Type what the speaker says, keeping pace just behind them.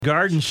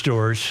Garden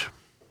stores.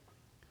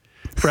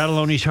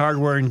 Fratelloni's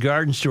Hardware and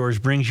Garden Stores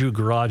brings you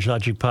Garage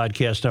Logic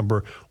podcast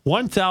number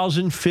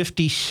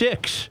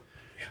 1056.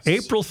 Yes.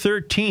 April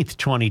 13th,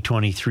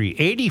 2023.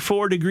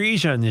 84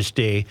 degrees on this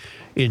day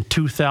in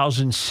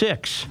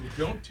 2006.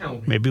 Don't tell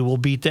me. Maybe we'll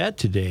beat that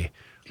today.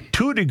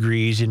 2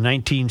 degrees in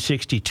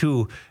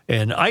 1962.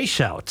 And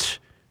ice outs.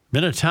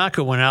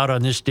 Minnetonka went out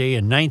on this day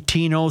in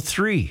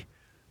 1903,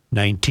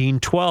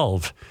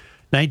 1912,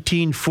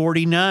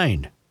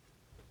 1949,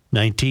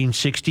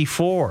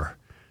 1964,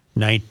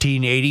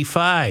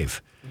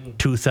 1985,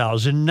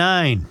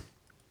 2009.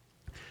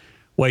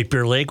 White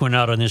Bear Lake went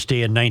out on this day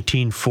in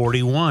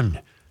 1941,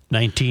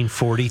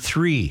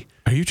 1943.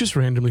 Are you just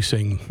randomly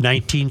saying?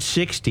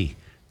 1960,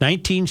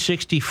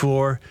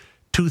 1964,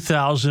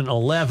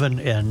 2011.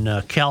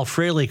 And Cal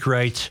Freilich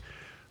writes,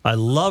 I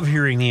love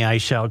hearing the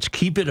ice outs.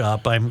 Keep it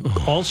up. I'm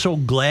also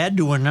glad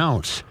to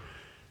announce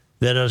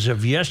that as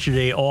of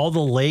yesterday, all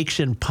the lakes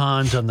and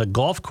ponds on the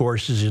golf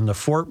courses in the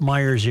Fort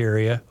Myers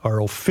area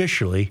are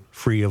officially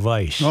free of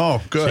ice.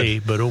 Oh, good. Say,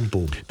 ba-dum,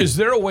 boom. Is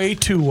there a way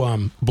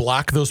to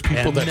block those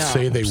people And that now-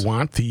 say they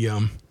want the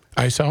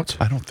ice outs?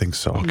 I don't think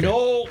so.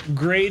 No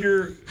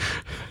greater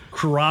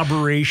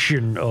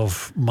corroboration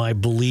of my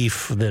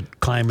belief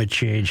that climate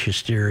change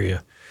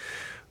hysteria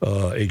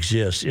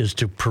exists is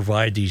to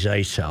provide these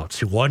ice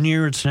outs. One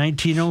year it's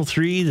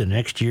 1903, the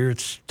next year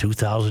it's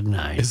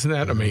 2009. Isn't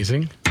that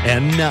amazing?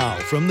 And now,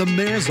 from the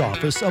mayor's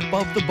office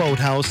above the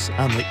boathouse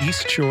on the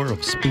east shore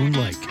of Spoon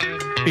Lake,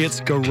 it's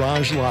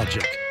Garage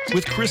Logic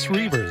with Chris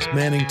Reavers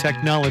manning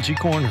Technology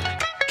Corner,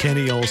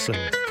 Kenny Olson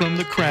from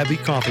the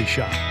Krabby Coffee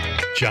Shop,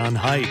 John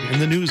Haidt in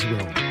the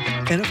newsroom,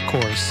 and of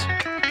course,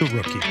 the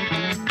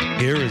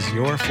rookie. Here is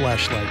your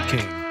flashlight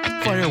king,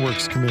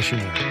 fireworks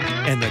commissioner,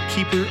 and the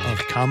keeper of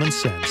common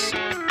sense,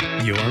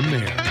 your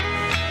mayor,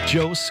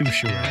 Joe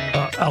Soucheray.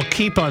 I'll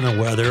keep on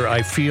the weather.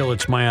 I feel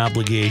it's my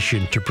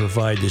obligation to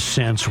provide the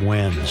sense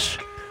whens.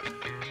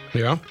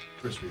 Yeah.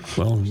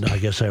 Well, I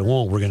guess I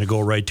won't. We're going to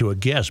go right to a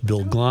guest,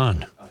 Bill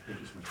Glahn,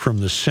 from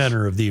the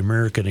center of the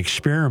American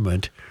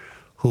experiment,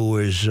 who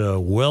is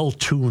well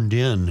tuned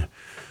in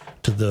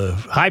to the...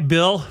 Hi,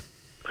 Bill.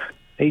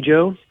 Hey,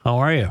 Joe. How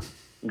are you?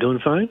 Doing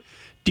fine.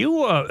 Do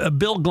you,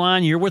 Bill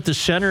Glahn, you're with the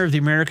center of the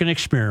American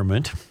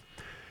experiment,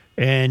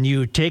 and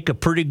you take a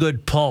pretty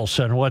good pulse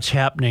on what's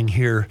happening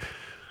here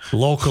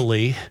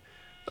locally.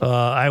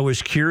 I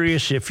was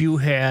curious if you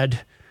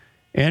had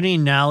any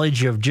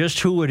knowledge of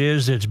just who it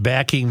is that's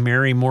backing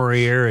Mary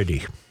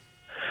Moriarty.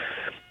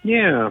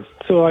 Yeah,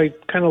 so I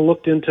kind of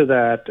looked into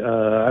that.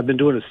 I've been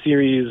doing a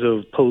series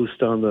of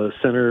posts on the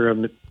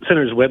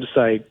center's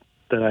website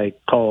that I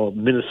call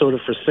Minnesota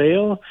for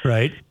Sale.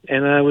 Right.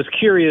 And I was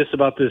curious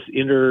about this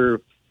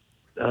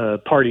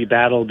party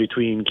battle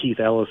between Keith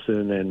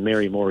Ellison and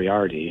Mary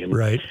Moriarty. And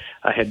Right.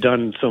 I had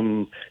done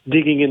some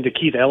digging into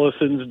Keith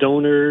Ellison's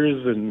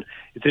donors, and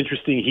it's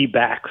interesting he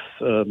backs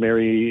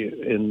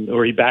Mary,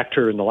 or he backed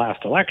her in the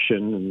last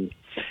election, and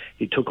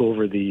he took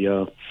over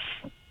the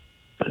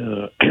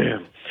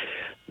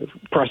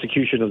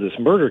prosecution of this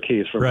murder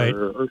case from Right.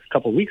 her a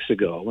couple of weeks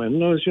ago.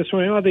 And I was just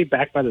wondering, are they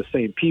backed by the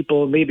same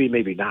people? Maybe,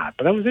 maybe not.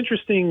 But that was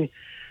interesting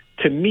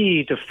to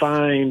me to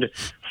find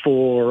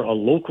for a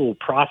local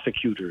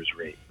prosecutor's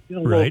race.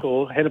 Right.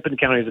 Local, Hennepin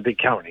County is a big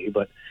county,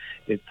 but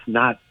it's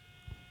not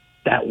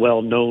that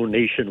well known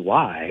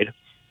nationwide.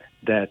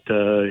 That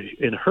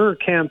in her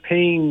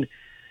campaign,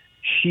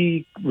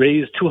 she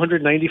raised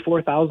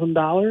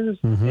 $294,000,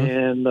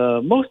 and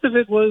most of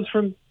it was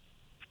from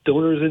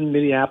donors in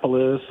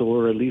Minneapolis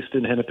or at least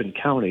in Hennepin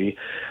County.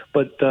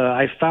 But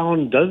I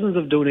found dozens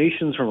of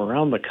donations from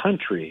around the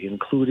country,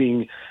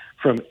 including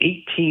from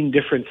 18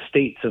 different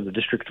states in the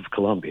District of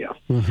Columbia.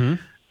 Mm-hmm.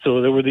 So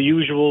there were the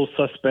usual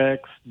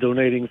suspects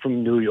donating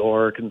from New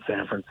York and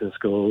San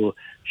Francisco,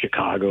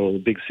 Chicago,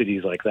 big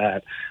cities like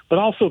that, but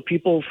also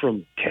people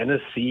from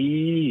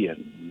Tennessee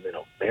and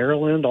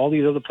Maryland, all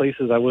these other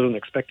places I wasn't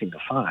expecting to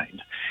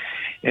find.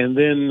 And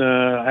then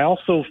I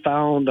also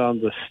found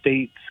on the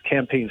state's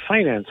campaign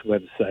finance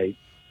website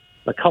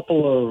a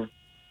couple of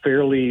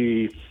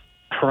fairly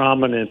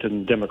prominent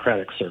in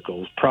Democratic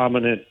circles,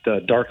 prominent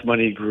dark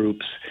money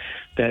groups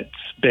that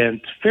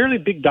spent fairly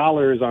big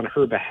dollars on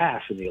her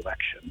behalf in the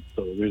election.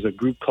 So there's a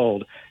group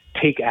called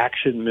Take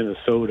Action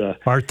Minnesota.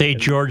 Aren't they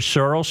George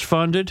Soros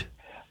funded?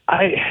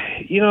 I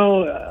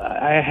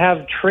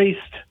have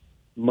traced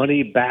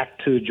money back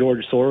to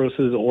George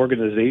Soros's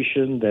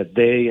organization that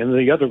they, and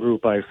the other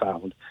group I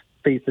found,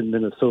 Faith in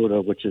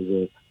Minnesota, which is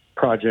a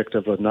project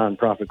of a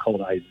nonprofit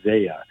called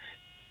Isaiah.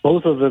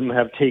 Both of them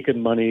have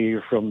taken money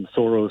from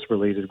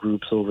Soros-related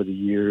groups over the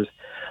years,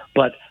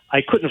 but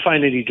I couldn't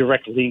find any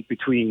direct link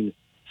between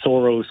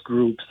Soros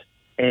groups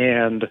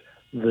and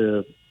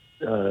the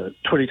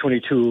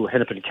 2022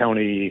 Hennepin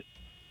County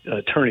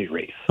attorney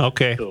race.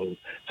 Okay.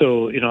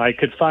 So I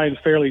could find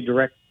fairly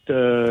direct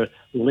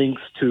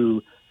links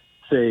to,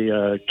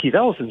 say, Keith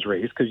Ellison's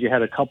race, because you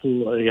had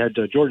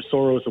George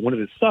Soros and one of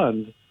his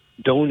sons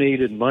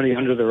donated money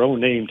under their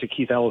own name to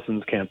Keith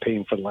Ellison's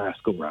campaign for the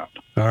last go-round.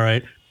 All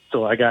right.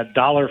 So I got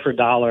dollar for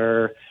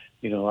dollar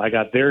I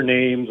got their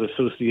names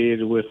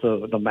associated with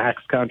the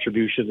max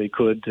contribution they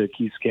could to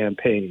Keith's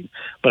campaign.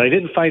 But I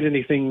didn't find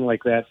anything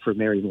like that for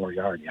Mary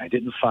Moriarty. I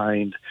didn't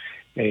find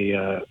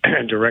a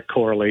direct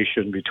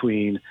correlation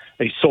between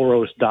a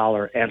Soros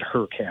dollar and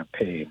her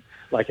campaign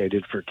like I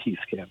did for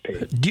Keith's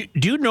campaign. Do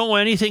you know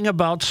anything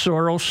about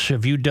Soros?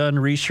 Have you done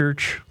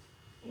research?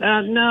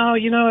 No,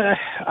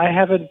 I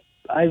haven't.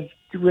 I've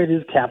read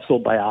his capsule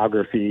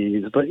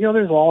biographies, but,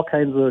 there's all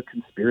kinds of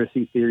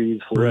conspiracy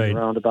theories floating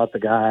around about the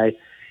guy.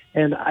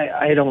 And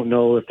I don't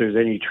know if there's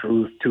any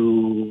truth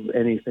to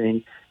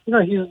anything.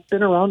 He's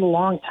been around a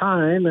long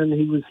time, and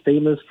he was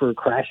famous for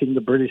crashing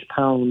the British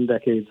pound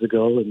decades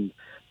ago and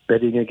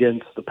betting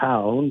against the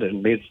pound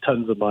and made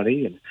tons of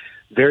money, and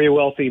very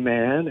wealthy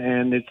man.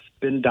 And it's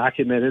been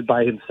documented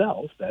by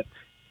himself that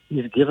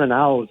he's given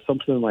out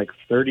something like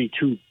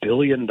 $32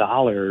 billion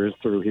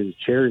through his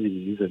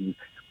charities and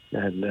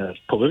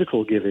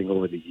political giving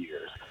over the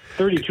years.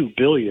 $32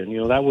 billion,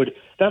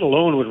 that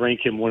alone would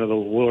rank him one of the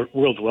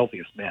world's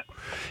wealthiest men.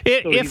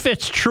 If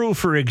it's true,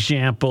 for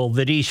example,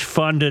 that he's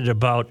funded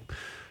about,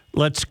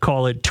 let's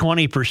call it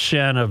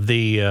 20% of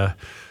the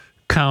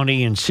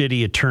county and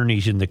city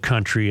attorneys in the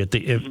country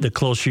the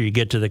closer you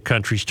get to the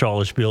country's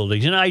tallest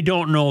buildings. And I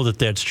don't know that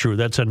that's true.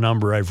 That's a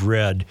number I've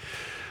read.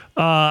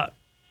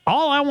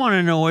 All I want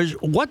to know is,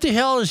 what the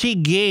hell does he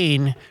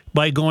gain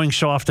by going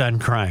soft on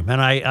crime?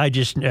 And I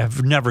just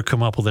have never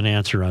come up with an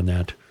answer on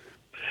that.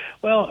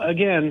 Well,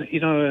 again,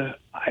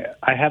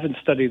 I haven't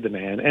studied the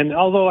man, and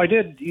although I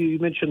did, you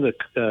mentioned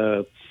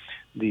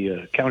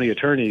the county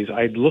attorneys.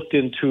 I looked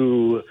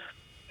into,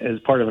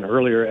 as part of an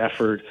earlier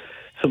effort,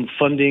 some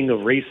funding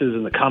of races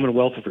in the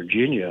Commonwealth of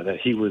Virginia that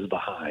he was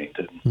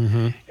behind,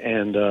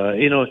 and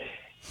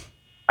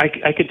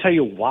I could tell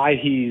you why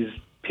he's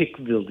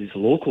picked these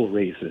local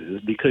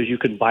races, because you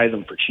can buy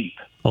them for cheap.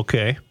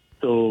 Okay.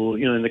 So,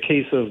 in the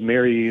case of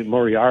Mary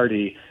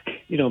Moriarty,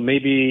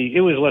 maybe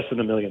it was less than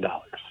 $1 million.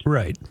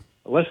 Right.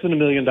 Less than $1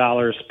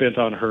 million spent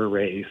on her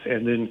race,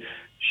 and then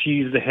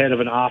she's the head of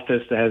an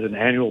office that has an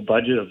annual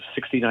budget of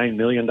 $69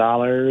 million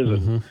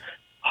and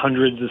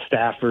hundreds of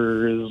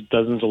staffers,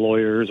 dozens of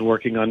lawyers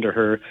working under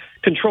her,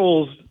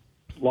 controls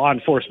law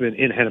enforcement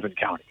in Hennepin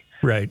County.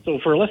 Right. So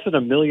for less than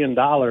 $1 million,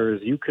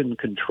 you can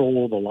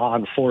control the law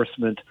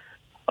enforcement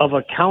of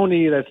a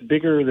county that's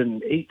bigger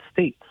than 8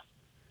 states.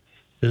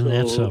 Isn't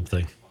that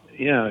something?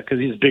 Yeah, because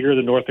he's bigger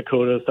than North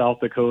Dakota, South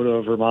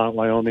Dakota, Vermont,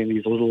 Wyoming,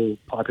 these little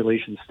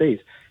population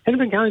states.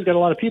 Hennepin County's got a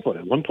lot of people in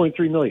it,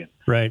 1.3 million.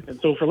 Right. And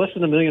so for less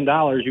than $1 million,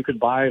 you could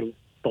buy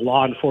the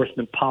law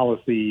enforcement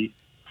policy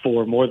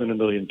for more than 1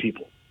 million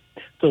people.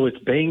 So it's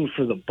bang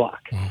for the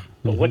buck.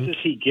 But what does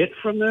he get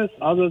from this,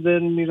 other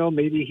than,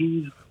 maybe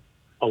he's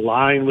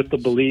aligned with the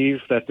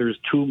belief that there's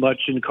too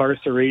much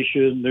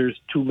incarceration, there's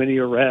too many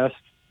arrests,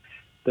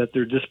 that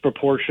they're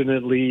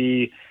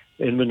disproportionately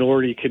in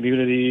minority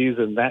communities,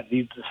 and that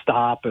needs to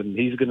stop, and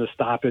he's going to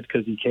stop it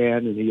because he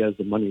can, and he has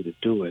the money to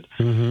do it.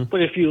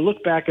 But if you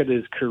look back at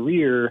his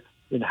career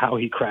and how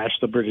he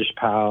crashed the British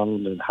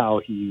pound and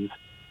how he's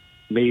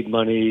made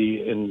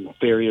money in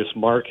various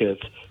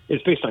markets,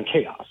 it's based on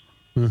chaos.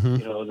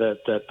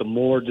 That the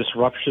more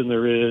disruption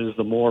there is,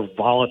 the more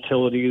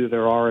volatility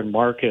there are in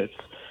markets,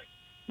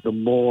 the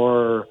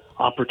more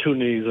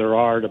opportunities there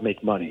are to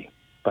make money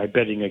by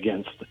betting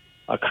against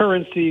a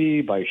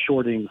currency, by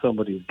shorting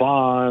somebody's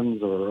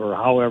bonds, or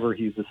however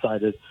he's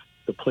decided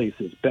to place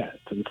his bets.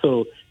 And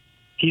so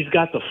he's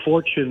got the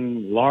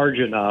fortune large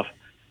enough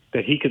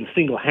that he can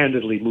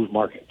single-handedly move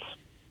markets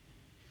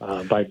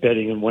by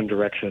betting in one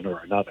direction or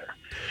another.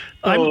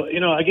 So,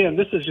 again,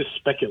 this is just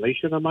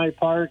speculation on my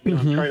part.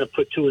 I'm trying to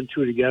put 2 and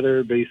 2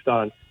 together based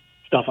on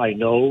stuff I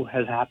know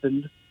has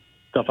happened,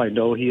 stuff I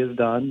know he has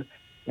done,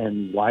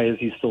 and why is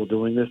he still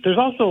doing this. There's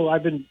also,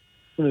 I've been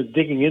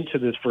digging into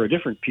this for a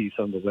different piece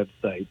on the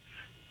website.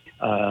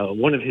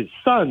 One of his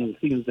sons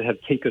seems to have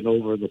taken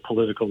over the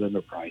political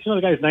enterprise. The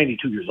guy's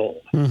 92 years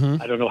old.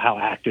 I don't know how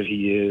active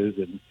he is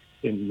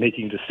in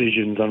making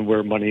decisions on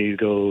where money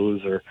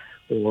goes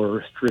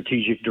or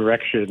strategic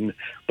direction,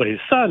 but his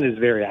son is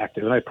very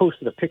active. And I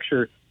posted a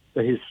picture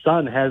that his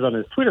son has on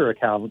his Twitter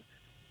account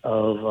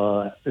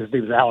of, his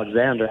name is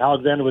Alexander.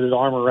 Alexander with his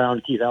arm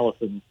around Keith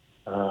Ellison.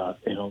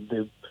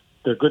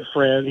 They're good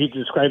friends. He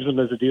describes them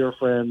as a dear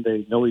friend.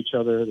 They know each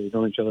other. They've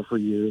known each other for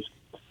years.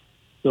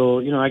 So,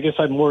 I guess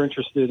I'm more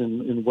interested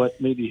in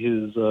what maybe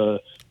his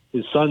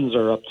sons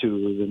are up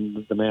to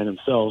than the man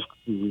himself,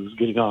 who's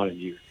getting on in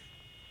years.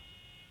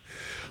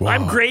 Wow.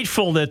 I'm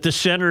grateful that the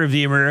center of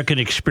the American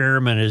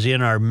experiment is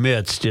in our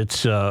midst.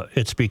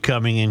 It's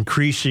becoming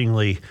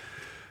increasingly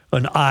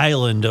an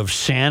island of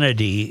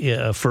sanity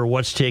for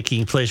what's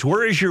taking place.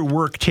 Where is your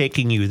work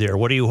taking you there?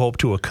 What do you hope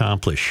to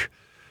accomplish?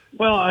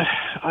 Well,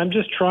 I'm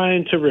just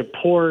trying to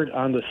report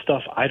on the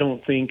stuff I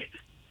don't think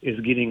is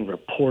getting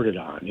reported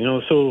on.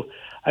 So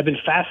I've been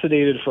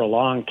fascinated for a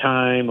long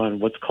time on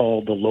what's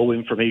called the low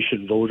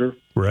information voter.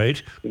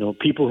 Right.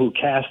 People who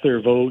cast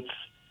their votes,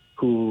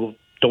 who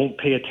don't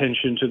pay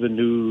attention to the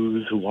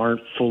news, who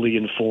aren't fully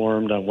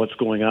informed on what's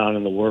going on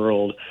in the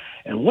world.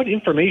 And what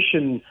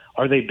information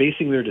are they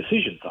basing their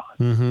decisions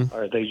on?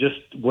 Are they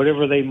just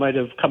whatever they might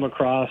have come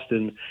across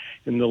in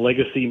the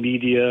legacy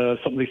media,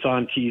 something they saw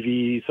on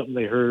TV, something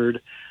they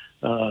heard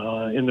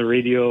in the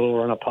radio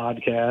or on a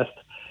podcast?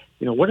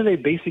 What are they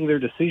basing their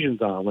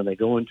decisions on when they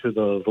go into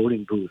the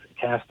voting booth and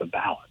cast a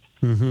ballot?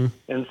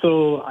 And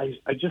so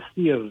I just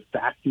see a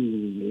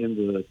vacuum in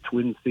the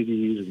Twin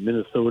Cities and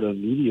Minnesota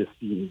media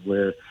scene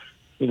where,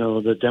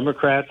 the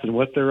Democrats and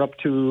what they're up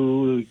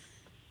to,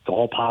 it's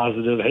all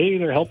positive. Hey,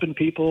 they're helping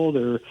people.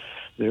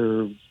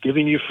 They're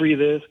giving you free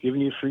this,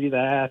 giving you free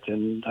that.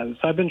 And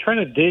so I've been trying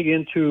to dig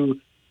into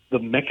the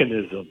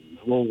mechanisms.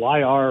 Well,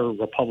 why are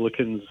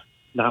Republicans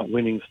not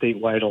winning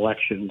statewide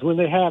elections when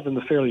they have in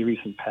the fairly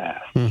recent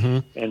past?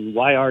 And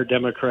why are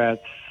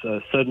Democrats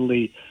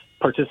suddenly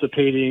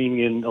participating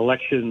in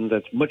elections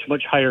at much,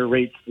 much higher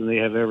rates than they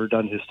have ever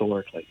done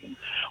historically? And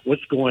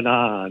what's going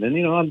on?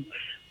 And,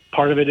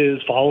 part of it is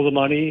follow the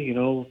money.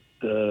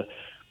 The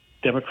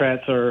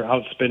Democrats are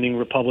outspending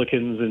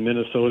Republicans in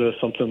Minnesota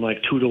something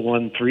like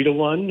 2-1,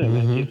 3-1, and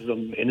that gives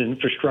them an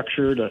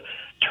infrastructure to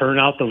turn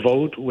out the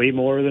vote way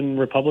more than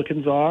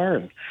Republicans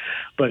are.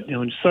 But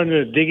I'm just starting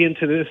to dig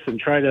into this and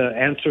try to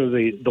answer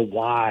the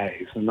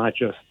whys and not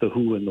just the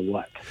who and the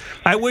what.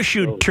 I wish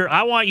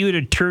I want you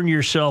to turn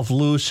yourself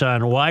loose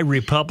on why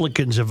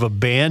Republicans have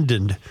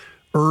abandoned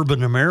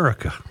urban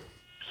America.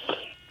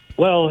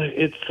 Well,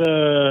 it's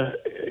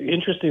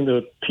interesting.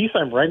 The piece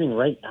I'm writing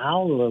right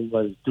now, I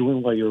was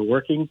doing while you were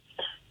working,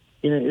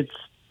 that's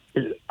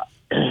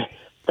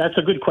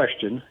a good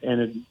question,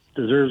 and it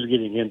deserves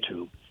getting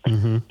into.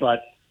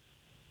 But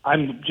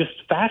I'm just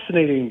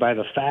fascinated by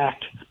the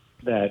fact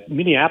that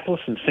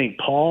Minneapolis and St.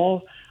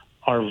 Paul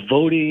are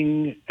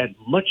voting at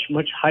much,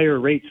 much higher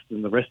rates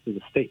than the rest of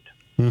the state.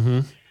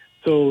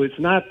 So it's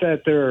not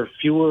that there are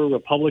fewer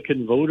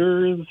Republican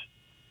voters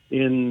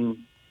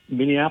in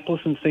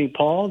Minneapolis and St.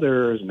 Paul.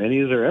 There are as many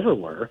as there ever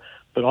were.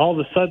 But all of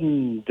a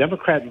sudden,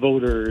 Democrat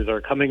voters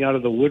are coming out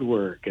of the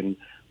woodwork and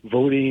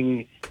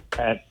voting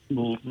at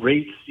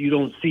rates you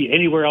don't see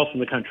anywhere else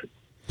in the country.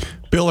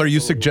 Bill, are you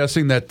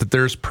suggesting that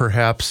there's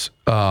perhaps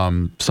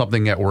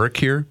something at work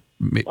here?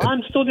 Well,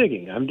 I'm still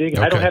digging. Okay.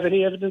 I don't have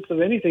any evidence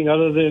of anything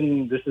other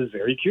than this is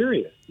very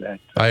curious.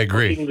 I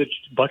agree.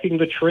 Bucking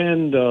the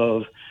trend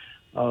of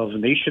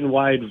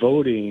nationwide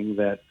voting,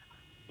 that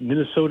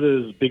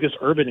Minnesota's biggest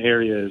urban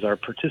areas are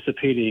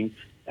participating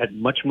at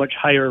much, much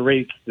higher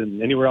rates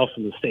than anywhere else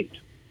in the state.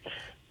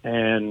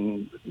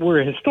 And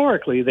where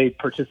historically they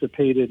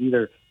participated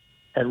either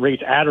at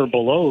rates at or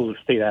below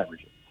state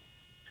averages.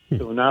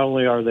 So not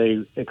only are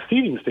they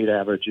exceeding state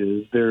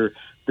averages, they're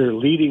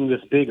leading this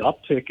big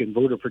uptick in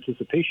voter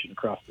participation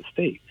across the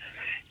state.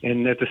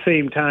 And at the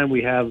same time,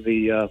 we have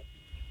the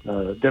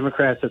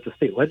Democrats at the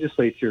state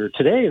legislature.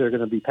 Today, they're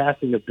going to be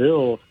passing a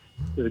bill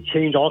to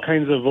change all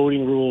kinds of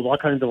voting rules, all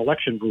kinds of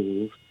election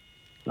rules,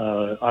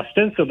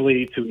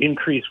 ostensibly to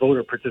increase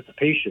voter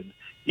participation,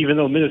 even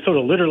though Minnesota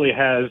literally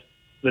has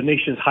the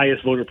nation's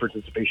highest voter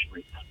participation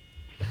rates.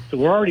 So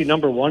we're already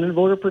number one in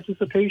voter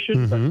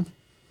participation, but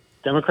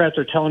Democrats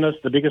are telling us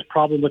the biggest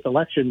problem with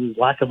elections is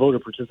lack of voter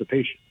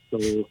participation. So,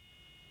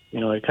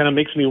 it kind of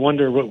makes me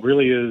wonder what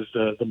really is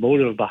the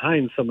motive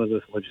behind some of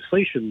this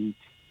legislation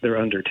they're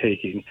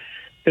undertaking.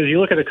 Because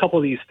you look at a couple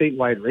of these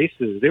statewide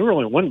races, they were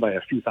only won by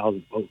a few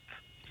thousand votes.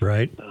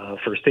 Right.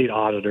 For state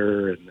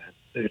auditor and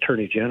the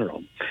attorney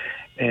general.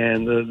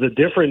 And the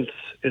difference,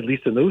 at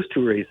least in those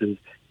two races,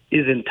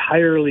 is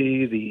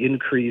entirely the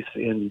increase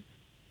in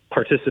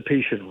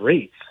participation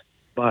rates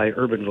by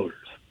urban voters.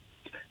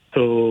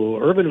 So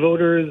urban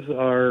voters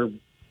are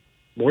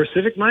more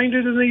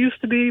civic-minded than they used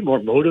to be, more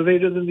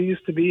motivated than they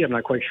used to be. I'm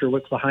not quite sure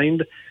what's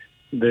behind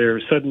their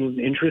sudden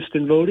interest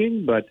in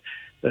voting, but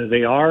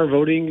they are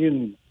voting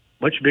in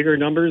much bigger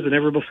numbers than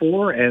ever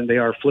before, and they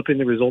are flipping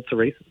the results of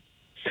races.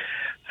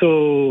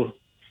 So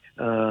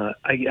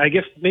I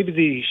guess maybe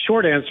the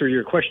short answer to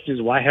your question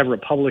is, why have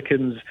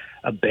Republicans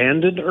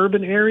abandoned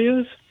urban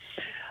areas?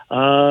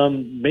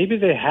 Maybe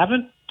they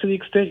haven't to the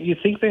extent you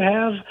think they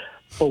have.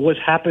 But what's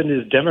happened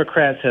is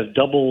Democrats have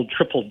doubled,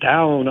 tripled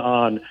down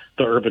on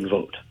the urban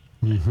vote,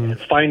 and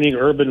finding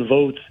urban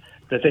votes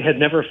that they had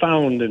never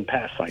found in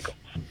past cycles.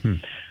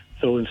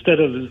 So instead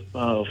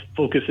of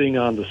focusing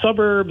on the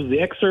suburbs, the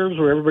exurbs,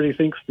 where everybody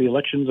thinks the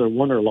elections are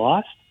won or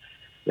lost,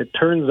 it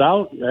turns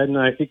out, and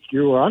I think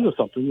you are onto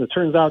something, it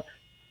turns out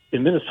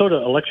in Minnesota,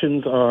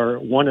 elections are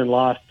won and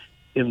lost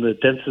in the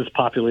densest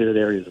populated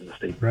areas in the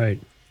state.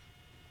 Right.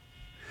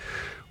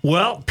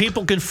 Well,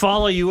 people can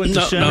follow you at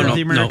the Center of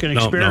the American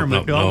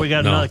Experiment. We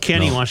got another.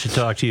 Kenny wants to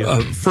talk to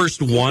you.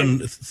 First, one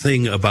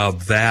thing about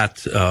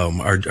that,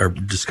 our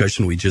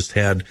discussion we just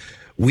had,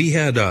 we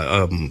had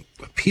a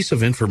piece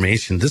of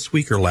information this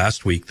week or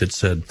last week that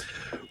said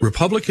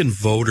Republican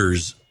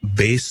voters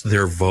base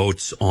their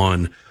votes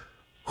on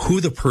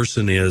who the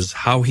person is,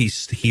 how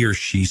he or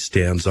she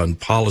stands on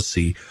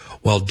policy,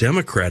 while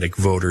Democratic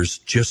voters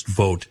just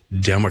vote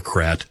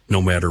Democrat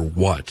no matter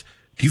what.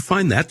 Do you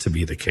find that to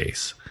be the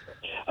case?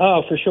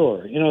 Oh, for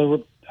sure.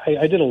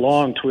 I did a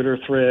long Twitter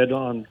thread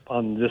on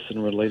this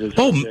and related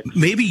subjects.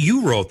 Maybe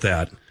you wrote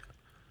that.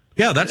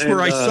 Yeah, that's where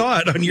I saw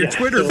it on your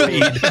Twitter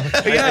feed.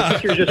 I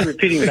think you're just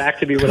repeating back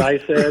to me what I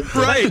said.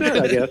 So Right.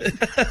 that's good, I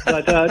guess.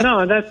 But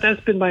no,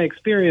 that's been my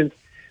experience.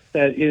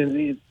 That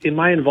in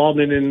my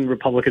involvement in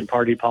Republican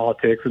Party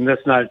politics, and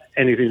that's not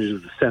anything to do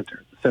with the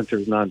center. The center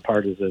is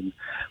nonpartisan.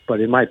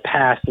 But in my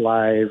past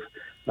live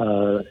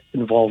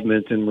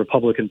involvement in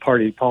Republican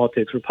Party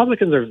politics,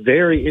 Republicans are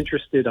very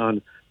interested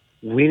on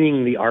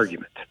winning the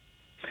argument.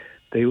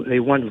 They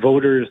want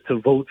voters to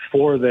vote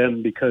for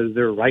them because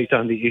they're right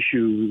on the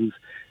issues.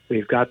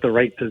 They've got the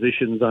right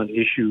positions on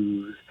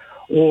issues,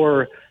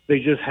 or they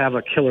just have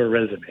a killer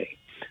resume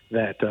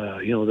that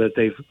that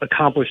they've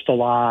accomplished a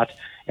lot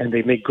and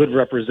they make good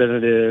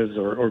representatives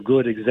or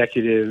good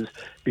executives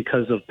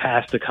because of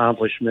past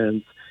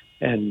accomplishments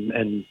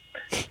and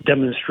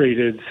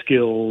demonstrated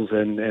skills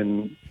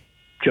and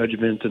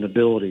judgment and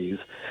abilities.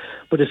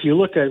 But if you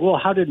look at, well,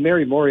 how did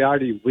Mary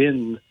Moriarty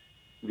win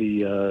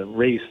the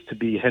race to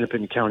be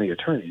Hennepin County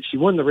Attorney? She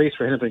won the race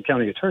for Hennepin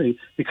County Attorney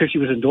because she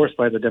was endorsed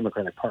by the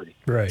Democratic Party.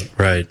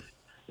 Right.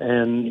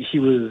 And she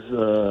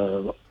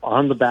was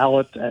on the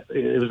ballot.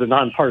 It was a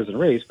nonpartisan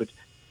race, but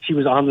she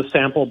was on the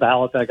sample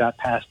ballot that got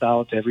passed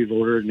out to every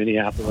voter in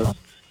Minneapolis,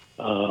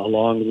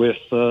 along with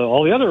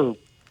all the other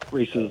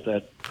races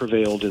that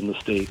prevailed in the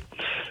state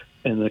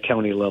and the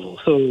county level.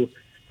 So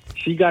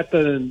she got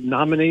the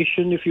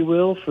nomination, if you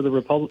will, for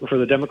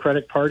the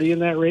Democratic Party in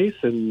that race,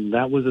 and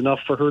that was enough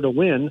for her to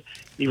win,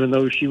 even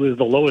though she was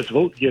the lowest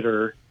vote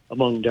getter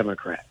among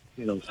Democrats.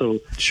 So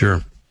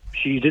Sure.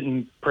 she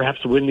didn't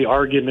perhaps win the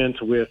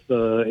argument with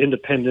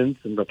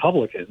independents and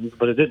Republicans,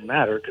 but it didn't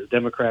matter because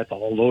Democrats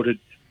all voted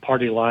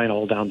party line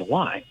all down the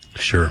line.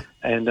 Sure.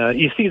 And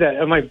you see that.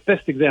 And my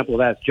best example of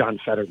that is John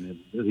Fetterman,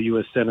 the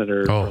U.S.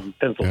 Senator from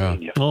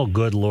Pennsylvania. Oh,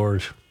 good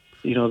Lord.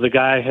 The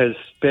guy has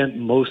spent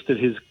most of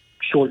his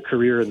short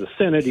career in the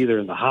Senate, either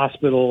in the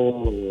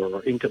hospital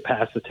or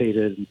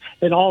incapacitated.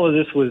 And all of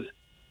this was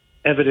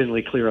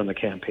evidently clear on the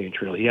campaign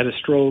trail. He had a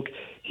stroke.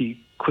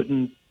 He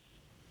couldn't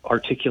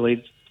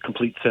articulate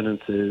complete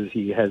sentences.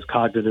 He has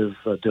cognitive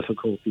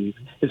difficulties.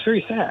 It's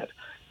very sad.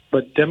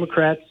 But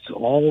Democrats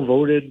all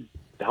voted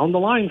down the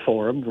line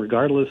for him,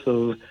 regardless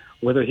of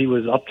whether he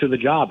was up to the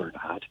job or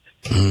not.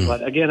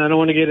 But again, I don't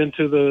want to get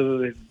into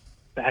the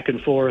back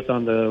and forth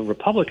on the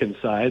Republican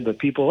side, but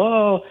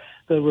people,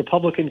 the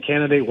Republican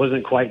candidate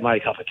wasn't quite my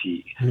cup of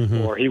tea,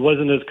 or he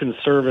wasn't as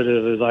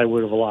conservative as I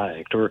would have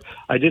liked, or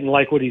I didn't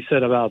like what he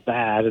said about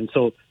that, and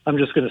so I'm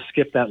just going to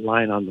skip that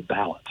line on the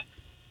ballot.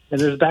 And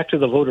there's back to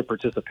the voter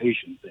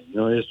participation thing.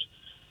 It's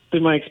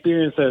been my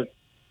experience that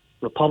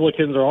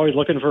Republicans are always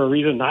looking for a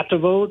reason not to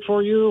vote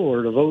for you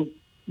or to vote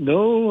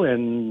no,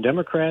 and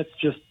Democrats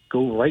just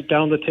go right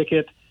down the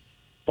ticket,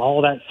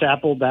 follow that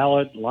sample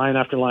ballot line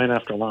after line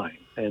after line.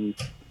 And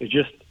it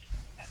just,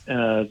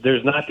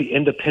 there's not the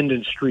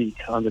independent streak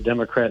on the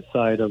Democrat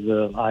side of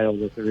the aisle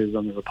that there is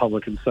on the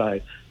Republican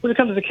side. When it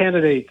comes to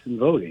candidates and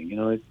voting,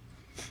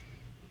 it's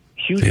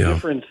huge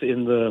difference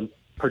in the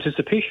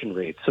participation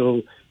rate.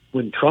 So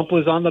when Trump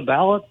was on the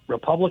ballot,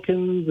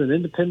 Republicans and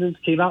independents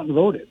came out and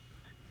voted.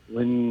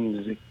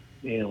 When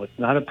it's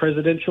not a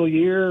presidential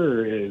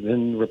year,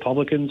 then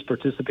Republicans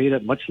participate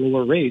at much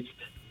lower rates,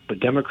 but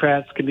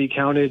Democrats can be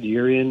counted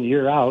year in,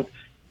 year out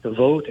to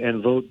vote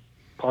and vote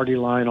party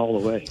line all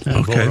the way.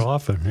 And vote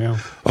often, yeah.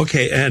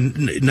 Okay,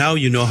 and now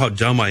you know how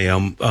dumb I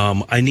am.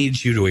 I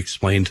need you to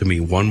explain to me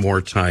one more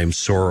time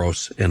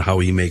Soros and how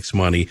he makes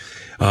money.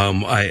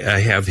 I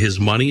have his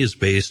money is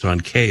based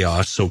on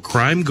chaos, so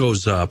crime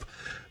goes up.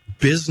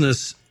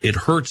 Business, it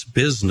hurts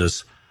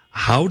business.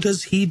 How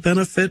does he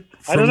benefit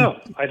from...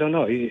 I don't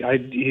know.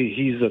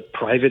 He's a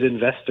private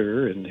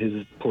investor, and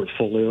his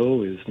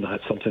portfolio is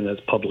not something that's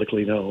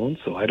publicly known.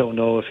 So I don't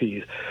know if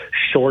he's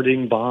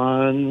shorting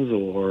bonds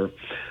or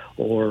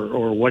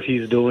what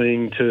he's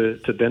doing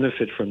to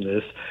benefit from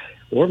this.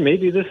 Or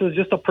maybe this is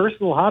just a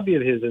personal hobby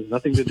of his. It has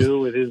nothing to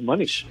do with his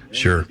money.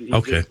 Sure. He's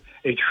Okay.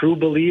 a true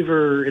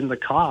believer in the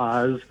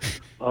cause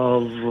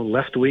of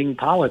left-wing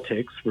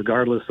politics,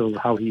 regardless of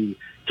how he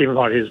came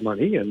about his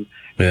money, and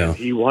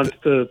he wants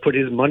to put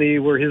his money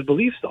where his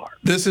beliefs are.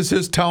 This is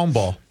his town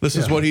ball. This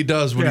is what he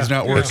does when he's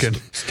not working.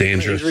 It's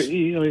dangerous.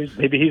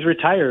 Maybe he's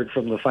retired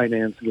from the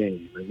finance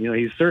game.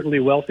 He's certainly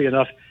wealthy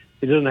enough.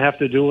 He doesn't have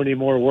to do any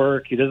more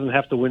work. He doesn't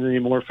have to win any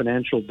more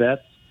financial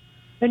bets.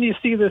 And you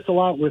see this a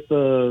lot with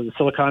the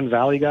Silicon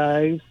Valley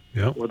guys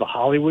or the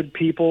Hollywood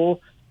people.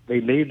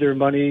 They made their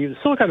money.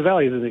 Silicon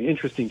Valley is an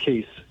interesting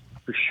case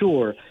for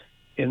sure,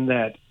 in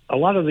that a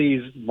lot of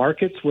these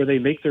markets where they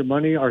make their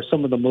money are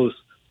some of the most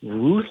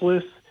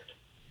ruthless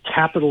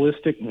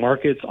capitalistic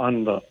markets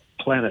on the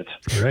planet.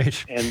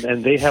 Right.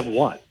 And they have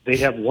won. They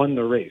have won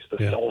the race. The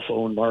cell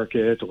phone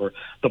market or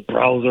the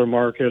browser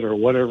market or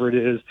whatever it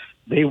is.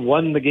 They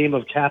won the game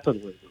of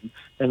capitalism.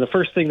 And the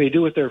first thing they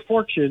do with their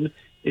fortune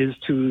is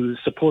to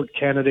support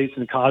candidates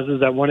and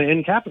causes that want to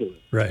end capitalism.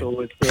 Right.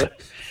 So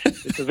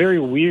it's a very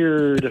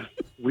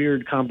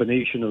weird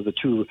combination of the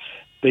two.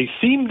 They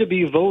seem to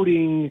be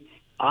voting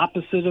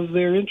opposite of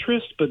their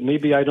interest, but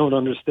maybe I don't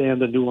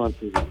understand the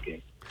nuances of the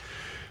game.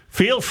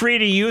 Feel free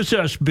to use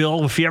us,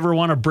 Bill, if you ever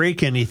want to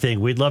break anything.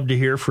 We'd love to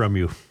hear from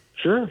you.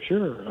 Sure.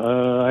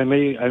 I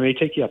may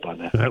take you up on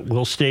that.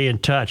 We'll stay in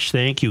touch.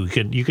 Thank you.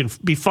 You can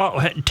be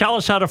tell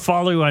us how to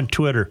follow you on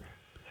Twitter.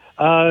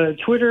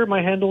 Twitter,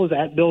 my handle is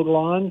 @Bill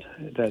Glahn.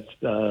 That's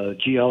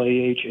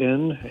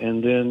Glahn,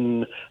 and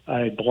then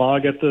I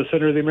blog at the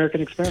Center of the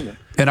American Experiment.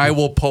 And I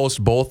will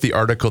post both the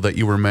article that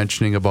you were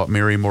mentioning about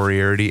Mary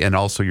Moriarty and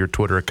also your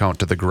Twitter account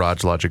to the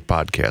Garage Logic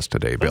podcast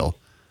today, Bill.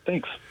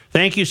 Thanks.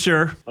 Thank you,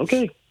 sir.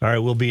 Okay. All right,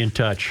 we'll be in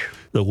touch.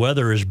 The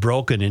weather is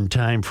broken in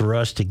time for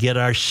us to get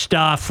our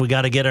stuff. We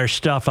got to get our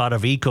stuff out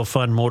of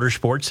EcoFun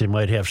Motorsports. They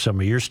might have some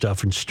of your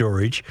stuff in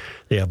storage.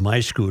 They have my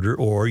scooter,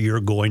 or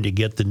you're going to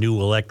get the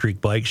new electric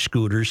bike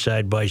scooter,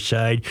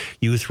 side-by-side,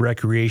 youth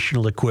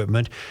recreational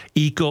equipment.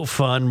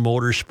 EcoFun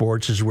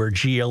Motorsports is where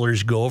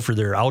GLers go for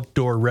their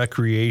outdoor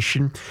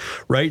recreation.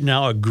 Right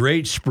now, a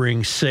great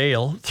spring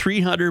sale,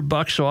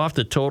 $300 off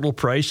the total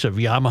price of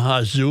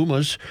Yamaha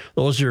Zumas.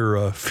 Those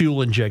are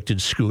fuel-injected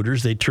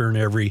scooters. They turn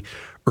every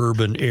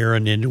urban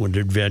errand into an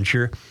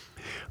adventure.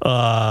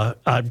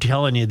 I'm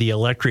telling you, the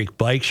electric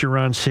bikes are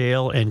on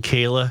sale, and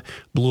Kayla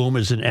Bloom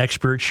is an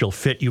expert. She'll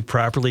fit you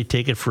properly.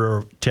 Take it for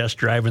a test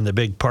drive in the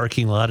big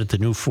parking lot at the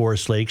new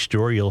Forest Lake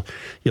store. You'll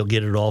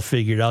get it all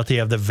figured out. They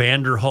have the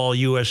Vanderhall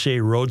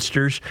USA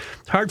Roadsters.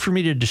 It's hard for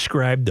me to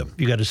describe them.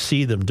 You got to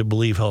see them to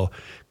believe how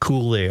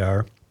cool they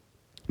are.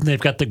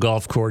 They've got the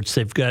golf courts.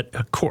 They've got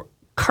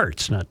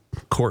carts, not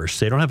course.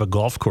 They don't have a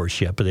golf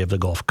course yet, but they have the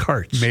golf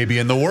carts. Maybe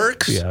in the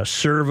works. Yeah,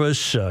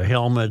 service,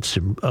 helmets,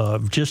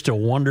 just a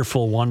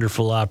wonderful,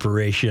 wonderful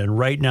operation. And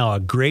right now, a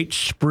great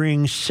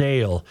spring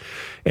sale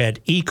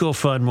at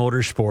EcoFun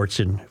Motorsports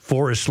in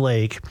Forest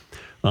Lake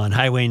on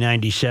Highway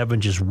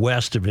 97, just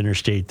west of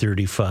Interstate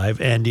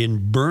 35, and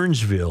in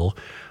Burnsville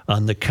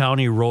on the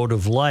County Road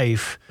of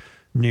Life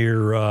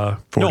near, on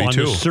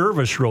the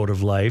Service Road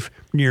of Life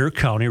near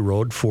County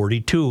Road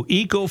 42.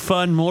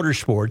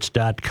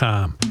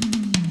 EcoFunMotorsports.com.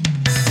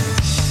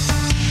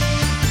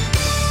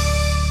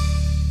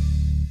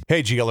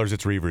 Hey, GLers,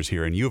 it's Reavers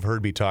here, and you've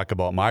heard me talk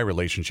about my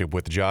relationship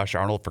with Josh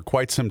Arnold for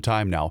quite some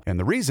time now. And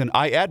the reason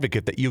I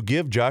advocate that you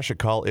give Josh a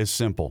call is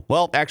simple.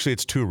 Well, actually,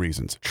 it's two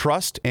reasons: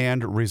 trust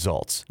and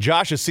results.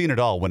 Josh has seen it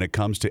all when it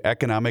comes to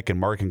economic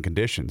and market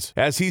conditions.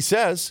 As he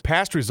says,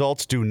 past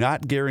results do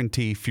not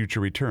guarantee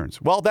future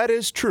returns. Well, that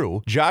is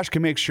true. Josh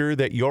can make sure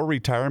that your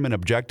retirement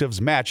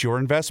objectives match your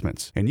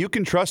investments. And you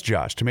can trust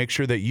Josh to make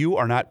sure that you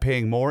are not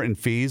paying more in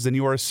fees than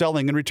you are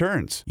selling in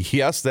returns.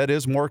 Yes, that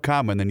is more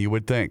common than you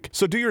would think.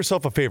 So do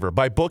yourself a favor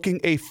by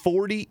booking a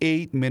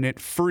 48-minute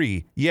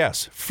free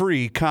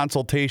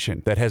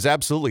consultation that has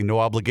absolutely no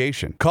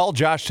obligation. Call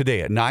Josh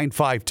today at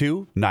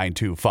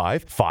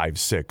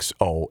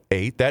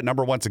 952-925-5608. That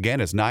number once again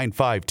is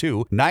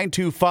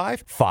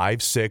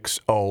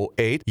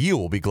 952-925-5608. You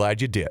will be glad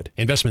you did.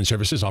 Investment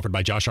services offered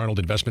by Josh Arnold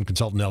Investment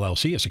Consultant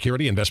LLC, a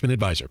security investment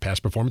advisor.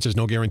 Past performance is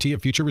no guarantee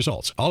of future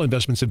results. All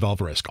investments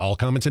involve risk. All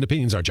comments and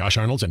opinions are Josh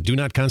Arnold's and do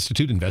not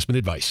constitute investment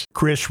advice.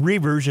 Chris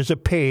Reavers is a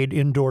paid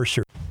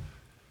endorser.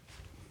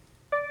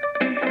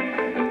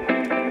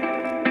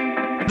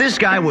 This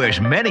guy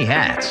wears many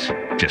hats,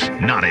 just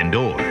not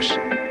indoors.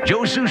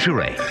 Joe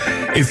Souchere.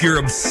 If you're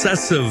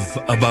obsessive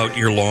about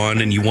your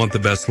lawn and you want the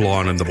best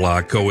lawn on the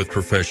block, go with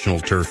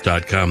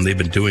ProfessionalTurf.com. They've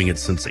been doing it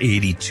since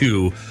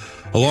 '82.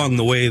 Along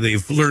the way,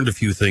 they've learned a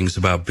few things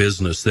about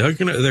business. They're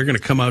gonna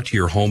come out to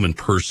your home in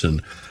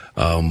person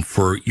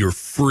for your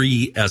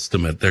free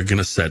estimate. They're going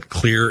to set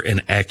clear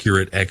and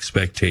accurate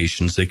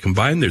expectations. They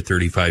combine their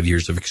 35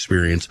 years of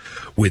experience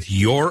with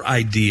your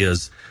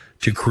ideas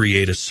to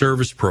create a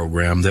service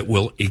program that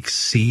will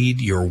exceed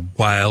your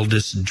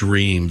wildest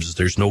dreams.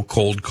 There's no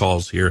cold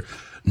calls here,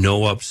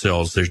 no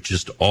upsells. They're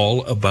just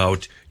all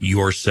about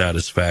your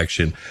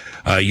satisfaction.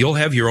 You'll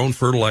have your own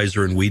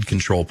fertilizer and weed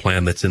control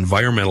plan that's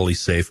environmentally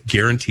safe,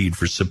 guaranteed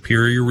for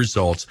superior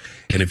results.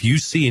 And if you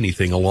see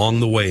anything along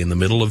the way in the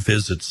middle of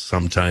visits,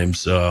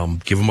 sometimes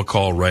give them a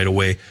call right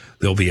away.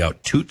 They'll be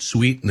out toot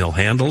sweet and they'll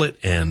handle it,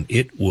 and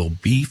it will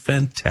be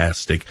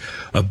fantastic.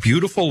 A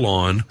beautiful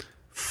lawn,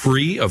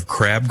 free of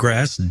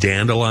crabgrass,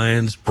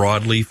 dandelions,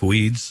 broadleaf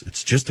weeds.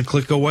 It's just a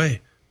click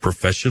away.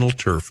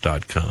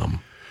 ProfessionalTurf.com.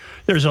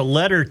 There's a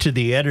letter to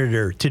the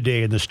editor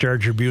today in the Star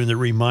Tribune that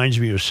reminds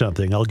me of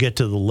something. I'll get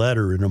to the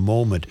letter in a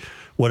moment.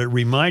 What it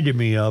reminded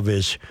me of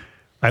is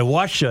I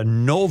watched a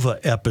Nova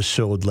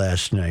episode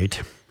last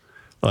night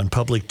on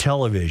public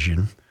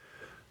television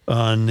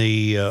on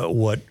the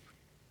what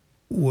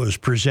was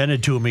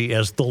presented to me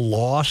as the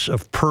loss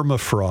of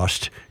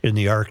permafrost in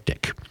the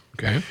Arctic.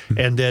 Okay.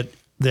 And that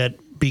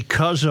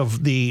because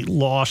of the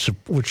loss,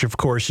 which of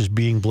course is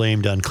being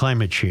blamed on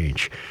climate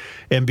change,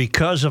 and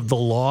because of the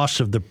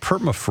loss of the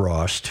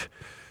permafrost,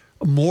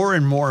 more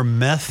and more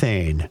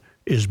methane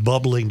is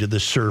bubbling to the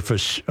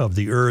surface of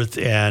the Earth,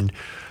 and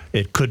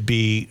it could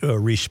be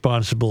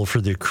responsible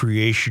for the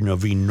creation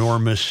of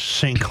enormous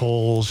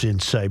sinkholes in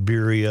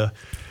Siberia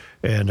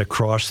and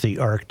across the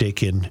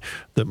Arctic in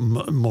the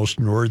most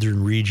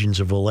northern regions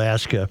of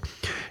Alaska.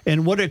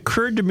 And what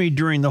occurred to me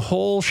during the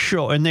whole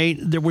show, and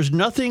there was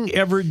nothing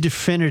ever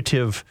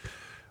definitive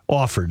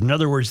offered. In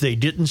other words, they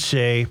didn't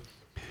say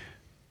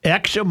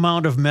X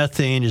amount of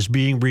methane is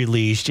being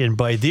released, and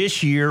by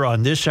this year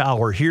on this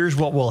hour, here's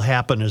what will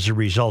happen as a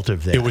result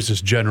of that. It was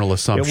just general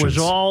assumptions. It was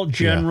all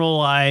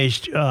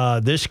generalized.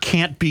 This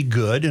can't be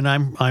good, and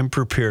I'm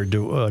prepared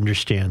to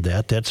understand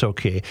that. That's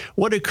okay.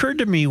 What occurred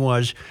to me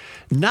was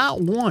not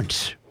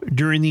once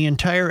during the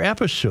entire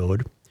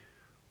episode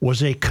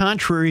was a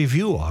contrary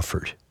view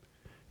offered.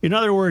 In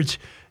other words,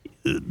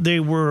 they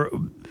were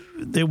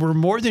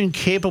more than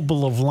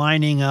capable of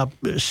lining up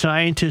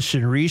scientists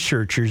and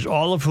researchers,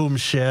 all of whom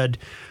said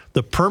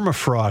the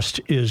permafrost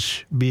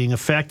is being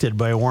affected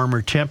by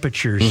warmer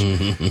temperatures,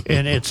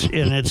 and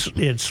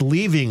it's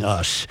leaving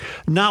us.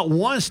 Not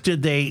once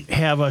did they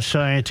have a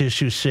scientist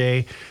who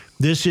say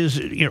this is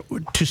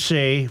to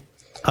say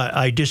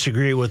I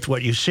disagree with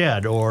what you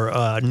said,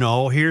 or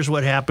no, here's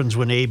what happens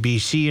when A, B,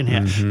 C,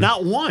 and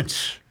not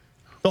once.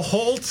 The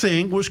whole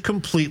thing was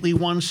completely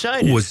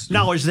one-sided.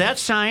 Now, is that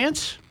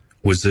science?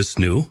 Was this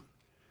new?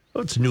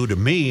 Well, it's new to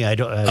me. I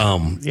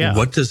don't.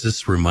 What does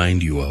this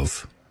remind you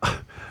of?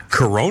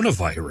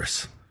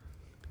 Coronavirus.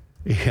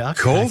 Yeah.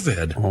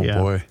 COVID.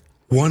 Oh boy.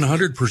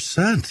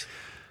 100%.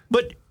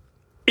 But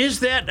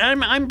is that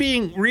I'm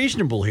being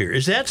reasonable here?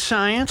 Is that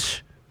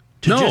science?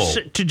 No.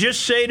 To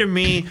just say to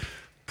me,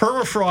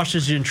 permafrost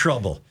is in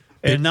trouble.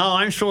 And now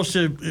I'm supposed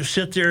to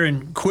sit there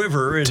and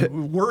quiver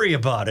and worry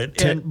about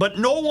it. But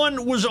no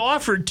one was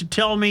offered to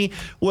tell me,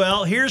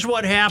 well, here's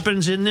what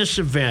happens in this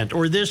event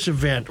or this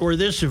event or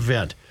this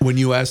event. When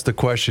you ask the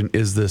question,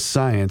 is this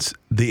science?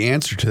 The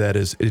answer to that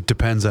is it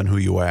depends on who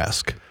you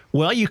ask.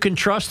 Well, you can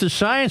trust the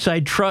science.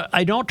 I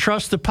don't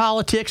trust the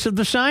politics of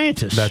the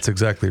scientists. That's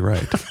exactly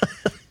right.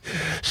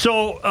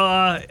 So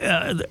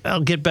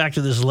I'll get back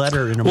to this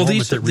letter in a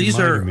moment.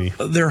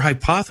 They're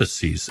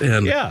hypotheses,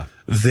 and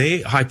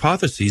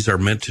hypotheses are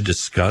meant to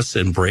discuss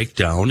and break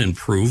down and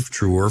prove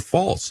true or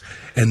false,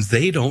 and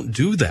they don't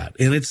do that.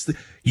 And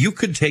you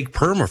could take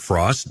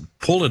permafrost,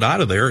 pull it out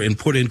of there, and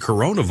put in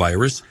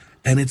coronavirus,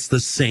 and it's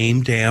the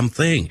same damn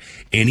thing.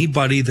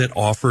 Anybody that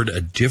offered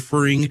a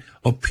differing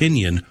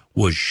opinion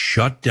was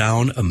shut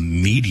down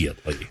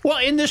immediately. Well,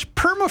 and this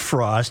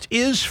permafrost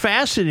is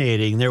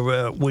fascinating.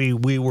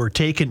 We were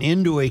taken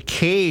into a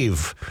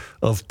cave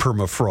of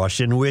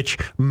permafrost in which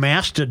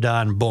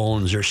mastodon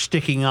bones are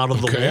sticking out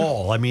of the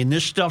wall. I mean,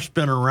 this stuff's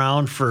been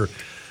around for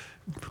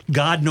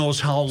God knows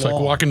how long. It's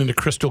like walking into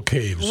crystal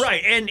caves.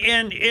 Right,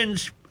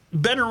 and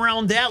been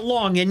around that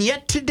long. And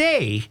yet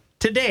today,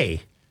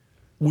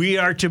 we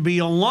are to be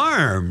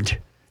alarmed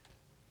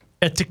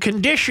at the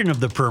condition of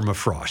the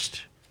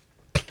permafrost.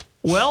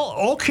 Well,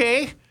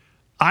 okay,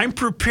 I'm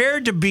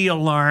prepared to be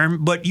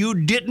alarmed, but you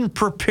didn't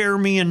prepare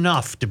me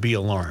enough to be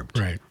alarmed.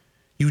 Right.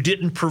 You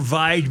didn't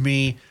provide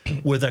me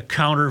with a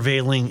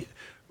countervailing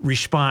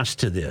response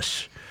to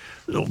this.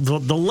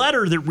 The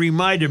letter that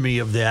reminded me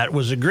of that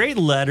was a great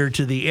letter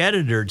to the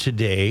editor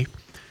today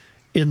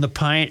in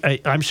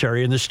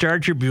the Star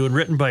Tribune,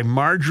 written by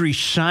Marjorie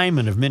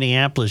Simon of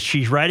Minneapolis.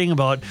 She's writing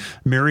about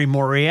Mary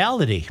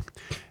Moriarty.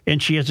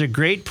 And she has a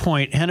great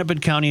point. Hennepin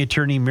County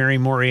Attorney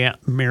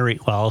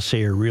I'll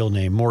say her real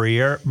name,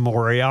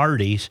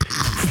 Moriarty's.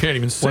 Can't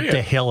even say what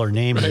the hell her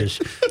name is.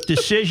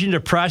 Decision to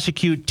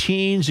prosecute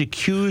teens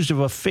accused of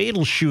a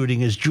fatal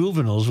shooting as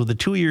juveniles with a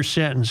 2-year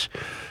sentence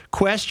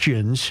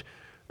questions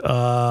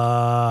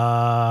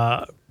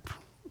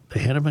the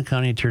Hennepin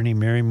County Attorney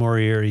Mary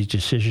Moriarty's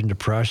decision to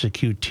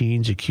prosecute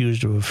teens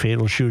accused of a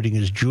fatal shooting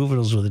as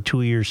juveniles with a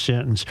 2-year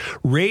sentence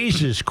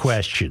raises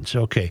questions.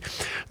 Okay.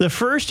 The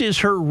first is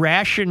her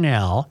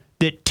rationale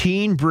that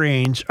teen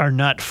brains are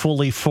not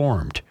fully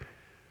formed.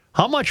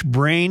 How much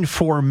brain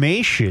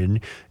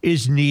formation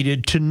is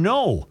needed to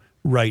know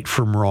right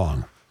from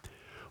wrong?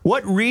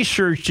 What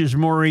research does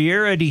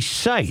Moriarty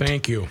cite?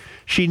 Thank you.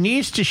 She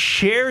needs to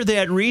share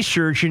that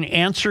research and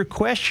answer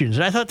questions.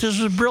 I thought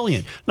this was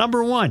brilliant.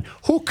 Number one,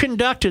 who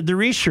conducted the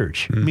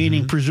research?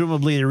 Meaning,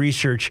 presumably, the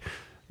research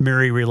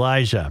Mary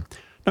relies on.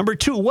 Number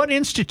two, what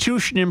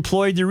institution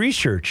employed the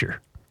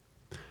researcher?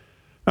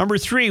 Number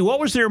three,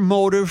 what was their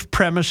motive,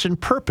 premise, and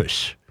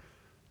purpose?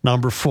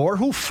 Number four,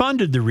 who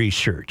funded the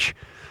research?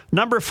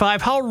 Number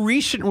five, how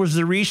recent was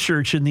the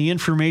research and the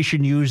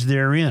information used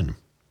therein?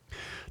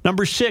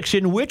 Number six,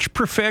 in which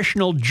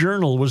professional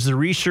journal was the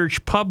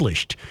research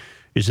published?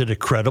 Is it a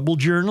credible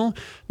journal?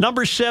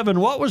 Number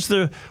seven, was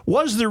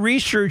the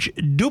research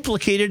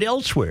duplicated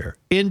elsewhere,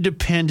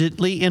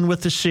 independently and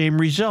with the same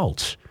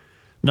results?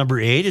 Number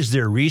eight, is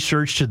there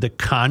research to the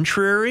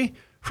contrary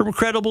from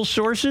credible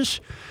sources?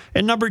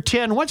 And number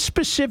 10, what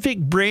specific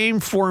brain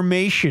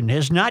formation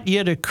has not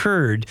yet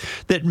occurred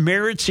that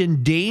merits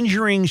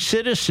endangering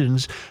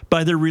citizens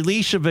by the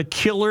release of a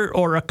killer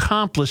or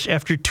accomplice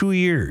after 2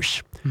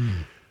 years?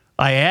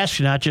 I ask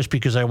not just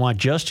because I want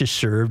justice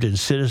served and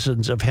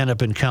citizens of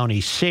Hennepin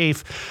County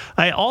safe.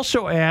 I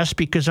also ask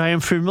because I am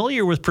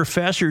familiar with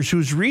professors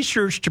whose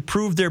research to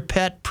prove their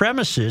pet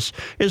premises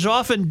is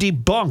often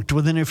debunked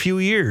within a few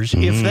years,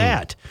 if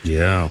that.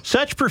 Yeah.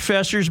 Such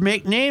professors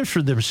make names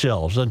for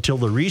themselves until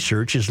the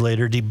research is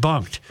later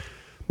debunked.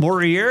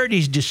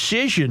 Moriarty's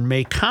decision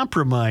may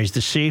compromise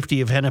the safety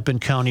of Hennepin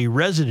County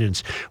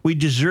residents. We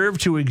deserve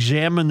to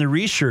examine the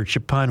research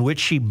upon which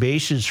she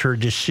bases her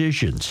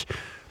decisions.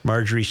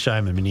 Marjorie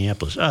Simon,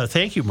 Minneapolis.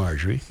 Thank you,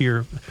 Marjorie.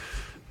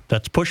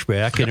 That's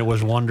pushback, and it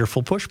was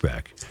wonderful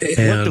pushback.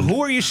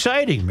 Who are you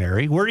citing,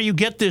 Mary? Where do you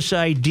get this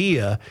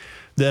idea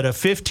that a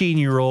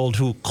 15-year-old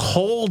who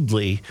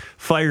coldly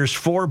fires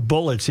 4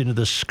 bullets into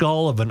the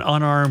skull of an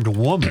unarmed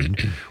woman,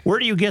 where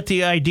do you get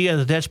the idea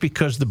that that's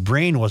because the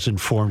brain wasn't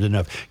formed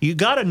enough? You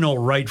got to know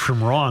right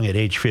from wrong at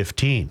age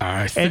 15.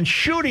 And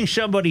shooting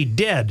somebody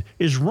dead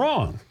is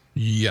wrong.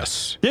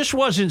 Yes. This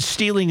wasn't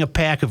stealing a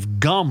pack of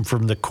gum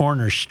from the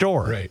corner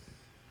store. Right.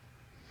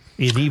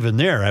 And even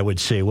there, I would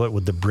say, what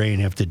would the brain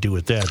have to do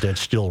with that?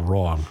 That's still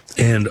wrong.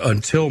 And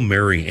until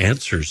Mary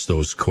answers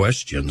those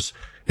questions,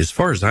 as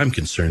far as I'm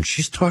concerned,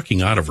 she's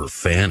talking out of her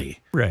fanny.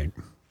 Right.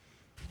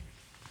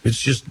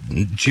 It's just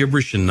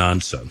gibberish and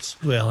nonsense.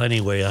 Well,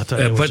 anyway, I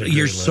thought it was but a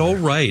you're great so letter.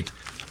 right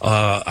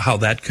how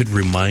that could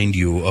remind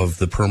you of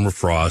the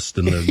permafrost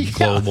and the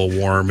global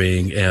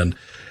warming. And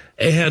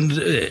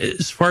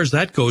as far as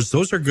that goes,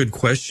 those are good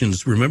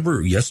questions.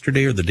 Remember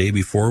yesterday or the day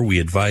before we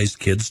advised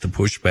kids to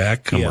push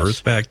back come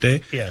Earth Back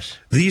Day? Yes.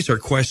 These are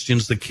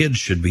questions the kids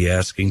should be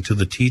asking to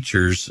the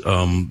teachers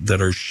that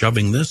are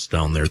shoving this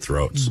down their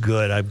throats.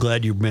 Good. I'm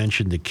glad you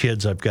mentioned the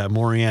kids. I've got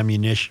more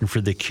ammunition for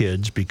the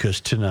kids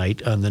because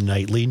tonight on the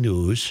nightly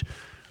news,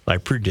 I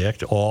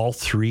predict all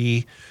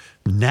 3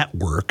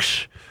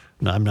 networks,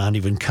 and I'm not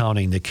even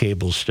counting the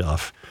cable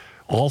stuff,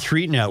 all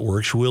 3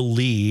 networks will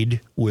lead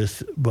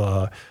with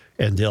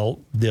and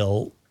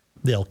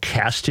they'll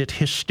cast it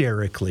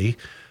hysterically,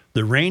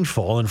 the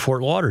rainfall in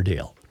Fort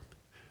Lauderdale,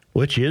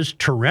 which is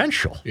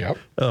torrential. Yep.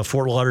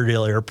 Fort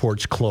Lauderdale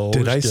Airport's closed.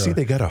 Did I see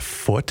they got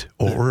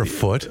over a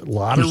foot? A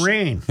lot of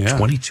rain. Yeah.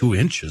 22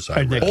 inches,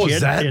 I read.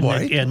 Is that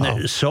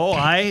why? So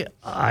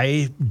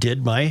I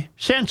did my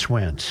sense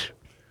wins.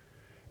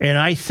 And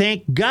I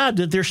thank God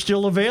that they're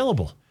still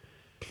available.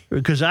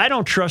 Because I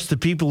don't trust the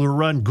people who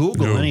run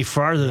Google any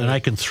farther than I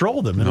can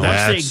throw them. And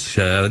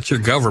That's your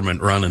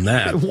government running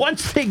that.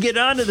 once they get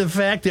onto the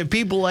fact that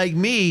people like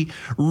me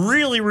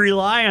really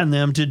rely on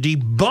them to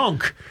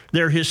debunk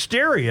their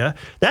hysteria,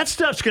 that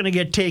stuff's going to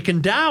get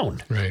taken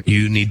down. Right.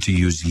 You need to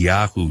use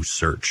Yahoo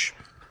search.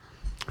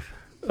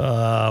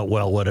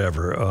 Well,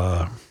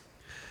 whatever.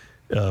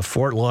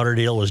 Fort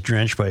Lauderdale was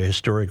drenched by a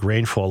historic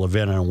rainfall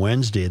event on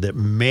Wednesday that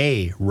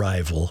may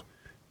rival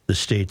the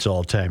state's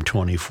all-time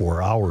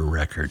 24-hour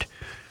record.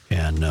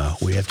 And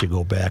we have to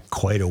go back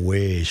quite a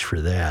ways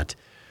for that.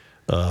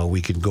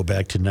 We can go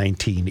back to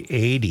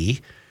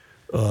 1980.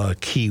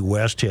 Key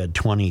West had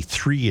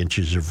 23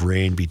 inches of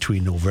rain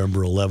between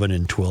November 11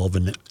 and 12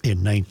 in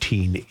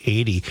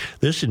 1980.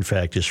 This, in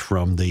fact, is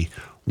from the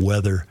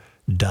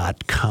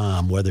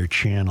weather.com, Weather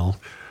Channel.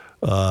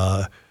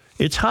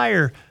 It's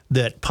higher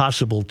that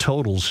possible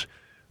totals.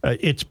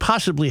 It's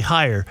possibly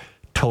higher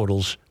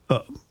totals.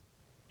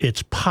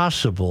 It's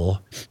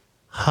possible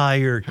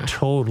higher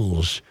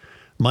totals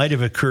might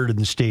have occurred in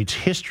the state's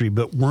history,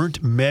 but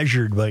weren't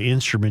measured by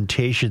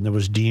instrumentation that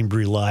was deemed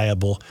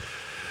reliable.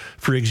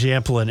 For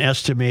example, an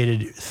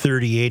estimated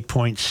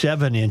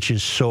 38.7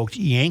 inches soaked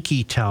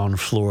Yankeetown,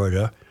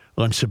 Florida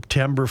on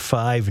September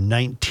 5,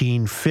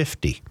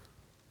 1950.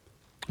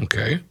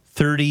 Okay.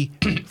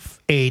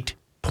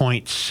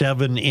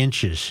 38.7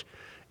 inches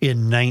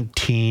in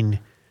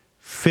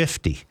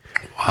 1950.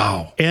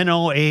 Wow.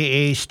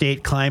 NOAA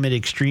State Climate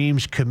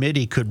Extremes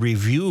Committee could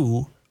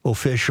review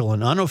official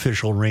and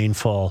unofficial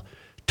rainfall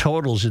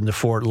totals in the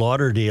Fort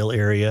Lauderdale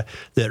area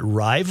that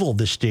rival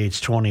the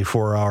state's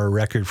 24-hour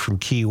record from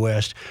Key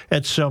West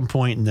at some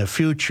point in the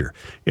future.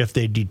 If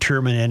they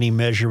determine any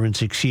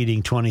measurements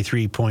exceeding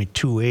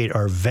 23.28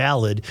 are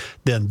valid,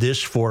 then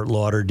this Fort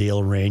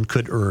Lauderdale rain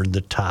could earn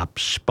the top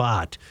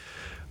spot.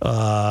 Then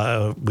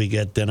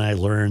I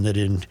learned that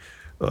in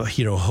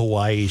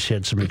Hawaii's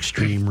had some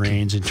extreme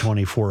rains in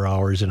 24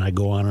 hours, and I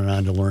go on and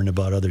on to learn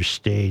about other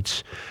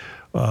states.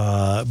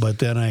 But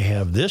then I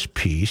have this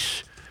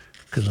piece,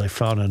 because I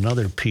found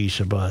another piece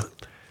about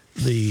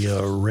the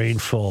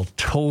rainfall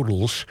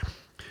totals.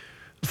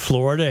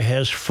 Florida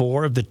has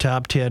 4 of the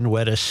top 10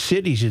 wettest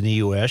cities in the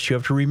U.S. You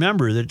have to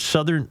remember that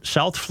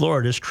South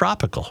Florida is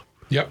tropical.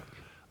 Yep.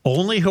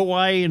 Only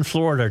Hawaii and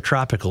Florida are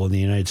tropical in the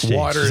United States.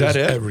 Water is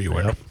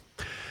everywhere. Yep.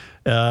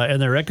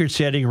 And the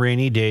record-setting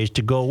rainy days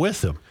to go with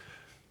them.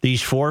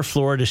 These 4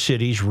 Florida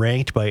cities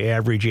ranked by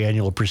average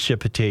annual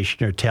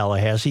precipitation are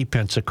Tallahassee,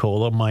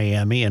 Pensacola,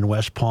 Miami, and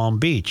West Palm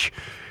Beach.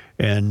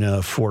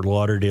 And Fort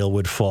Lauderdale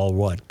would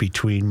fall,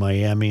 between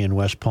Miami and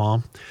West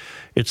Palm?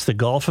 It's the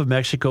Gulf of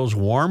Mexico's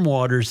warm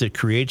waters that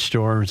create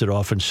storms that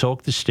often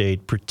soak the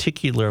state,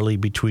 particularly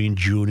between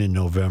June and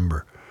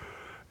November.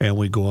 And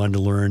we go on to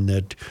learn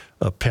that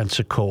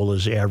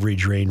Pensacola's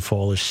average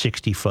rainfall is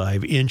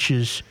 65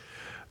 inches.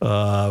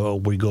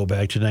 We go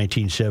back to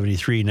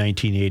 1973,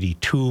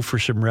 1982 for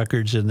some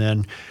records, and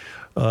then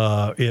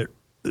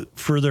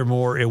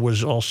furthermore, it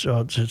was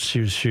also.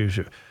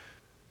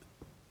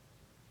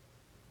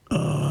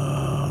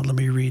 Let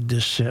me read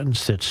this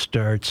sentence that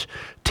starts,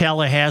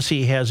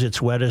 Tallahassee has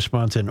its wettest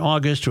month in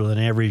August with an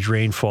average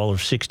rainfall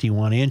of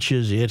 61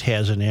 inches. It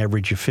has an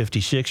average of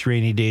 56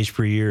 rainy days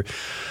per year.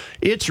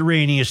 Its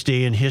rainiest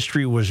day in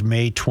history was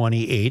May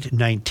 28,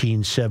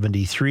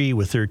 1973,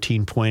 with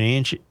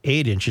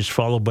 13.8 inches,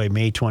 followed by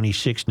May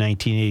 26,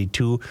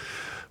 1982,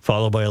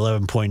 followed by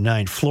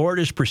 11.9.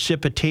 Florida's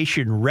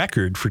precipitation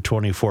record for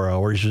 24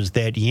 hours was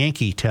that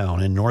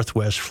Yankeetown in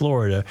northwest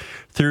Florida,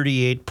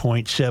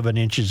 38.7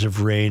 inches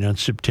of rain on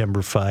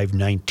September 5,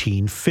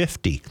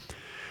 1950.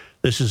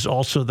 This is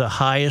also the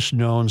highest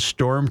known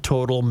storm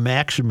total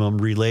maximum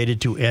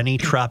related to any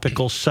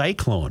tropical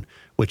cyclone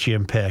which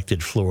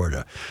impacted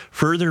Florida.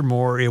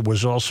 Furthermore, it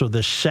was also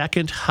the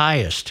second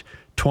highest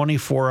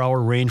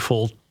 24-hour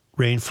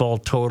rainfall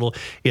total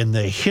in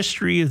the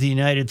history of the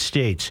United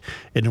States,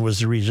 and it was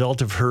the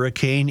result of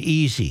Hurricane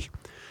Easy.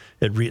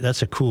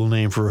 That's a cool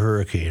name for a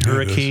hurricane.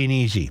 Hurricane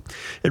Easy.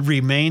 It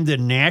remained the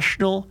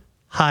national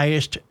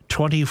highest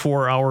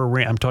 24-hour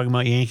rain. I'm talking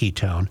about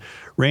Yankeetown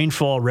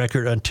rainfall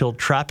record until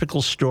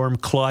Tropical Storm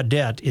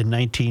Claudette in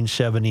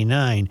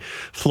 1979.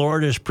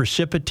 Florida's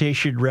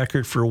precipitation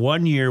record for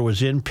 1 year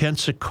was in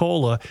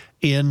Pensacola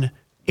in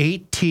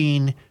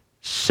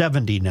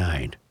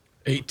 1879.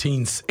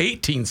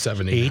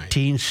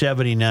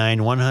 1879.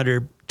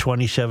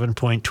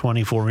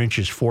 127.24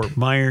 inches. Fort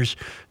Myers.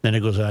 Then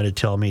it goes on to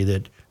tell me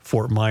that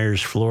Fort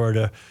Myers,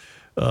 Florida,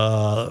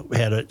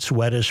 had its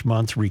wettest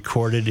month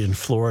recorded in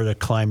Florida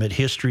climate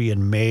history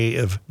in May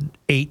of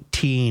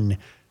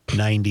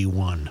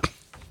 1891.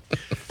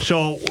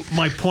 So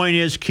my point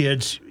is,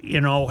 kids,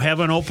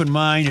 have an open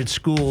mind at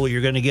school.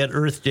 You're going to get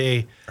Earth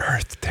Day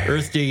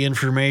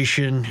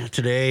information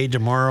today,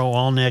 tomorrow,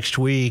 all next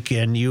week,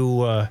 and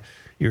you're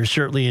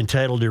certainly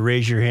entitled to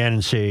raise your hand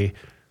and say,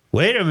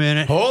 "Wait a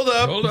minute, Hold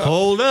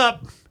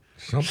up.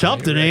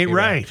 something ain't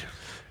right."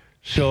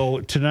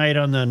 So tonight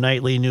on the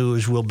nightly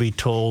news, we'll be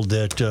told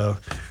that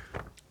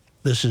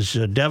this is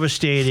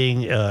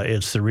devastating.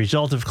 It's the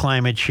result of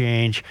climate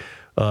change.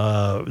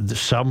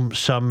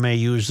 Some may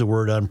use the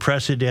word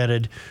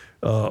unprecedented.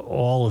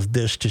 All of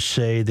this to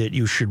say that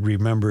you should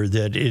remember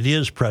that it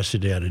is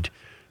precedented.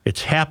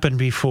 It's happened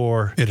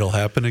before. It'll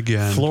happen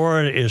again.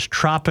 Florida is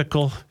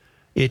tropical.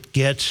 It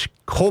gets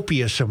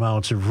copious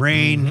amounts of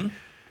rain. Mm-hmm.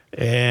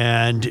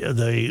 And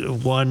the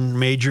one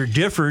major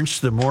difference,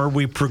 the more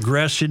we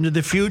progress into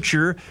the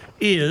future,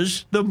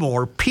 is the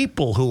more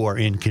people who are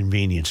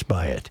inconvenienced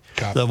by it.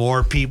 The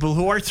more people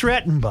who are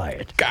threatened by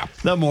it.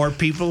 The more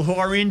people who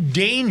are in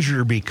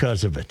danger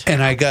because of it.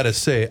 And I got to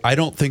say, I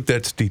don't think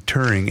that's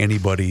deterring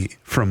anybody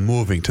from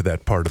moving to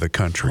that part of the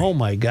country. Oh,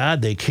 my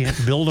God, they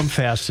can't build them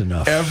fast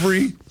enough.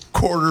 Every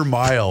quarter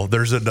mile,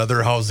 there's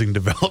another housing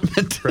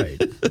development.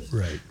 Right.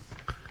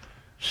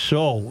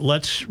 So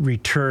let's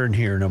return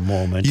here in a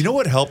moment. You know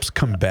what helps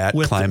combat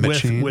climate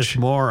change? With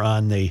more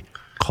on the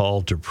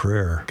call to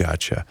prayer.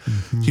 Gotcha.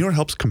 Mm-hmm. You know what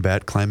helps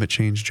combat climate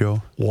change,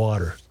 Joe?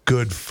 Water.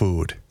 Good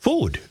food.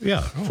 Food.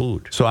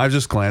 Food. So I was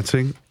just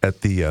glancing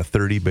at the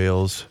 30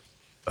 Bales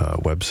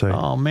website.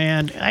 Oh,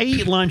 man. I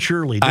eat lunch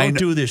early. Don't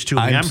do this to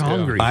me. I'm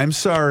hungry. I'm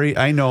sorry.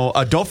 I know.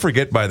 Don't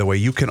forget, by the way,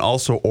 you can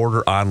also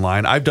order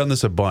online. I've done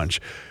this a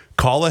bunch.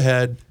 Call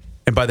ahead.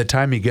 And by the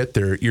time you get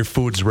there, your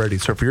food's ready.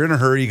 So if you're in a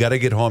hurry, you got to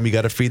get home, you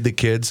got to feed the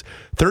kids.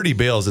 30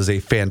 Bales is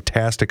a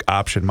fantastic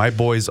option. My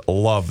boys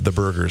love the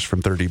burgers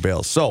from 30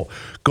 Bales. So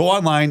go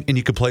online and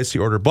you can place the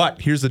order.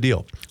 But here's the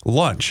deal.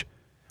 Lunch,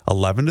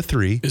 11 to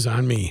 3. Is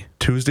on me.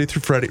 Tuesday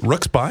through Friday.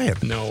 Rook's buying.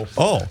 No.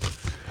 Oh.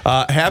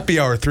 Happy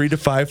hour, 3 to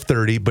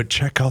 5:30. But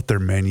check out their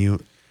menu.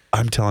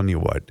 I'm telling you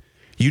what.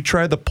 You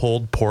try the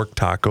pulled pork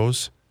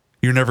tacos.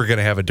 You're never going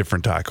to have a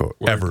different taco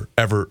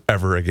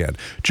ever again.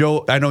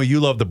 Joe, I know you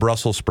love the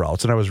Brussels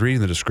sprouts, and I was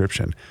reading the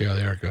description. Yeah,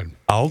 they are good.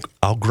 Au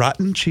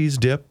gratin cheese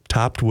dip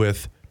topped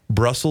with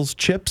Brussels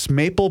chips,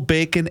 maple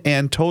bacon,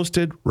 and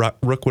toasted,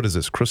 Rook, what is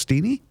this,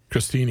 crostini?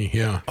 Crostini,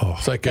 yeah. Oh,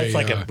 it's like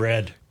a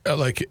bread. A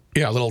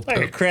little like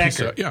a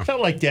cracker. Pizza,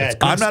 Something like that.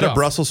 I'm not a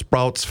Brussels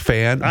sprouts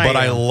fan, but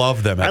I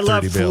love them at 30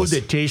 Bales. I love food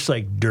that tastes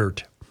like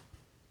dirt.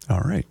 All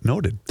right,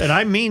 noted. And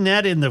I mean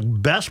that in the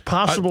best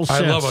possible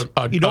sense. I love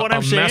you know what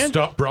I'm saying? Messed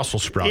up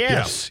Brussels sprout.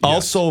 Yes.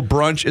 Also,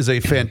 brunch is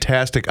a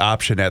fantastic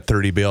option at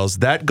 30 Bales.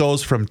 That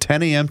goes from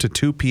 10 a.m. to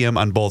 2 p.m.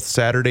 on both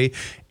Saturday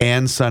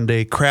and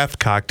Sunday. Craft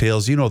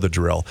cocktails, you know the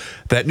drill.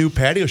 That new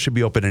patio should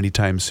be open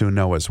anytime soon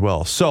now as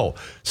well. So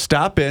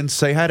stop in,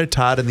 say hi to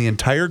Todd and the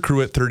entire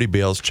crew at 30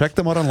 Bales. Check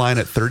them out online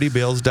at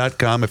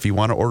 30bales.com. If you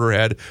want to order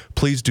ahead,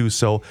 please do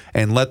so.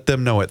 And let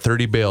them know at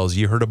 30 Bales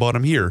you heard about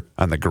them here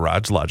on the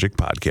Garage Logic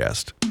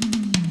Podcast.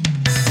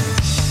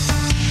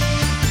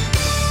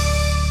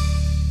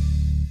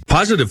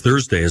 Positive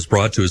Thursday is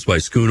brought to us by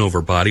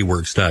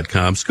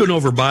SchoonoverBodyWorks.com.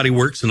 Schoonover Body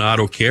Works and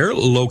Auto Care,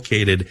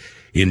 located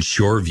in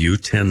Shoreview,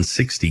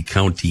 1060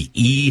 County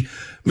E.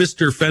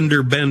 Mr.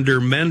 Fender Bender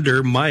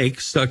Mender,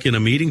 Mike, stuck in a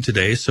meeting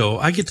today, so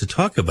I get to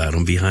talk about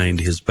him behind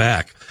his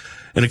back.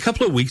 And a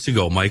couple of weeks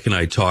ago, Mike and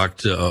I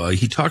talked,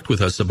 he talked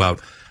with us about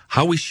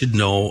how we should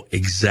know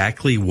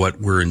exactly what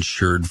we're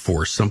insured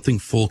for. Something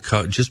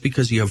just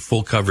because you have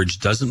full coverage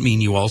doesn't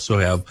mean you also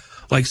have,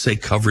 like, say,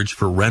 coverage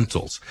for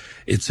rentals.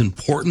 It's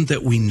important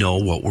that we know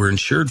what we're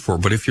insured for.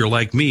 But if you're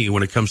like me,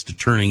 when it comes to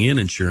turning in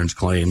insurance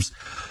claims,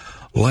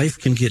 life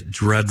can get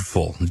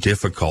dreadful and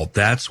difficult.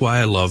 That's why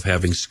I love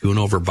having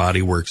Schoonover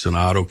Body Works and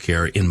Auto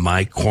Care in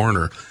my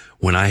corner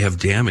when I have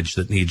damage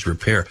that needs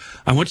repair.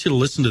 I want you to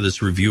listen to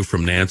this review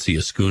from Nancy, a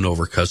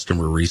Schoonover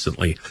customer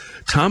recently.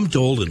 Tom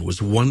Dolden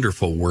was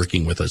wonderful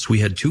working with us. We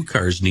had 2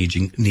 cars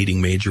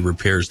needing major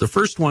repairs. The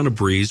first one, a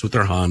breeze with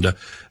our Honda,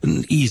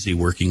 and easy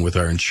working with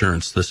our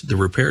insurance. The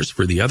repairs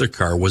for the other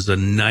car was a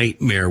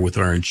nightmare with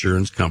our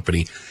insurance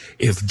company.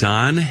 If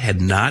Don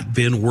had not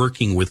been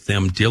working with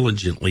them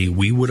diligently,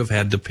 we would have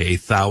had to pay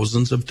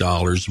thousands of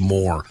dollars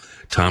more.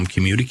 Tom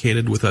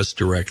communicated with us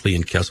directly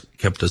and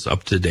kept us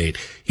up to date.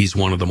 He's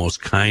one of the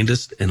most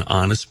kindest and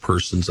honest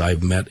persons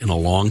I've met in a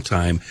long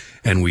time,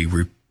 and we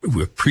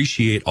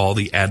appreciate all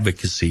the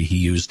advocacy he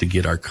used to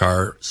get our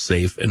car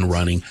safe and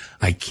running.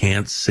 I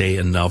can't say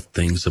enough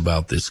things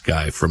about this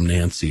guy. From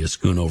Nancy, a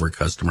Schoonover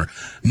customer.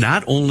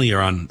 Not only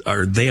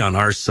are they on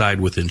our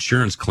side with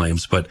insurance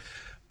claims, but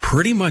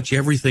pretty much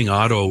everything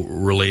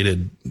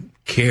auto-related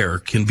care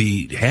can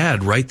be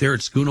had right there at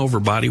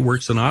Schoonover Body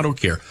Works and Auto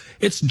Care.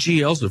 It's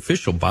GL's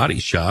official body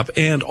shop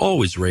and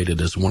always rated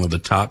as one of the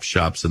top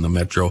shops in the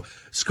metro.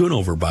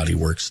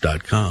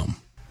 SchoonoverBodyWorks.com.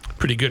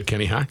 Pretty good,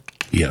 Kenny, huh?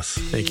 Yes.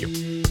 Thank you.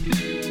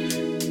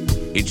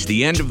 It's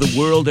the end of the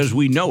world as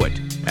we know it,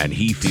 and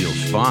he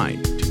feels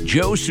fine.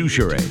 Joe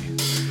Souchere.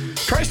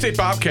 Tri-State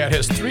Bobcat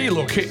has 3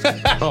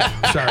 locations. Oh,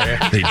 sorry.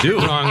 They do.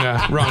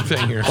 Wrong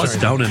thing here. What's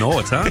down in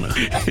Owatonna?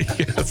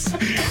 Yes.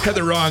 Had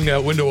the wrong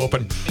window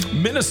open.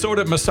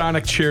 Minnesota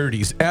Masonic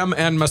Charities,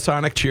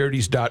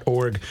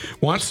 mnmasoniccharities.org,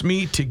 wants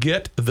me to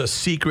get the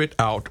secret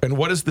out. And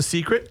what is the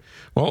secret?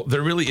 Well,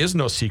 there really is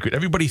no secret.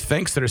 Everybody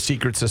thinks they're a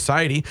secret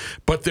society,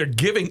 but they're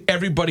giving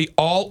everybody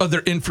all of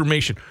their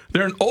information.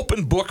 They're an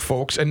open book,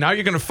 folks, and now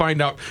you're going to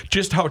find out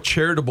just how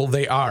charitable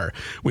they are.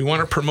 We want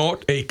to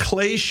promote a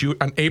clay shoot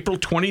on April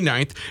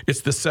 29th.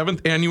 It's the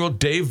 7th annual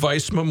Dave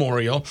Weiss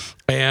Memorial,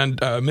 and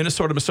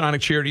Minnesota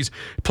Masonic Charities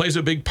plays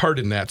a big part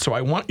in that. So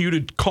I want you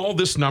to call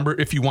this number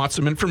if you want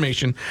some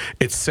information.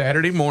 It's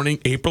Saturday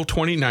morning, April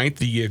 29th,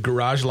 the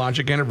Garage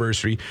Logic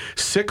anniversary,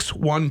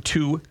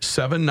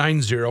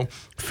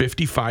 612-790-5561.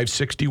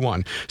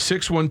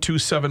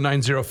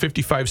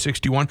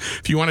 612-790-5561.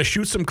 If you want to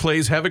shoot some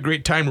clays, have a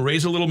great time,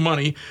 raise a little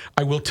money,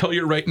 I will tell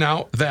you right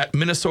now that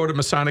Minnesota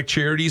Masonic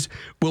Charities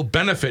will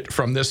benefit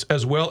from this,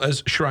 as well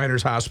as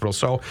Shriners Hospital.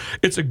 So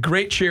it's a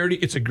great charity.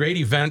 It's a great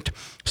event.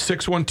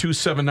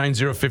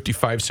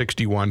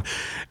 612-790-5561.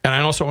 And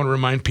I also want to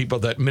remind people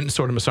that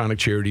Minnesota Masonic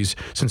Charities,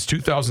 since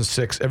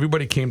 2006,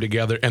 everybody came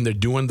together and they're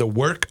doing the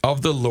work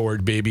of the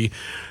Lord, baby.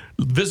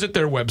 Visit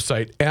their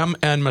website,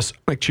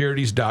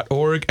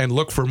 mnmasoniccharities.org, and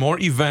look for more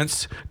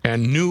events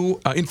and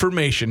new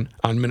information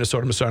on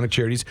Minnesota Masonic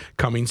Charities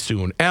coming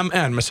soon.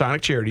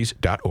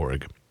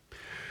 mnmasoniccharities.org.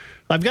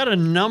 I've got a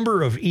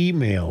number of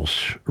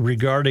emails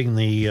regarding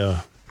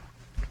the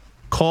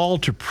call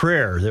to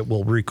prayer that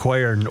will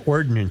require an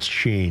ordinance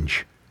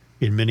change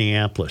in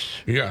Minneapolis.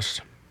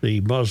 Yes.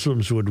 The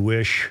Muslims would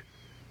wish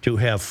to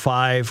have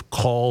 5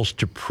 calls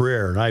to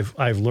prayer, and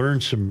I've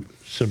learned some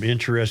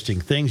interesting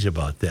things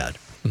about that.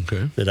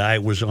 Okay. That I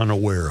was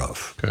unaware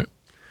of. Okay.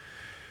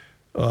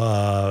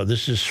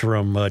 This is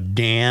from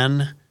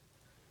Dan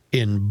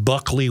in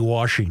Buckley,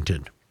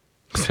 Washington.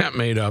 Is that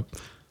made up?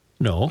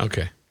 No.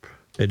 Okay.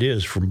 It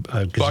is from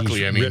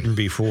Buckley, he's written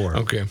before.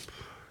 Okay.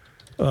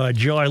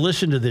 Joe, I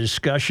listened to the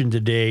discussion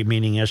today,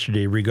 meaning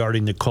yesterday,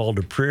 regarding the call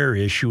to prayer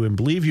issue, and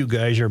believe you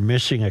guys are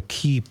missing a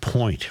key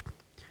point.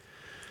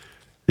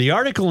 The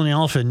article in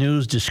Alpha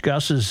News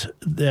discusses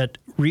that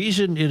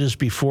reason it is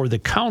before the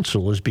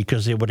council is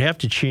because they would have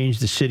to change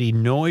the city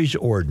noise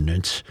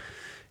ordinance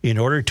in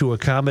order to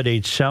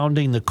accommodate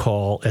sounding the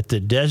call at the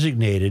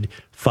designated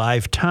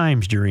 5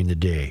 times during the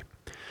day.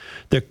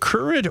 The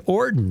current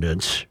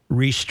ordinance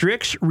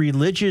restricts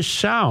religious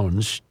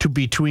sounds to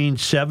between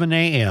 7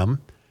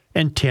 a.m.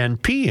 and 10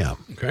 p.m.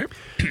 Okay.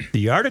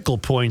 The article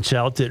points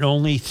out that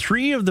only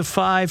 3 of the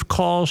 5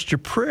 calls to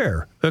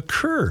prayer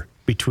occur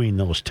between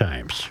those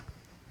times.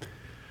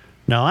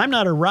 Now, I'm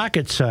not a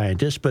rocket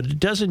scientist, but it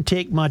doesn't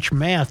take much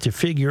math to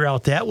figure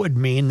out that would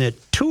mean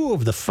that 2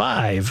 of the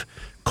 5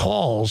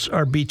 calls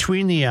are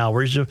between the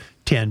hours of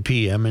 10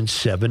 p.m. and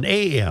 7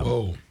 a.m.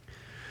 Oh.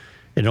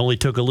 It only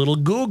took a little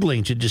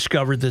Googling to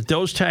discover that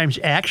those times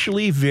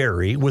actually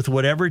vary with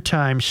whatever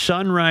time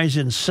sunrise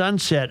and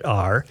sunset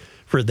are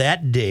for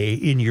that day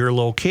in your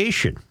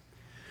location.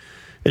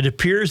 It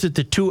appears that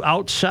the 2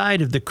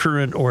 outside of the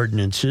current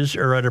ordinances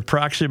are at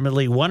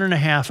approximately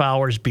 1.5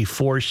 hours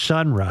before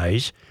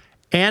sunrise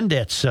and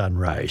at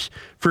sunrise.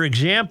 For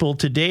example,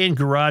 today in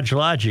Garage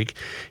Logic,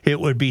 it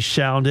would be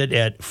sounded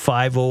at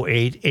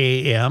 5:08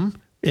 a.m.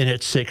 and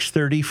at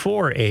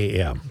 6:34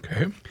 a.m.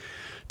 Okay.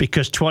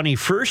 Because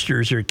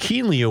 21sters are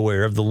keenly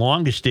aware of the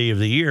longest day of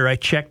the year, I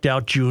checked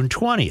out June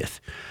 20th.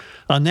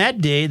 On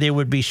that day, they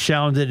would be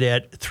sounded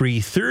at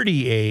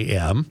 3:30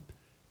 a.m.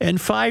 and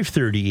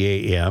 5:30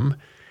 a.m.,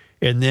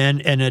 and then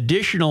an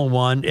additional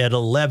one at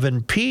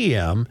 11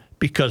 p.m.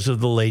 because of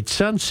the late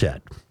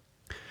sunset.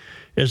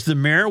 As the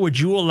mayor, would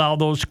you allow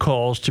those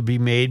calls to be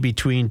made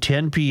between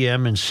 10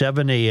 p.m. and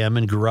 7 a.m.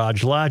 in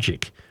Garage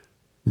Logic?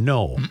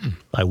 No,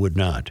 I would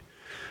not.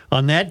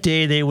 On that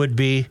day, they would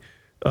be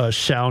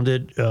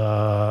sounded,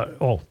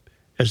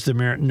 as the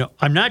mayor, no,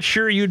 I'm not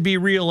sure you'd be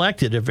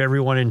reelected if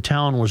everyone in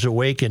town was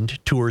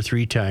awakened 2 or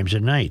 3 times a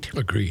night.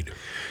 Agreed.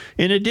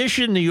 In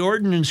addition, the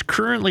ordinance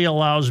currently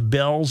allows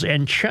bells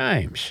and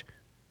chimes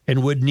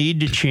and would need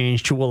to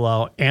change to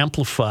allow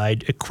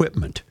amplified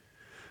equipment.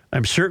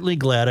 I'm certainly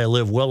glad I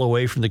live well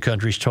away from the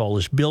country's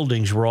tallest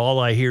buildings, where all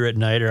I hear at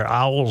night are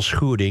owls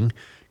hooting,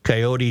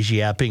 coyotes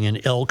yapping,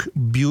 and elk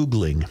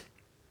bugling.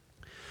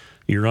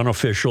 Your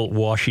unofficial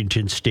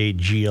Washington State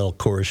GL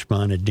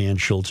correspondent, Dan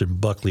Schultz in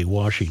Buckley,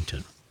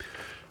 Washington.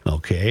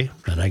 Okay,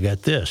 and I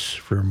got this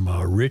from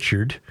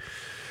Richard.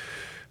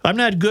 I'm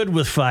not good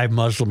with 5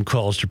 Muslim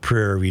calls to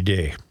prayer every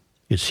day.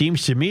 It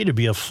seems to me to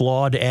be a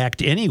flawed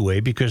act anyway,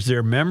 because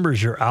their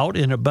members are out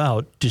and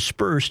about,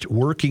 dispersed,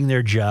 working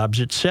their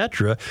jobs,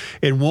 etc.,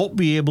 and won't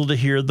be able to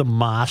hear the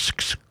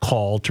mosque's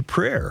call to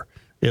prayer.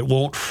 It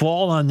won't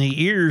fall on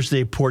the ears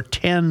they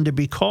portend to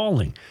be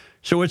calling.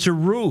 So it's a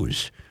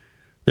ruse.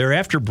 They're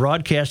after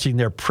broadcasting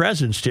their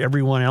presence to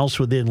everyone else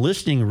within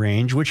listening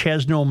range, which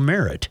has no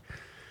merit.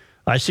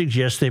 I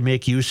suggest they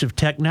make use of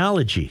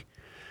technology.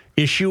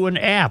 Issue an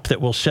app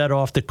that will set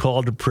off the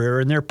call to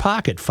prayer in their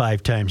pocket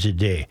 5 times a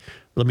day.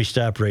 Let me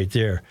stop right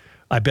there.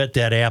 I bet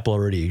that app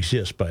already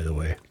exists, by the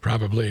way.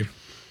 Probably.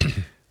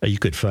 You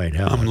could find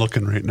out. I'm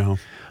looking right now.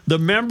 The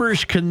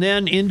members can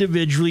then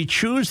individually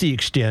choose the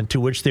extent to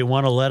which they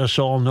want to let us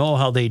all know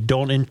how they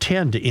don't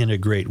intend to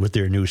integrate with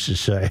their new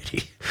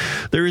society.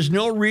 There is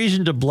no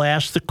reason to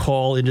blast the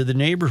call into the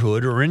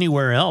neighborhood or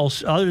anywhere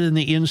else other than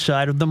the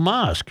inside of the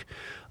mosque.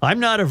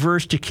 I'm not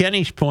averse to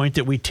Kenny's point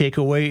that we take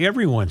away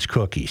everyone's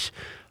cookies.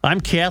 I'm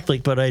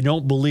Catholic, but I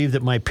don't believe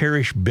that my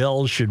parish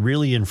bells should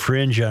really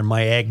infringe on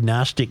my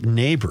agnostic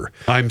neighbor.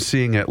 I'm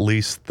seeing at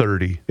least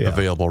 30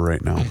 available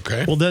right now.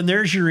 Okay. Well, then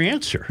there's your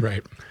answer.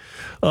 Right.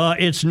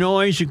 It's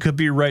noise. It could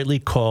be rightly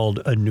called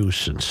a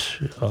nuisance.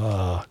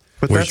 But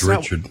Where's that's not-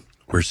 Richard?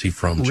 Where's he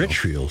from, Joe?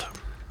 Richfield.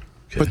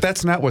 But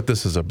that's not what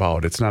this is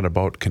about. It's not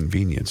about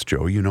convenience,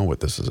 Joe. You know what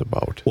this is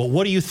about. Well,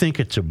 what do you think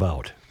it's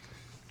about?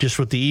 Just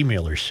what the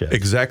emailer said.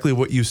 Exactly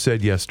what you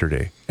said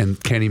yesterday.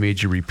 And Kenny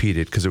made you repeat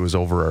it because it was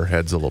over our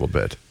heads a little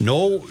bit.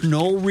 No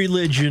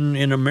religion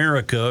in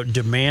America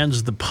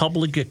demands the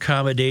public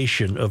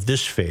accommodation of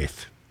this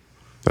faith.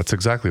 That's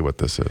exactly what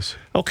this is.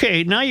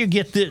 Okay, now you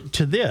get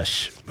to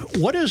this.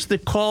 What does the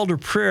call to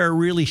prayer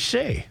really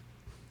say?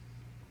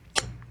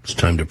 It's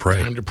time to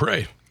pray. Time to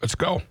pray. Let's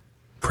go.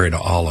 Pray to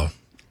Allah.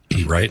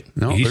 Right?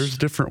 No, East? there's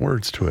different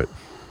words to it.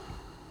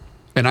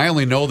 And I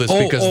only know this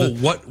because...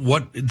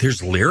 what?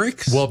 There's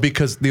lyrics? Well,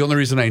 because the only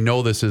reason I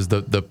know this is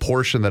the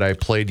portion that I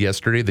played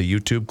yesterday, the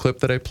YouTube clip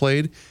that I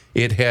played,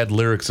 it had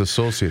lyrics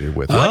associated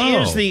with it. What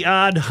is the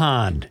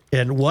Adhan,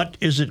 and what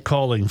is it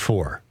calling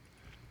for?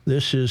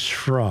 This is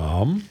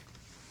from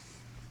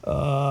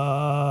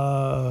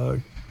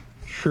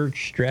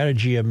Church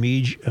Strategy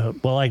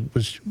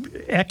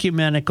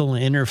Ecumenical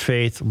and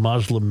Interfaith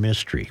Muslim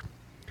Ministry.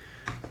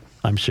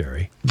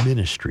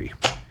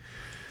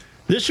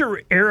 This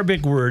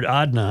Arabic word,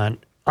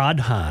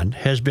 adhan,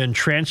 has been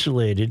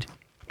translated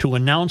to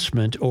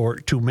announcement or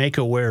to make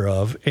aware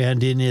of,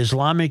 and in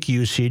Islamic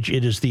usage,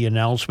 it is the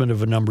announcement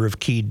of a number of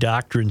key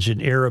doctrines in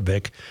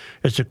Arabic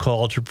as a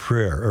call to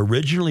prayer.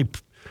 Originally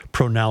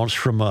pronounced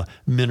from a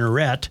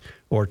minaret,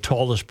 or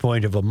tallest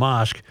point of a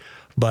mosque,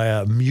 by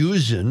a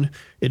muezzin,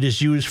 it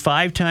is used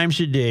 5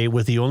 times a day,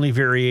 with the only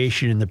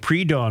variation in the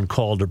pre-dawn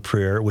call to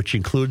prayer, which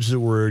includes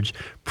the words,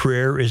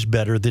 prayer is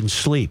better than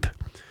sleep.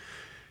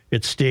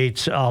 It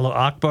states, Allah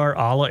Akbar,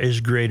 Allah is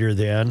greater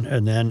than,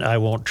 and then I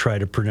won't try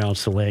to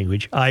pronounce the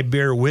language. I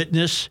bear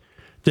witness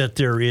that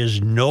there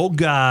is no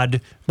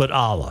God but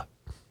Allah.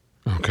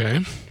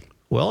 Okay.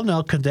 Well,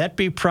 now, could that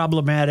be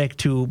problematic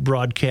to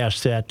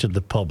broadcast that to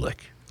the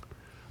public?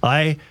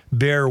 I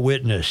bear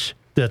witness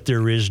that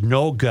there is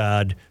no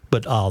God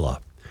but Allah.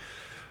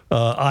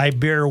 I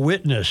bear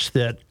witness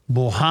that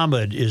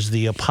Muhammad is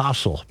the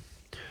apostle.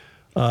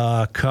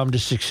 Come to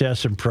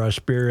success and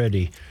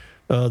prosperity.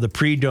 The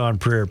pre-dawn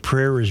prayer,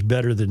 prayer is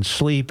better than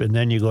sleep, and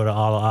then you go to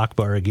Allah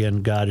Akbar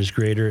again, God is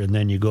greater, and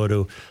then you go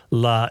to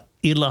La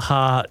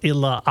ilaha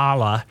illa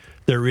Allah,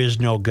 there is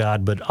no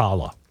God but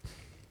Allah.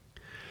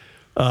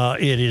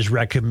 It is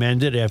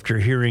recommended, after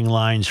hearing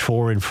lines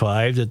 4 and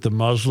 5, that the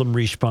Muslim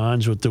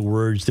responds with the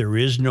words, there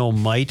is no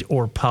might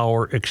or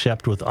power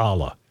except with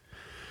Allah.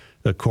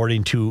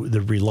 According to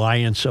the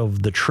reliance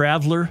of the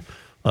traveler,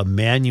 a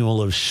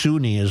manual of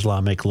Sunni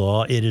Islamic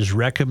law, it is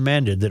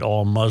recommended that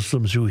all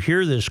Muslims who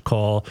hear this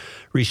call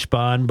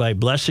respond by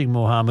blessing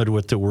Muhammad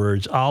with the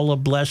words, Allah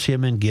bless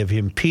him and give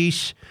him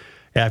peace.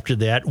 After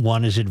that,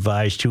 one is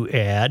advised to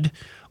add,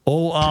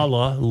 O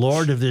Allah,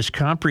 Lord of this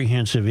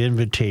comprehensive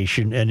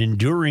invitation and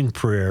enduring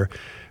prayer,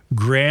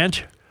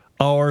 grant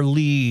our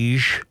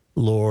liege,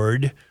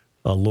 Lord,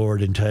 a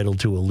Lord entitled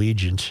to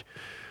allegiance,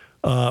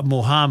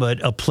 Muhammad,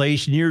 a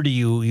place near to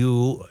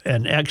you,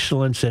 an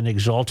excellence and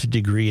exalted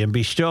degree, and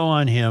bestow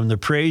on him the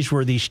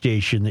praiseworthy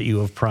station that you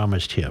have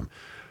promised him.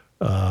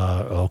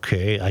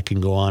 Okay, I can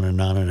go on and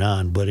on and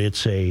on, but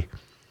it's a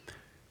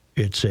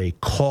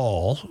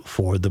call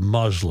for the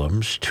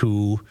Muslims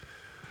to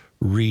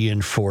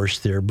reinforce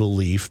their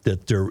belief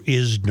that there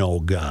is no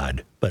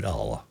God but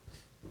Allah.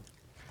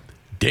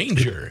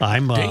 Danger.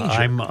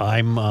 Danger.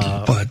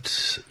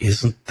 But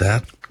isn't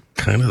that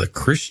kind of the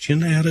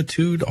Christian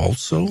attitude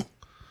also?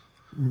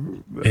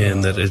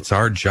 And that it's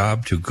our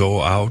job to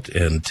go out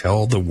and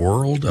tell the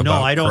world about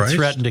No, I don't Christ?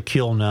 threaten to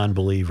kill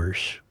non-believers.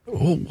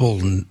 Oh,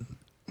 well,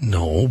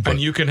 no. But And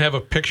you can have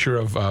a picture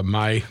of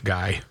my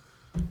guy.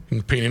 You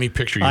can paint any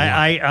picture you want.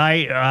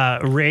 I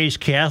raised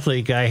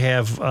Catholic. I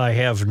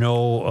have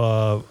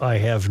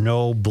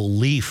no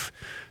belief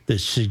that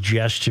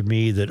suggests to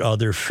me that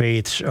other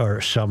faiths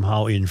are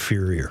somehow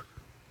inferior.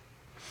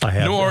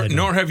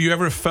 Nor have you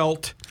ever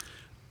felt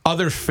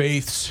other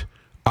faiths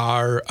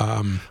are.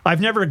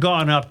 I've never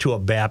gone up to a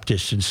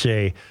Baptist and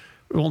say,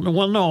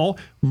 "Well, no,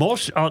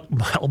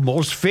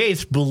 most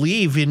faiths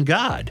believe in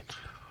God."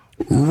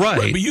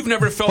 Right. But you've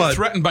never felt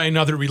threatened by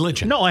another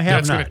religion. No, I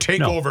have That's not. going to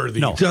take No, over the.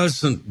 no.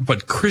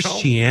 But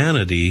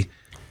Christianity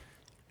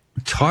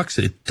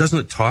doesn't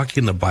it talk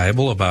in the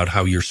Bible about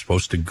how you're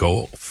supposed to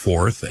go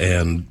forth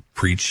and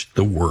preach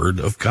the word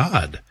of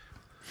God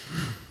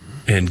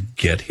and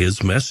get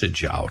his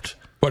message out?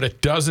 But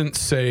it doesn't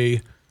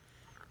say.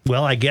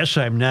 Well, I guess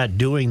I'm not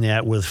doing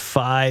that with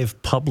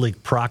 5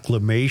 public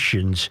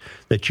proclamations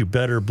that you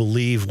better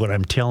believe what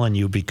I'm telling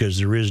you because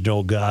there is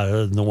no God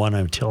other than the one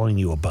I'm telling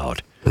you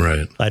about.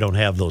 Right. I don't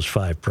have those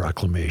 5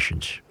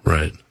 proclamations.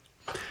 Right.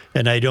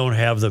 And I don't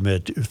have them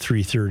at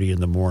 3:30 in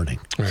the morning.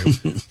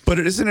 Right. But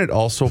isn't it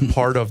also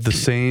part of the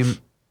same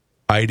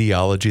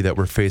ideology that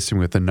we're facing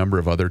with a number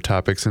of other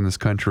topics in this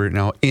country right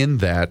now, in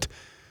that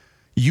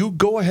you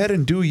go ahead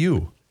and do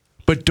you,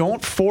 but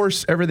don't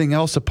force everything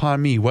else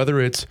upon me, whether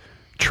it's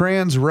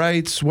trans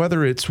rights,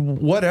 whether it's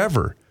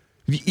whatever.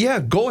 Yeah,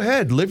 go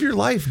ahead, live your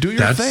life, do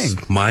your thing.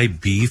 That's my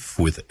beef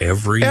with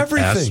everything.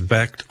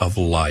 Aspect of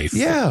life.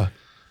 Yeah.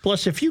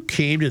 Plus, if you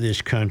came to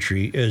this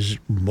country, as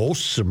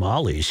most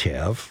Somalis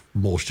have,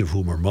 most of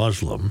whom are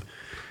Muslim,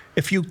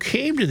 if you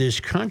came to this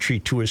country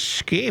to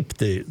escape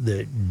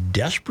the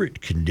desperate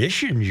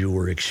conditions you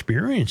were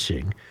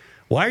experiencing,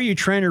 why are you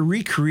trying to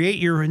recreate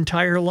your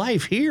entire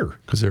life here?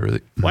 Because they're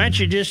really. Why don't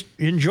you just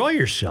enjoy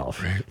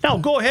yourself? Right. Now,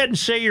 go ahead and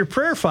say your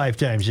prayer 5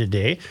 times a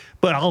day,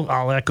 but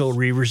I'll echo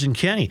Reavers and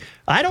Kenny.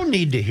 I don't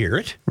need to hear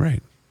it.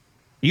 Right.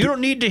 You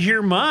don't need to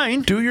hear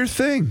mine. Do your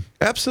thing.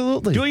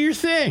 Absolutely. Do your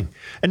thing.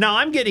 And now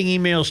I'm getting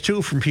emails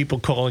too from people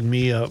calling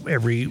me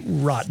every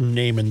rotten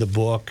name in the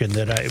book, and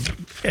they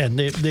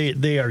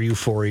are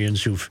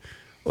euphorians who've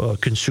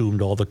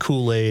consumed all the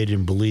Kool-Aid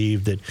and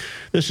believe that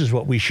this is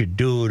what we should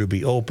do to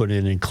be open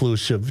and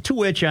inclusive. To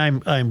which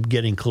I'm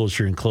getting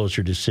closer and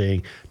closer to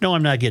saying, no,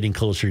 I'm not getting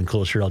closer and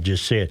closer. I'll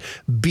just say it.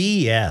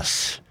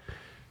 BS.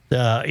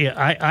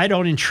 I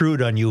don't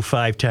intrude on you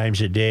 5 times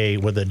a day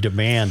with a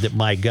demand that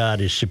my God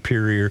is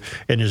superior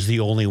and is the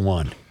only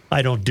one.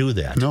 I don't do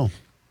that. No.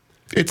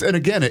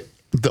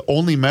 The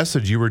only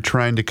message you were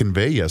trying to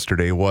convey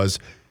yesterday was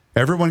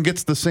everyone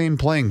gets the same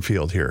playing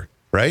field here,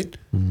 right?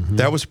 Mm-hmm.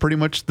 That was pretty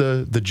much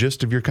the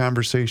gist of your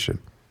conversation.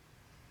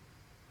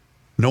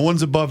 No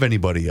one's above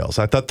anybody else.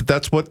 I thought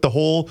that's what the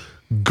whole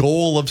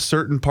goal of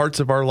certain parts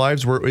of our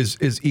lives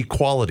is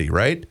equality,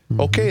 right?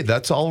 Mm-hmm. Okay,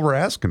 that's all we're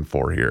asking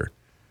for here.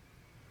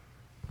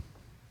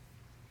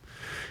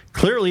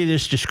 Clearly,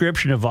 this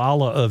description of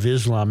Allah of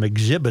Islam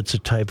exhibits a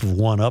type of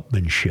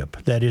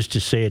one-upmanship. That is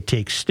to say, it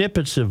takes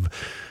snippets of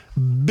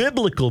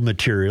biblical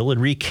material and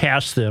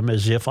recasts them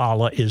as if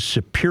Allah is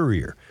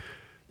superior.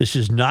 This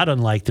is not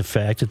unlike the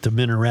fact that the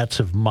minarets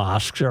of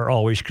mosques are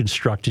always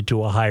constructed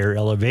to a higher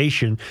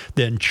elevation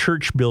than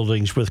church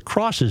buildings with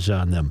crosses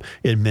on them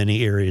in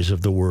many areas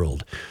of the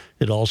world.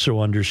 It also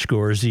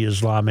underscores the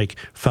Islamic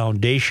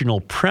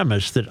foundational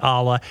premise that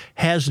Allah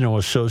has no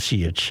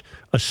associates,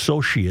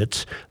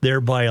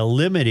 thereby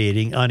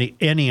eliminating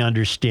any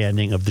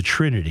understanding of the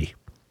Trinity.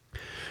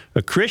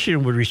 A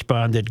Christian would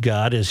respond that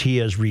God, as he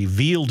has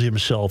revealed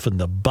himself in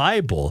the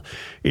Bible,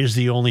 is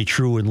the only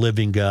true and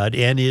living God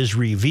and is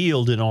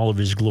revealed in all of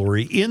his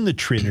glory in the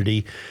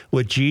Trinity,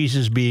 with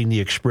Jesus being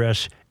the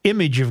express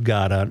image of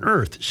God on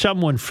earth.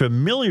 Someone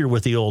familiar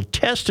with the Old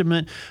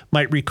Testament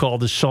might recall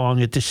the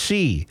song at the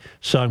sea,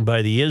 sung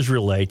by the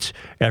Israelites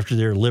after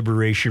their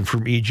liberation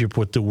from Egypt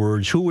with the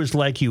words, "Who is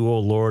like you, O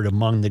Lord,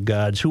 among the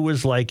gods? Who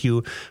is like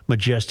you,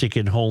 majestic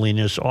in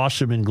holiness,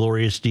 awesome in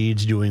glorious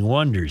deeds, doing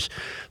wonders?"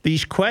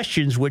 These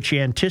questions, which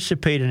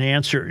anticipate and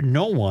answer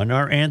no one,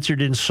 are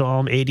answered in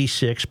Psalm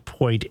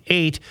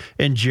 86.8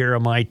 and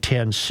Jeremiah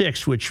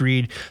 10:6, which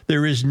read,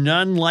 "There is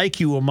none like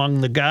you among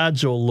the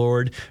gods, O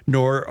Lord,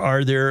 nor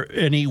are there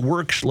any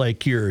works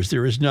like yours.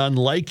 There is none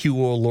like you,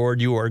 O Lord.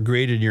 You are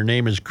great, and your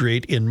name is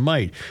great in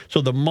might." So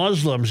the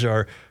Muslims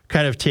are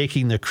kind of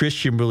taking the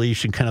Christian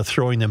beliefs and kind of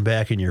throwing them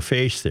back in your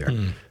face there.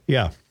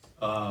 Yeah.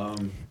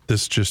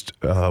 This just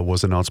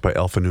was announced by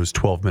Alpha News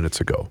 12 minutes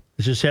ago.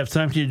 Does this have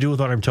something to do with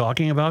what I'm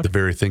talking about? The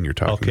very thing you're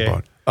talking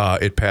about.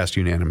 It passed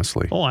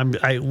unanimously. Oh,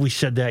 we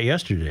said that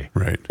yesterday.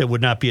 Right. It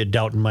would not be a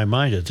doubt in my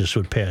mind that this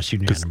would pass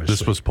unanimously.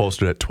 This was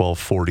posted at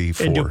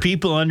 12:44. And do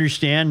people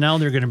understand now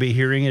they're going to be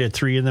hearing it at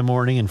 3 in the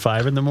morning and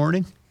 5 in the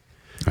morning?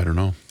 I don't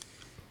know.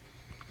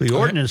 The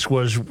ordinance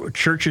was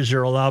churches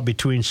are allowed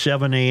between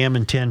 7 a.m.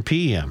 and 10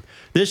 p.m.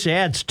 This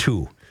adds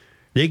 2.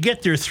 They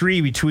get their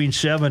 3 between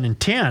 7 and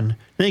 10. Then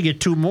they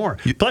get 2 more.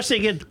 Plus, they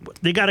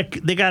got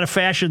to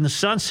fashion the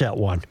sunset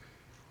one.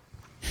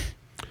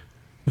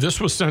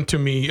 This was sent to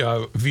me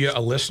via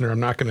a listener. I'm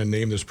not going to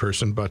name this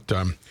person, but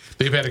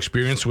they've had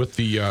experience with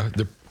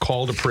the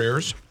call to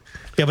prayers.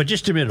 Yeah, but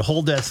just a minute.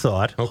 Hold that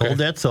thought. Okay. Hold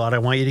that thought. I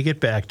want you to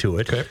get back to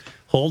it. Okay.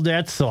 Hold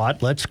that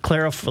thought. Let's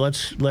clarify.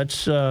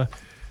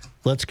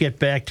 Let's get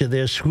back to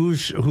this.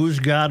 Whose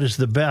God is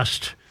the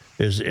best?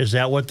 Is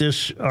that what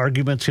this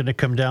argument's going to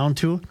come down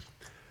to?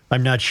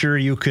 I'm not sure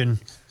you can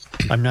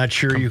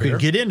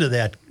get into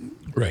that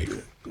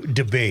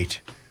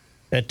debate.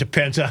 That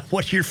depends on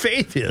what your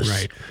faith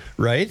is.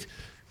 Right?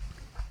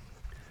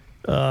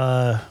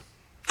 I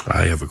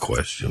have a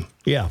question.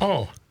 Yeah.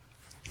 Oh.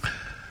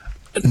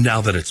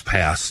 Now that it's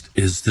passed,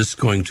 is this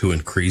going to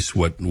increase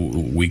what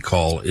we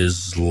call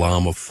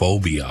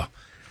Islamophobia?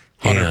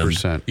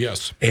 100%.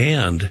 Yes.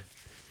 And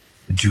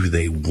do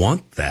they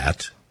want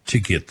that to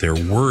get their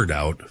word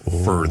out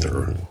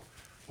further?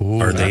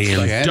 Are they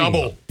like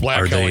double black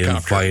Are they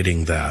helicopter.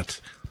 inviting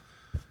that?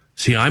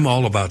 See, I'm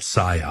all about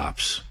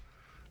psyops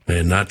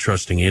and not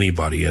trusting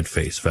anybody at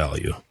face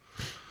value.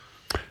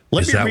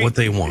 Is that what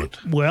they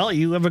want? Well,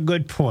 you have a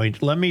good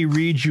point. Let me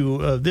read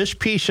you. This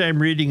piece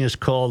I'm reading is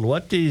called,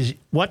 What Does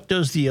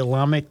the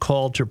Islamic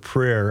Call to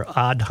Prayer,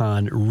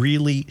 Adhan,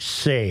 Really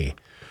Say?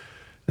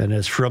 And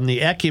it's from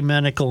the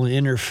Ecumenical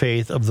and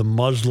Interfaith of the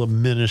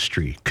Muslim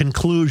Ministry.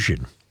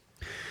 Conclusion.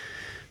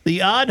 The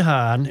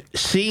Adhan,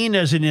 seen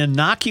as an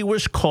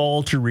innocuous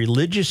call to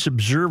religious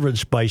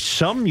observance by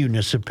some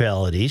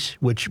municipalities,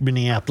 which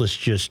Minneapolis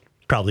just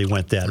probably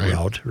went that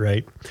route,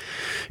 right,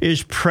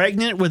 is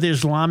pregnant with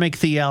Islamic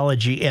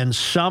theology and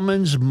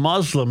summons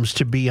Muslims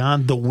to be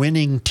on the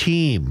winning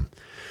team.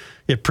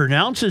 It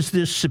pronounces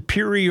this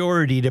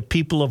superiority to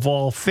people of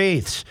all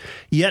faiths.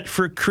 Yet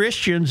for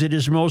Christians, it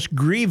is most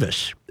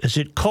grievous, as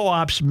it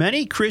co-opts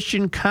many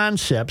Christian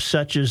concepts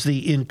such as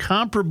the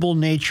incomparable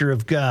nature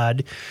of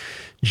God,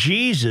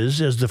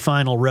 Jesus as the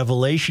final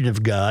revelation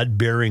of God,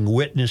 bearing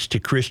witness to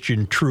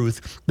Christian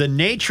truth, the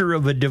nature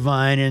of a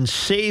divine and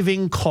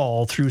saving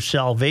call through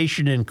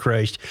salvation in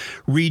Christ,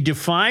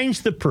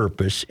 redefines the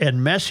purpose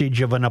and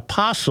message of an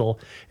apostle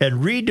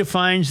and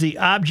redefines the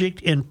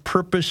object and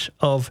purpose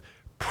of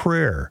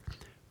prayer.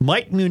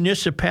 Might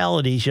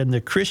municipalities and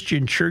the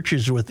Christian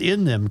churches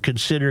within them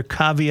consider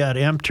caveat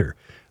emptor,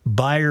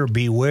 buyer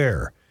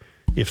beware,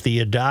 if the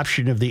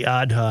adoption of the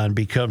Adhan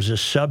becomes a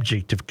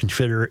subject of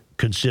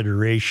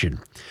consideration?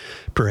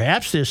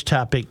 Perhaps this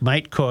topic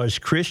might cause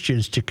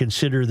Christians to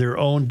consider their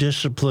own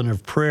discipline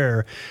of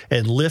prayer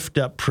and lift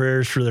up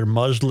prayers for their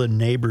Muslim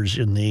neighbors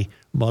in the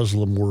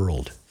Muslim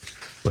world,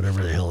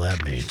 whatever the hell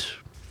that means.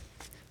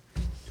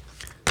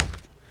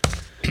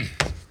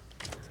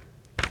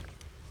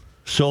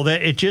 So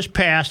that it just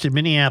passed in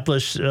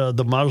Minneapolis.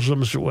 The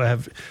Muslims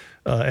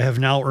have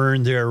now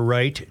earned their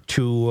right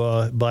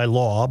to, by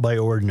law, by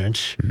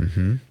ordinance,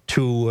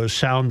 to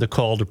sound the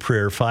call to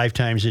prayer 5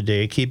 times a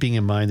day, keeping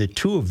in mind that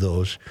 2 of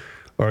those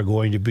are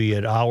going to be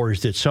at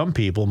hours that some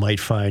people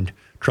might find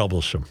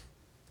troublesome.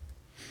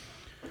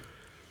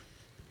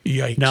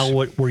 Yikes. Now,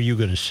 what were you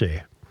going to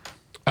say?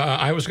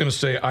 I was going to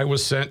say I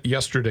was sent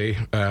yesterday,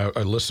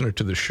 a listener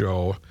to the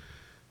show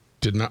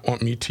did not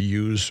want me to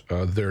use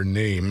their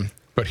name,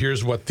 but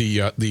here's what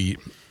the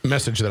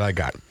message that I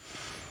got.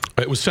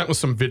 It was sent with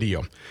some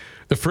video.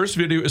 The first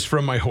video is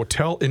from my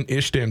hotel in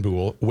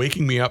Istanbul,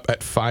 waking me up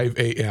at 5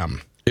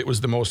 a.m. It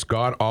was the most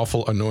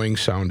god-awful, annoying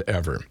sound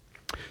ever.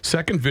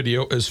 Second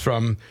video is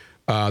from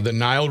the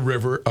Nile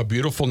River, a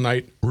beautiful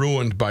night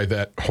ruined by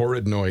that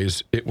horrid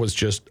noise. It was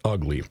just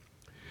ugly.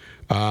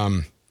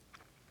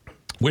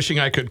 Wishing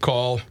I could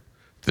call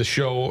the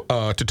show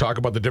to talk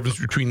about the difference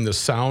between the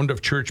sound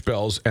of church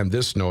bells and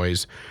this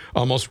noise.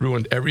 Almost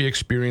ruined every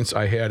experience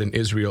I had in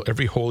Israel,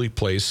 every holy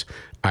place.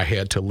 I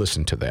had to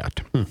listen to that.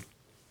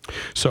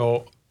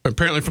 So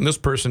apparently from this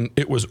person,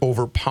 it was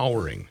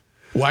overpowering.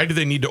 Why do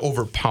they need to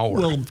overpower?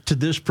 Well, to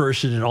this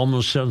person, it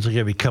almost sounds like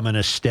it become an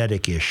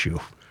aesthetic issue.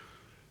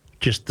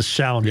 Just the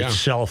sound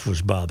itself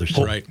was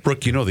bothersome. Right.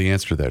 Brooke, you know the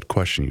answer to that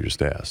question you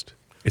just asked.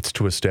 It's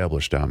to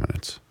establish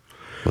dominance.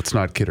 Let's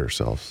not kid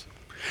ourselves.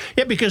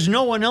 Yeah, because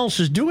no one else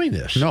is doing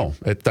this. No,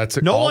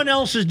 no one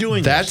else is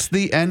doing That's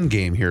this. the end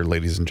game here,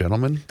 ladies and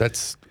gentlemen.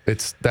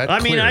 I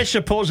mean, I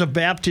suppose a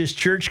Baptist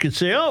church could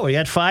say, "Oh, we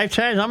had 5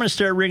 times. I'm going to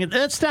start ringing."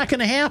 That's not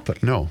going to happen.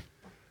 No,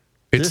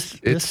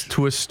 it's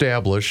to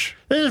establish.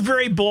 This is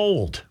very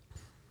bold.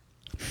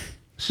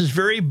 This is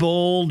very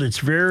bold. It's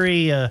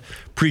very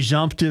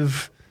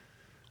presumptive.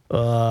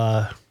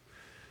 It's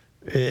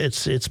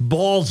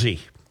ballsy.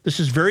 This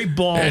is very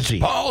ballsy. It's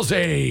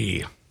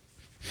ballsy.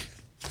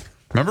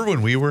 Remember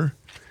when we were?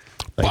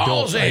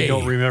 I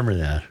don't remember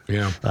that.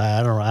 Yeah.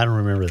 I don't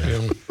remember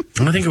that.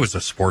 I think it was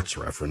a sports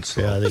reference.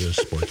 Though. Yeah, I think it was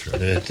a sports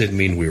reference. It didn't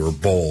mean we were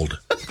bold.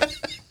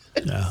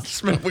 Yeah.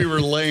 It meant we were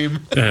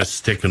lame.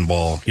 Stick and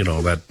ball,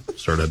 that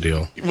sort of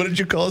deal. What did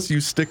you call us? You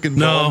stick and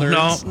ball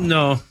nerds?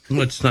 No.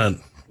 It's not.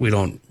 We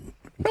don't.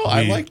 No,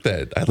 I like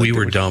that. We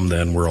were dumb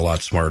then. We're a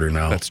lot smarter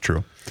now. That's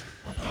true.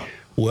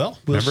 Well,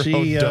 we'll Remember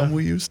see. how dumb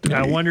we used to be?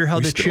 I wonder how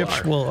We the still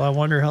chips are. will. I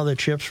wonder how the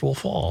chips will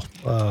fall.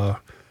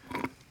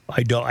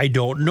 I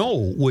don't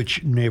know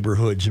which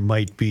neighborhoods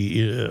might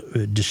be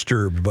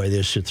disturbed by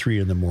this at 3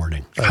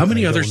 a.m. How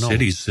many other don't know.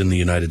 cities in the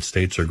United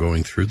States are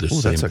going through the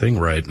same that's a thing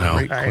right now?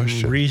 great I'm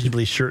question.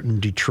 reasonably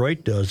certain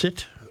Detroit does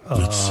it.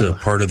 It's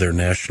part of their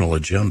national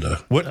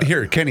agenda. What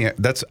here, Kenny?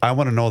 I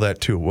want to know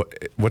that too.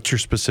 What's your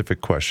specific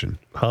question?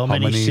 How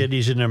many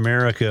cities in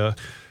America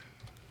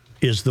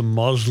is the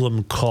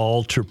Muslim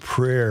call to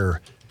prayer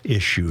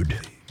issued?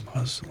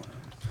 Muslim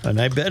And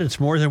I bet it's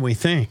more than we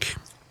think.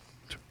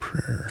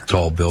 prayer. It's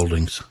all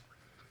buildings.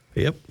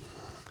 Yep.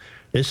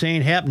 This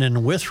ain't happening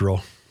in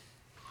Withrow.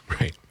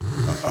 Right.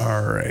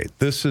 All right.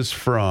 This is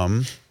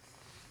from.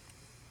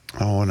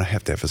 Oh, and I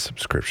have to have a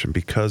subscription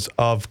because,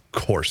 of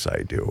course,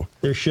 I do.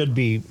 There should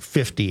be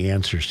 50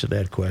 answers to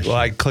that question. Well,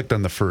 I clicked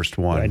on the first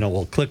one. I know.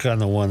 Well, click on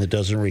the one that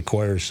doesn't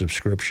require a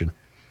subscription.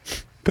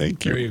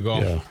 Thank you. There you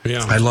go.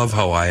 Yeah. I love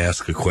how I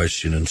ask a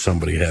question and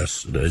somebody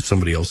else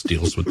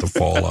deals with the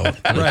fallout.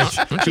 Right.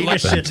 He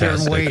just sits there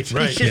and waits.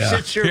 Right. He just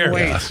sits there and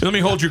waits. Let me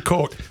hold your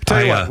coat.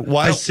 Tell you what,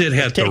 why I sit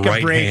at the Take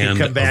right a break hand. and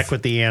come back of-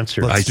 with the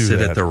answer. I Let's do sit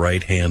that. at the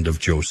right hand of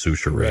Joe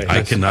Susher. Right.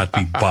 I cannot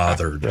be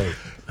bothered.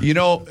 You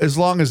know, as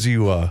long as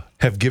you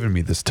have given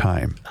me this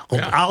time,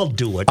 I'll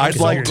do it. I'd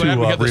like glad we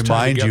to had this time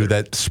remind you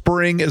together. that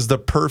spring is the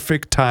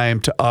perfect time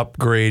to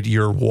upgrade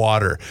your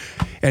water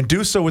and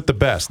do so with the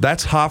best.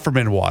 That's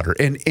Hofferman Water,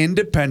 an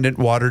independent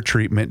water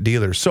treatment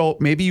dealer. So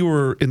maybe you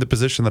were in the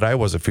position that I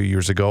was a few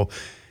years ago and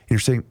you're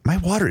saying, my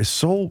water is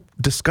so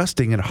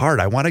disgusting and hard.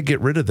 I want to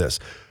get rid of this.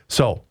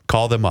 So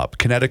call them up.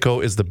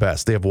 Connecticut is the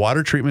best. They have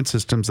water treatment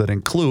systems that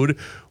include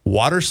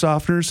water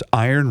softeners,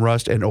 iron,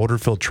 rust, and odor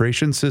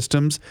filtration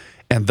systems,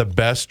 and the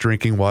best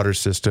drinking water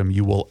system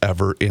you will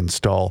ever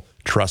install.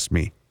 Trust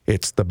me,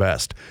 it's the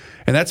best.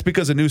 And that's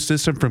because a new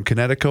system from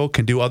Connecticut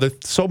can do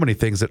so many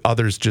things that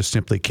others just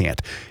simply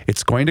can't.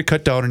 It's going to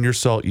cut down on your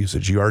salt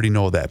usage. You already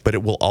know that, but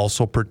it will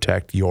also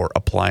protect your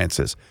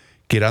appliances.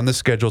 Get on the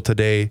schedule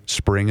today.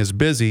 Spring is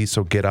busy,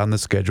 so get on the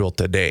schedule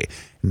today.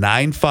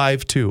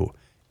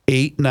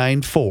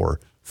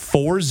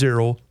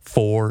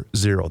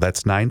 952-894-4040.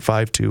 That's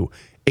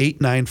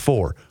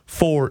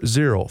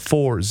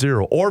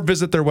 952-894-4040. Or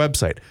visit their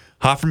website,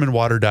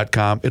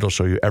 HoffermanWater.com. It'll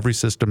show you every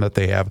system that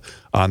they have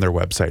on their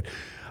website.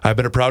 I've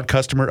been a proud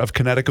customer of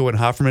Connecticut and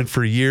Hofferman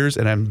for years,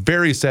 and I'm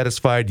very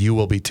satisfied you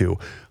will be too.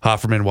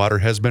 Hofferman Water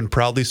has been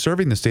proudly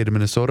serving the state of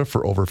Minnesota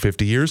for over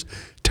 50 years.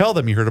 Tell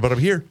them you heard about them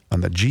here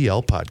on the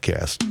GL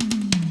Podcast.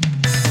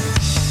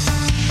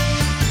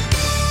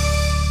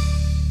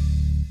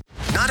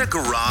 Not a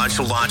Garage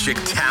Logic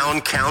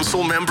Town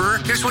Council member?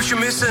 Here's what you're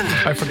missing.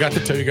 I forgot to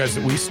tell you guys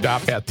that we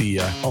stop at the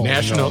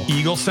National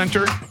Eagle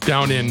Center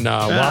down in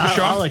Wabasha.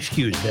 I'll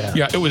excuse that.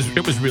 Yeah, it was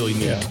really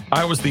neat. Yeah.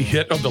 I was the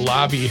hit of the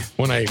lobby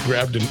when I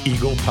grabbed an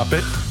eagle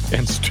puppet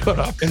and stood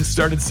up and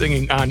started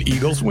singing On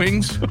Eagle's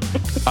Wings.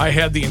 I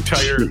had the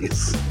entire...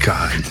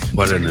 God,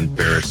 what an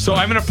embarrassment. So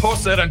I'm going to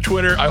post that on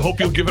Twitter. I hope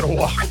you'll give it a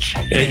watch.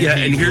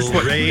 And here's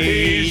what...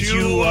 Raise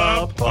you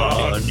up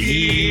on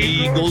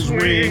eagle's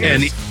wings.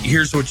 And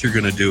here's what you're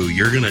going to do.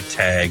 You're going to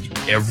tag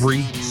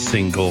every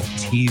single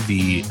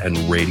TV and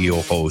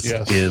radio host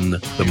in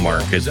the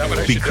market Is that what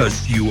I should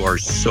because you are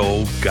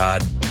so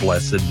God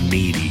blessed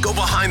needy. Go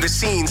behind the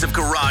scenes of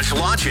Garage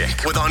Logic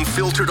with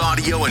unfiltered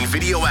audio and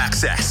video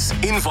access,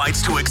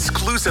 invites to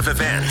exclusive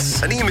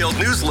events, an emailed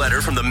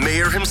newsletter from the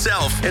mayor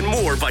himself, and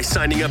more by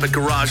signing up at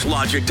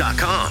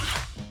GarageLogic.com.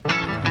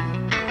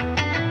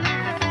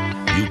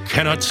 You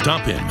cannot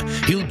stop him.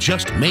 He'll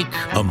just make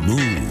a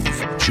move.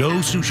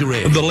 Joe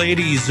Souchere. The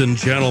ladies and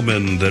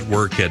gentlemen that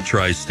work at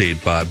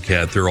Tri-State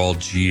Bobcat, they're all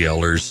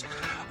GLers.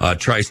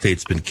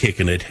 Tri-State's been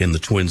kicking it in the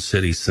Twin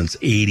Cities since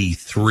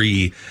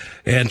 '83.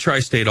 And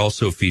Tri-State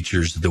also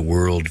features the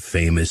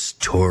world-famous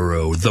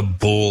Toro, the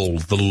bull,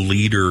 the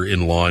leader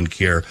in lawn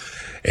care.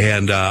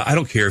 And I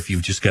don't care if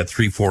you've just got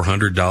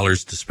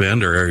 $300-400 to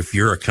spend, or if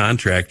you're a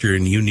contractor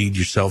and you need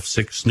yourself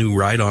 6 new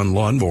ride-on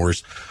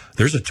lawnmowers,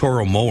 there's a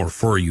Toro mower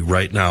for you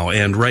right now.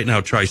 And right now,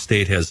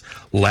 Tri-State has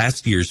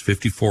last year's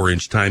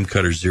 54-inch time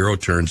cutter zero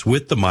turns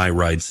with the My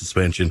Ride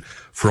suspension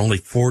for only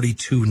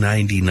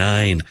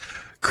 $42.99.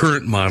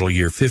 Current model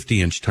year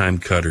 50-inch time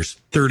cutters,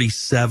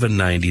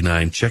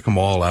 $37.99. Check them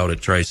all out at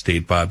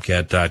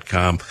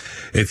tristatebobcat.com.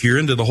 If you're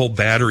into the whole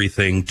battery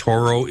thing,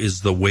 Toro is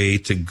the way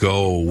to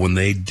go. When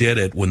they did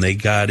it, when they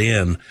got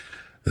in,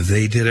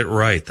 they did it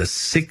right. The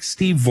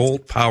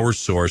 60-volt power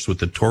source with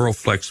the Toro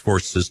Flex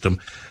Force system,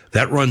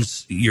 that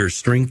runs your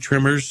string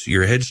trimmers,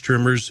 your hedge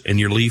trimmers, and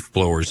your leaf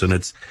blowers. And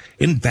it's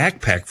in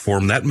backpack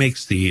form. That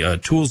makes the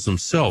tools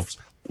themselves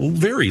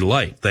very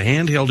light. The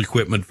handheld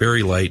equipment,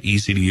 very light,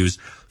 easy to use,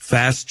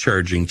 fast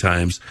charging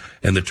times.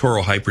 And the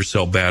Toro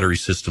Hypercell battery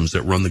systems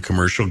that run the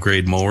commercial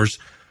grade mowers,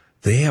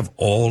 they have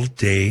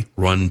all-day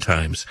run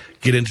times.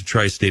 Get into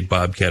Tri-State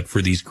Bobcat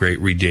for these great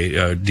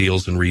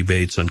deals and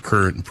rebates on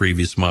current and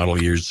previous model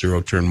years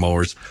zero-turn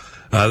mowers.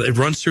 It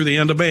runs through the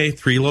end of May.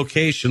 3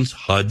 locations: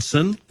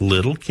 Hudson,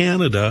 Little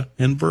Canada,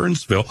 and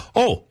Burnsville.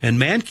 Oh, and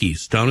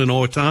Mankeys down in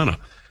Owatonna.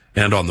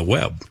 And on the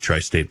web,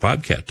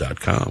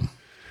 tristatebobcat.com.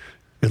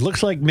 It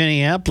looks like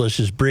Minneapolis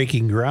is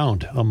breaking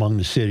ground among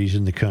the cities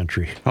in the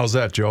country. How's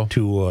that, Joe?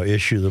 To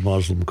issue the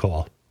Muslim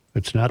call.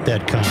 It's not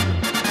that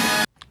common.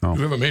 Do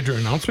we have a major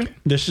announcement?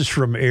 This is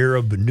from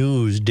Arab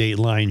News,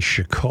 Dateline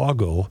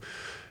Chicago.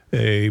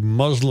 A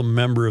Muslim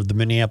member of the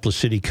Minneapolis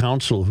City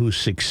Council who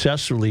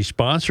successfully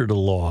sponsored a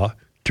law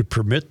to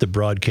permit the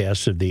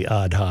broadcast of the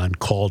Adhan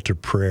call to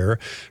prayer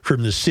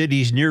from the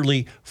city's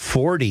nearly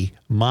 40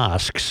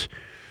 mosques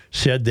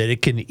said that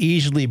it can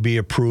easily be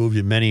approved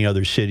in many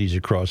other cities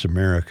across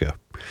America.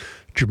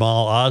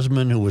 Jamal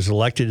Osman, who was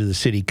elected to the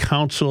city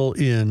council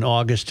in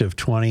August of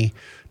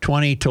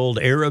 2020, told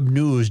Arab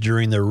News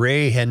during the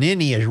Ray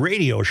Hanini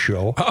radio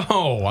show.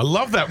 Oh, I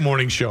love that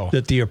morning show.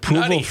 That the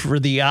approval for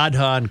the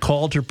Adhan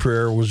call to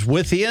prayer was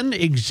within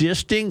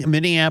existing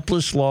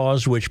Minneapolis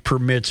laws, which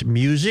permits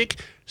music,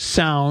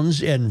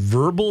 sounds, and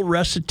verbal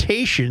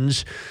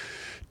recitations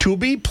to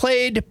be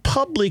played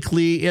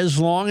publicly as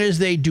long as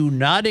they do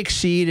not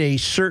exceed a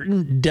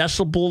certain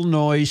decibel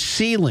noise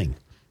ceiling.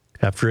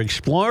 After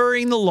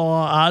exploring the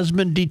law,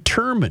 Osmond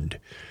determined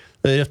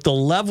that if the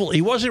level, he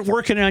wasn't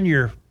working on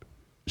your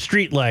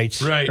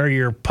streetlights or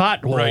your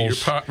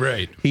potholes.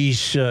 Right.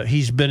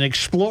 He's been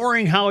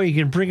exploring how he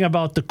can bring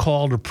about the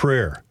call to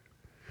prayer.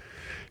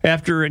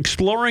 After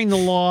exploring the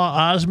law,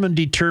 Osmond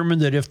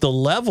determined that if the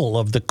level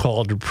of the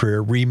call to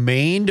prayer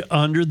remained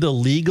under the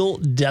legal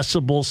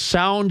decibel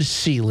sound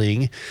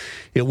ceiling,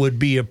 it would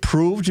be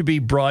approved to be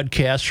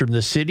broadcast from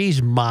the city's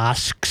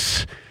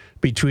mosques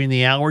between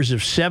the hours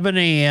of 7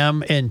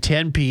 a.m. and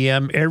 10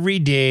 p.m. every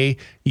day,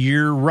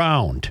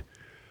 year-round.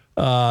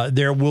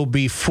 There will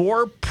be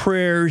 4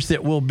 prayers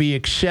that will be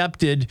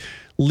accepted,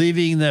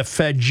 leaving the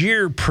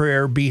Fajr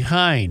prayer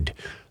behind,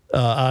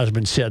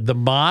 Osmond said. The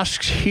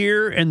mosques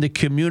here and the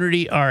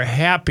community are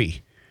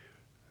happy.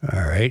 All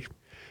right.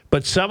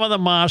 But some of the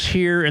mosques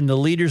here and the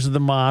leaders of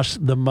the mosques,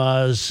 the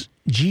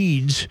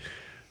masjids,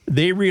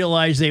 they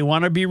realize they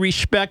want to be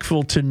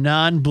respectful to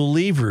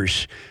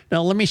non-believers.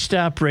 Now, let me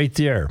stop right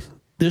there.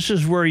 This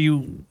is where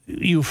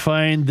you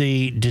find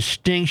the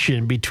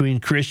distinction between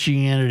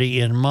Christianity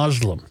and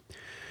Muslim.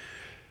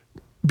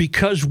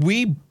 Because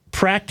we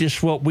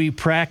practice what we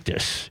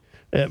practice.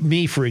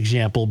 Me, for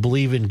example,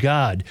 believe in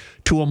God.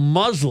 To a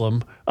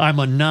Muslim, I'm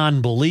a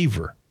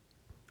non-believer.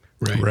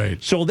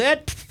 Right. So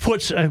that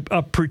puts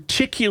a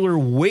particular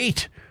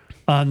weight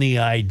on the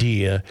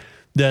idea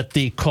that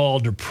the call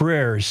to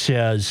prayer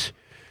says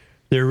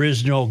there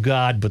is no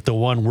God but the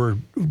one we're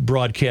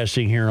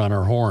broadcasting here on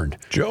our horn.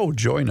 Joe,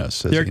 join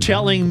us. They're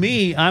telling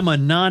me I'm a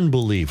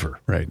non-believer.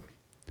 Right.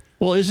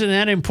 Well, isn't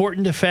that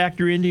important to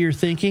factor into your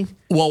thinking?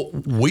 Well,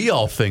 we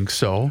all think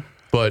so,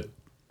 but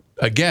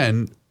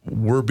again,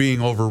 we're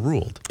being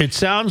overruled. It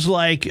sounds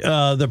like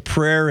the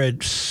prayer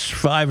at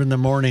 5 in the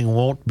morning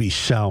won't be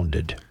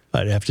sounded.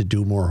 I'd have to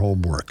do more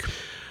homework.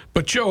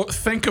 But Joe,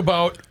 think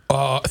about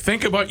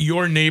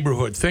your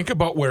neighborhood. Think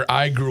about where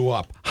I grew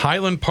up,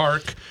 Highland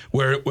Park,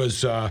 where it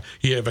was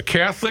you have a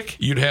Catholic,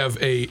 you'd have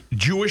a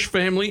Jewish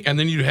family, and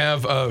then you'd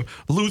have a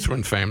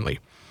Lutheran family.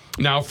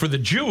 Now, for the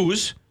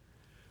Jews,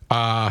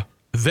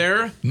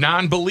 they're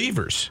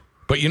non-believers.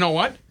 But you know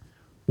what?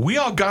 We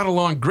all got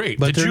along great.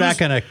 But they're not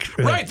going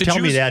to tell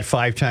me that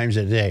 5 times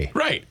a day.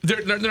 Right.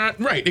 They're not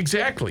right.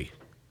 Exactly.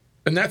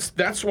 And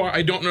that's why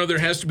I don't know there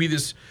has to be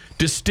this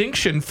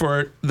distinction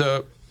for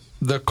the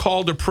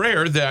call to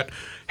prayer that,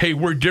 hey,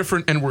 we're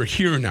different and we're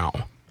here now.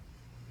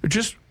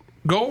 Just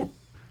go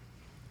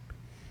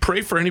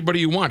pray for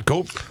anybody you want.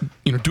 Go,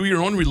 do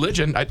your own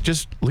religion.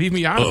 Just leave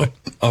me out of it.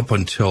 Up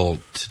until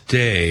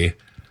today,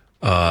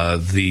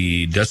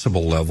 the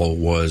decibel level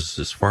was,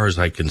 as far as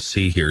I can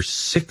see here,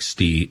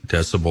 60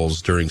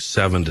 decibels during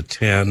 7 to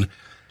 10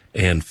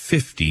 and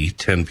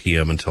 10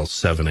 p.m. until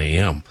 7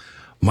 a.m.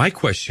 My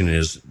question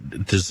is,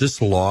 does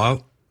this law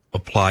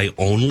apply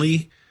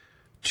only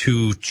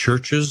to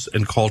churches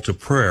and call to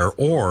prayer,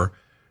 or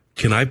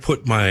can I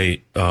put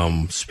my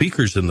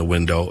speakers in the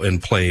window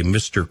and play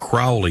Mr.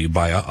 Crowley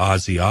by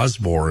Ozzy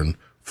Osbourne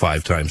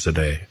 5 times a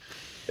day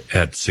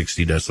at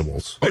 60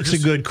 decibels? It's a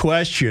good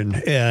question,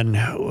 and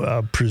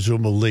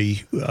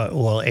presumably,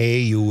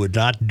 you would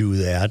not do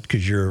that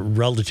because you're a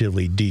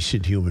relatively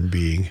decent human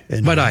being.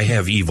 But I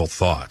have evil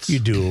thoughts. You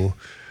do.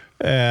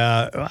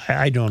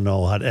 I don't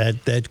know how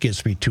that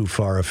gets me too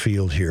far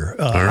afield here.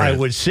 Right. I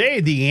would say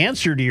the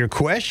answer to your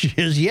question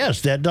is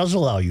yes, that does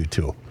allow you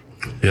to.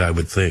 Yeah, I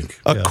would think.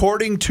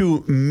 According to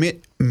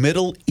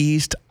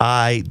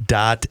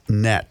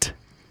MiddleEastEye.net,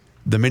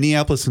 the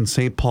Minneapolis and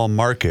St. Paul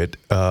market,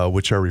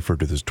 which are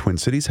referred to as Twin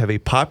Cities, have a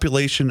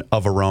population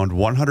of around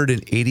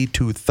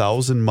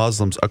 182,000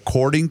 Muslims,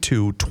 according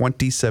to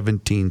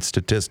 2017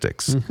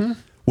 statistics,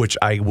 which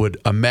I would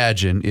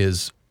imagine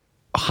is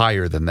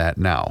higher than that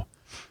now.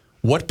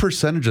 What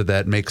percentage of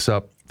that makes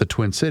up the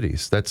Twin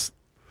Cities? That's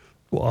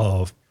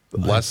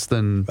less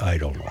than... I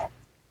don't know.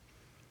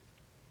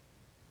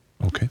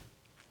 Okay.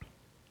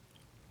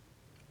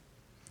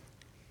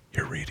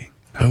 You're reading.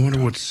 I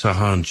wonder what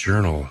Sahan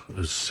Journal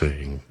is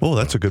saying. Oh,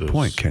 that's a good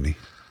point, Kenny.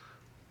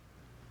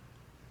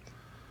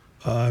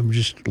 I'm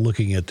just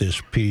looking at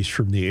this piece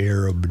from the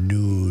Arab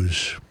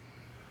News.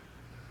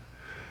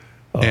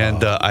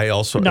 And I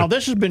also... Now,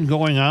 this has been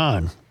going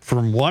on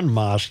from one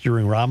mosque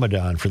during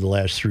Ramadan for the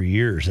last 3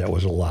 years that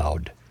was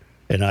allowed.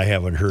 And I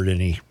haven't heard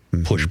any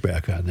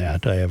pushback on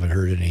that. I haven't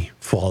heard any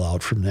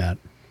fallout from that.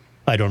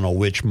 I don't know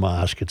which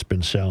mosque it's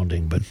been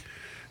sounding, but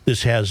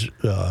this has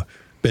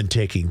been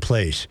taking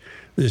place.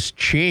 This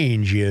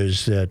change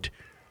is that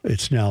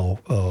it's now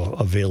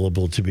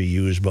available to be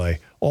used by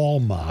all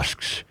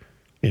mosques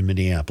in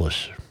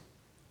Minneapolis.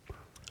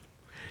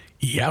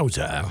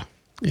 Yowza.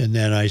 And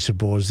then I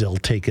suppose they'll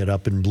take it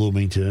up in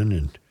Bloomington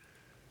and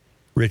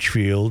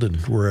Richfield and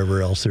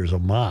wherever else there's a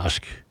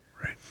mosque.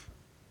 Right.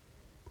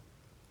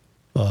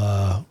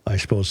 I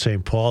suppose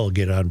St. Paul will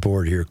get on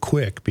board here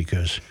quick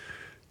because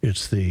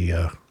it's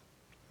the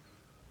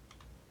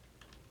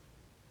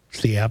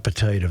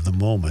appetite of the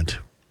moment.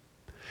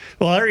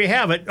 Well, there you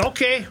have it.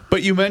 Okay.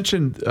 But you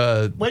mentioned...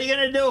 what are you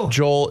going to do?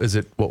 Joel,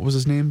 what was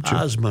his name?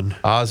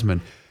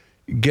 Osman.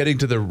 Getting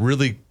to the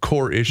really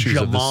core issues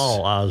of this...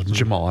 Osman.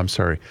 Jamal, I'm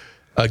sorry.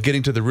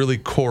 Getting to the really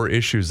core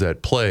issues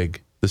that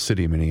plague the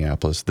city of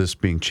Minneapolis, this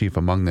being chief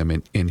among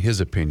them, in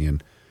his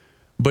opinion.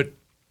 But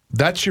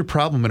that's your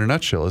problem in a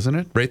nutshell, isn't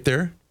it? Right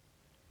there?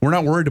 We're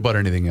not worried about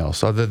anything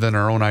else other than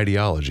our own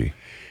ideology.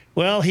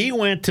 Well, he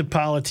went to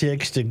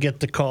politics to get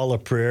the call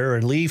of prayer,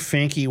 and Lee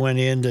Finke went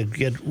in to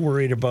get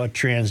worried about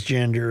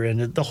transgender,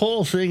 and the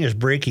whole thing is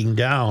breaking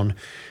down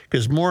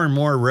because more and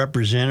more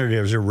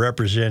representatives are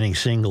representing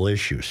single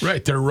issues.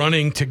 Right. They're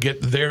running to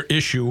get their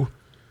issue.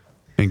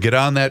 And get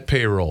on that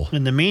payroll.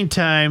 In the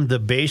meantime, the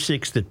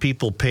basics that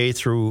people pay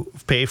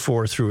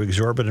for through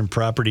exorbitant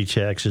property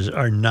taxes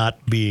are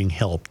not being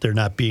helped. They're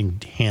not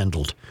being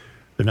handled.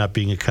 They're not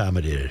being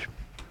accommodated.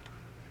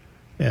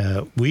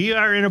 We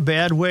are in a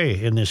bad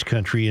way in this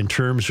country in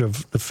terms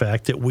of the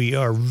fact that we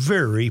are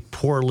very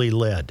poorly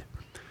led.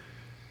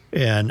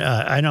 And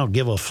I don't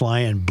give a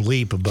flying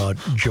bleep about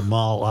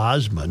Jamal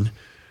Osman,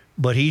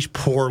 but he's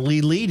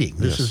poorly leading.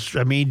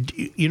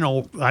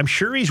 I'm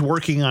sure he's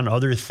working on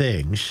other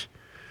things,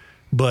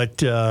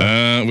 but...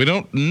 we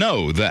don't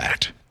know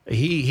that.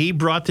 He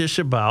brought this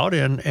about,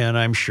 and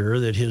I'm sure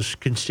that his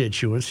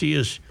constituency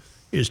is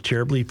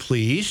terribly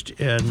pleased,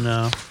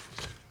 and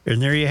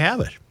there you have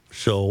it.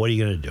 So what are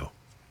you going to do?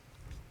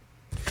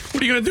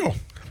 What are you going to do?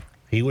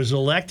 He was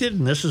elected,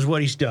 and this is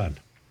what he's done.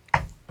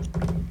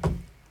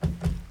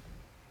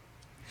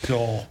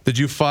 So, did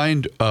you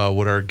find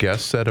what our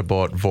guest said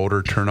about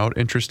voter turnout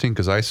interesting?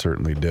 Because I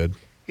certainly did.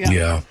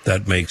 Yeah,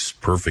 that makes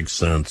perfect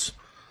sense.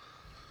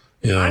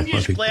 Yeah, I'm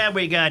just glad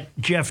we got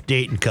Jeff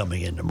Dayton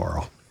coming in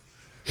tomorrow.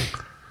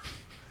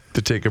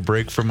 To take a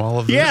break from all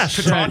of this? Yes.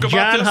 To talk about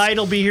John this? Hyde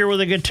will be here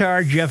with a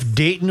guitar. Jeff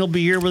Dayton will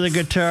be here with a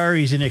guitar.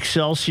 He's in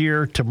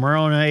Excelsior.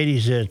 Tomorrow night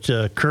he's at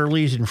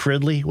Curly's in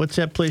Fridley. What's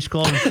that place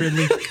called in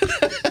Fridley?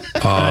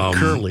 Not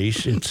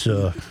Curly's. It's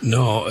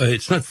no,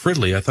 it's not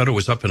Fridley. I thought it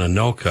was up in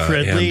Anoka.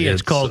 Fridley.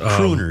 It's called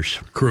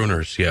Crooners.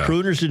 Crooners, yeah.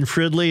 Crooners in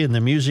Fridley and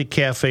the Music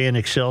Cafe in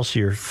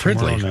Excelsior.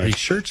 Fridley. Are you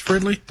sure it's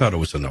Fridley? Thought it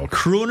was Anoka.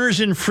 Crooners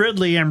in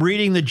Fridley. I'm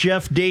reading the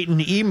Jeff Dayton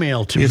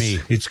email to me.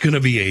 It's going to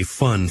be a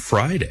fun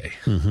Friday.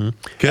 Mm-hmm.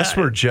 Guess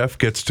where Jeff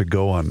gets to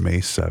go on May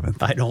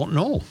 7th? I don't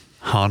know.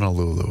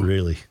 Honolulu.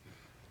 Really?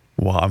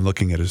 Wow, I'm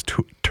looking at his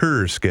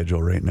tour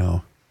schedule right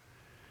now.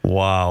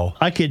 Wow.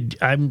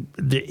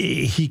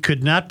 He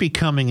could not be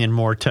coming in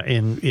more at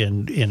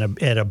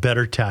a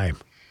better time.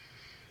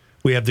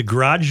 We have the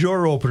garage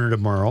door opener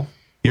tomorrow.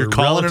 You're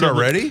calling it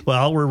already?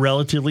 Well, we're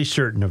relatively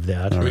certain of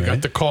that. We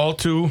got the call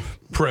to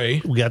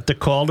pray. We got the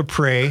call to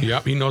pray.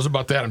 Yep, he knows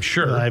about that, I'm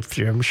sure.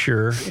 I'm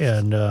sure.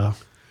 And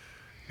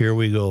here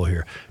we go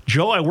here.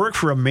 Joe, I work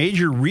for a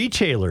major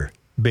retailer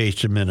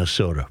based in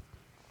Minnesota.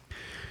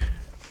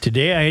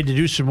 Today I had to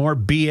do some more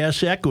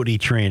BS equity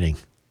training,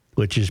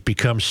 which has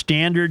become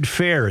standard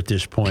fare at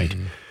this point.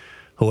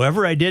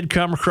 However, I did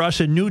come across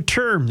a new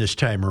term this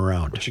time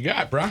around. What you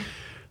got, bro?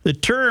 The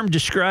term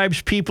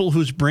describes people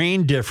whose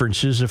brain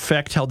differences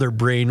affect how their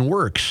brain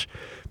works.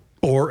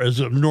 Or, as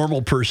a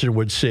normal person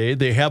would say,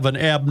 they have an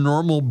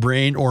abnormal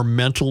brain or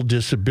mental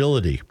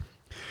disability.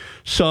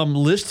 Some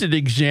listed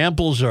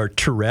examples are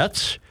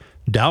Tourette's,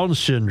 Down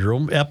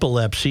syndrome,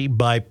 epilepsy,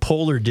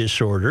 bipolar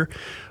disorder,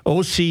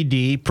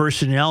 OCD,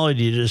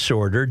 personality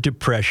disorder,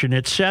 depression,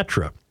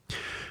 etc.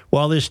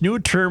 While this new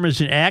term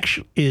is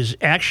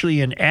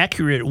actually an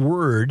accurate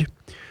word,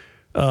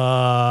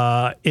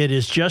 it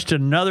is just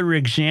another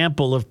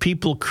example of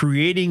people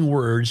creating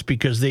words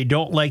because they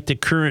don't like the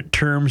current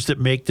terms that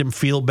make them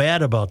feel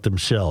bad about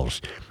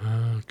themselves.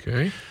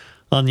 Okay.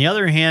 On the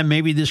other hand,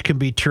 maybe this can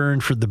be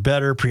turned for the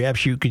better.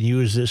 Perhaps you could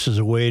use this as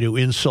a way to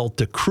insult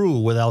the crew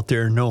without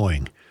their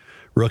knowing.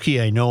 Rookie,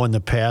 I know in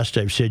the past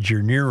I've said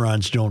your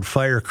neurons don't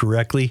fire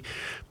correctly,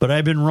 but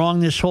I've been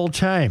wrong this whole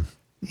time.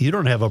 You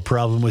don't have a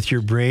problem with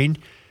your brain.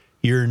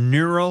 You're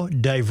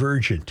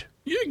neurodivergent.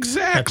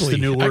 Exactly. That's the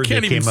new word I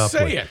can't they came even up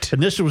say with. it.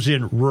 And this was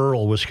in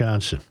rural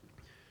Wisconsin.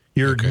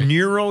 You're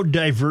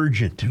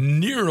neurodivergent.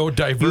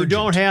 Neurodivergent. You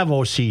don't have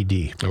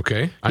OCD.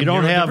 Okay. You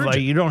don't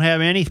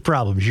have any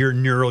problems. You're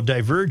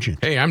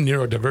neurodivergent. Hey, I'm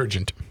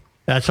neurodivergent.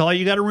 That's all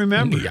you got to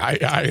remember.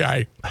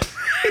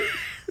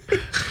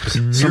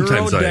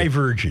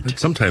 Neurodivergent.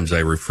 Sometimes I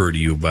refer to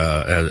you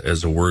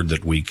as a word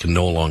that we can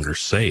no longer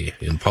say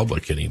in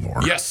public anymore.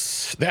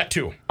 Yes, that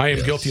too. I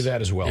am guilty of that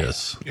as well.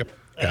 Yes. Yep.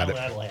 Got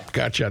it.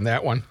 Gotcha on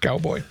that one,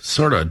 cowboy.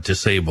 Sort of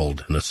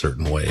disabled in a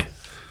certain way.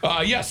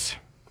 Yes.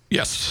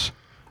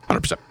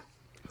 100%.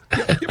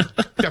 Yep.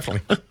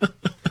 Definitely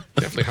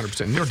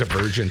 100%.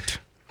 Neurodivergent.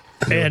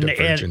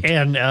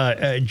 And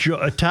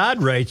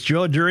Todd writes,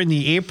 Joe, during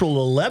the April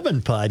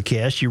 11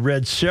 podcast, you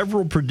read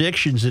several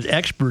predictions that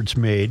experts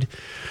made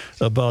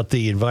about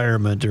the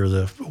environment or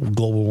the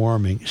global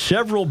warming,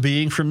 several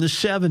being from the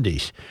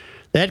 70s.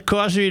 That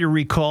caused me to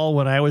recall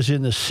when I was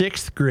in the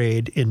 6th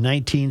grade in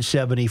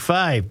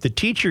 1975. The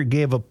teacher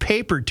gave a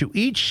paper to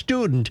each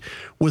student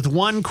with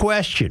one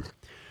question.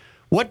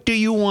 What do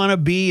you want to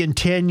be in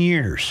 10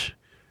 years?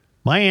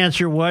 My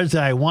answer was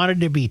that I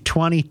wanted to be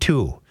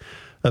 22.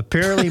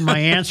 Apparently, my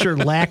answer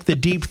lacked the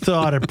deep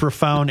thought and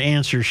profound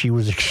answer she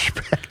was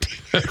expecting.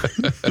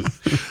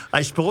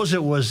 I suppose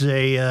it was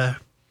an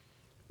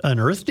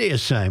Earth Day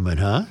assignment,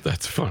 huh?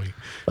 That's funny.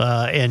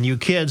 And you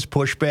kids,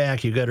 push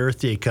back. You got Earth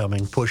Day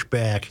coming. Push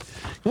back.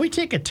 Can we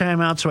take a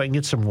time out so I can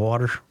get some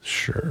water?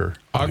 Sure.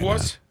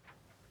 Aguas?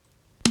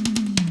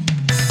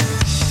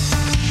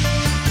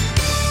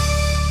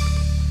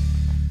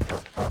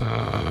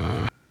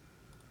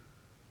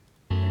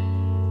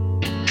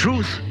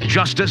 Truth,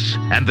 justice,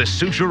 and the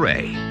suture.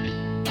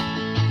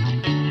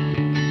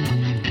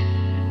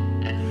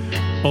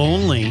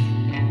 Only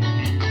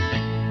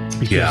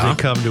because they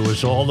come to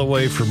us all the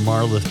way from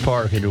Marloth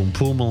Park in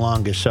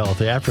Mpumalanga,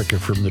 South Africa,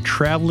 from the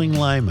Traveling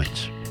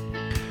Lymans.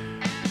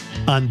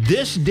 On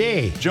this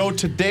day... Joe,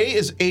 today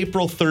is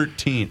April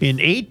 13th. In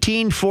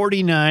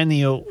 1849,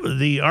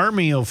 the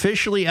Army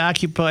officially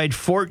occupied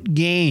Fort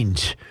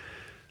Gaines,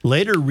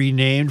 later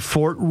renamed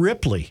Fort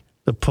Ripley.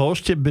 The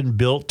post had been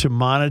built to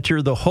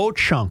monitor the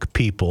Ho-Chunk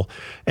people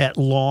at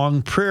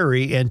Long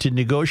Prairie and to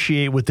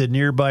negotiate with the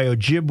nearby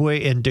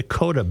Ojibwe and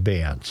Dakota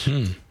bands.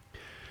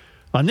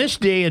 On this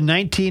day in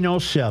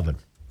 1907,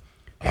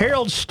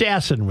 Harold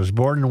Stassen was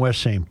born in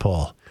West St.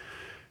 Paul.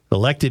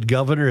 Elected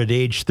governor at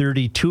age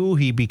 32,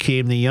 he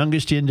became the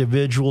youngest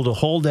individual to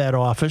hold that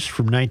office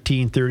from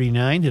 1939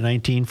 to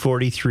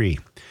 1943.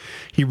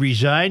 He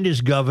resigned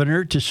as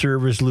governor to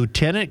serve as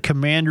lieutenant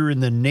commander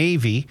in the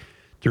Navy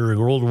during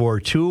World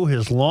War II.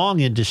 His long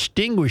and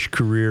distinguished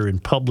career in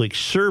public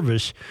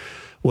service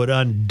would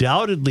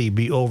undoubtedly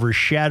be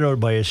overshadowed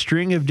by a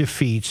string of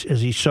defeats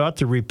as he sought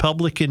the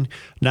Republican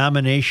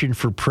nomination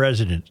for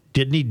president.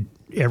 Didn't he?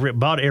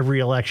 About every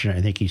election,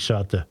 I think he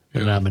sought the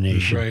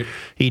nomination. Right.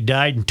 He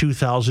died in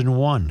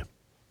 2001.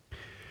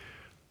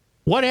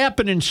 What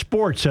happened in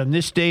sports on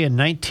this day in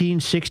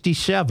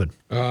 1967?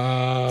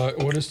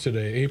 What is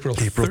today? April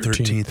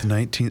 13th,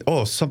 19th.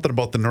 Oh, something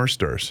about the North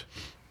Stars.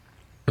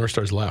 North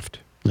Stars left.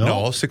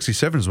 No,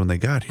 67 is when they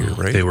got here,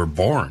 right? They were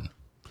born.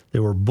 They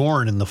were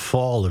born in the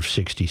fall of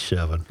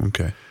 67.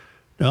 Okay.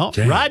 No,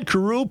 Rod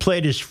Carew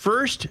played his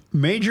first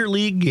major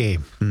league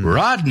game.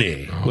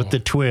 Rodney. With the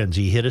Twins.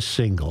 He hit a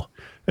single.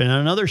 And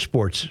another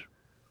sports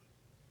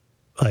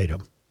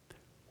item.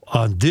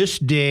 On this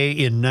day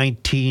in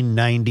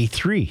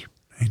 1993.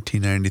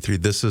 1993.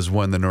 This is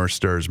when the North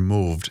Stars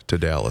moved to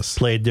Dallas.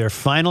 Played their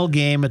final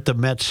game at the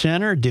Met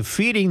Center,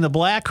 defeating the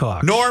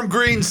Blackhawks. Norm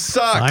Green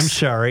sucks.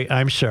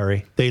 I'm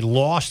sorry. They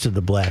lost to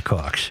the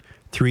Blackhawks.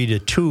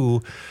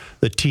 3-2.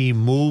 The team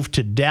moved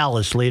to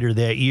Dallas later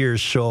that year.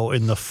 So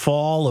in the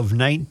fall of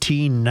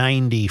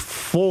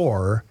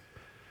 1994,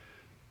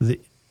 the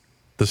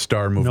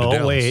Star moved to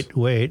Dallas.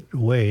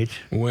 Wait.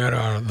 Where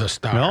are the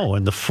Stars? No,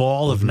 in the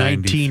fall of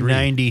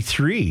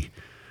 1993,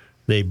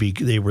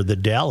 they were the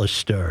Dallas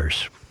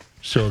Stars.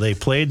 So they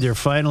played their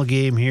final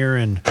game here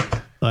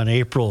on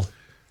April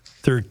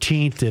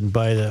 13th, and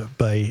by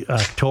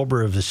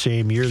October of the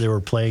same year, they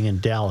were playing in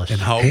Dallas. And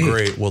how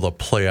great will the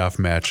playoff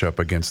matchup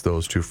against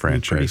those two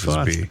franchises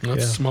be?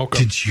 Let's smoke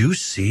them. Did you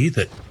see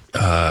that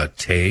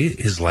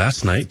Tays'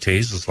 last night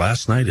is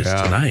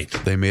tonight?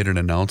 They made an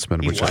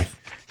announcement,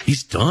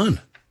 He's done.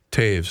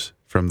 Taves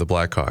from the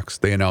Blackhawks.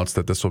 They announced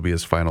that this will be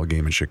his final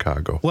game in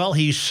Chicago. Well,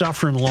 he's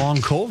suffering long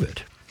COVID.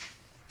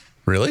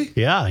 Really?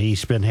 Yeah,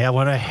 he's been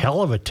having a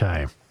hell of a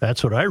time.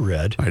 That's what I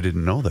read. I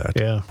didn't know that.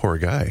 Yeah. Poor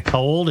guy. How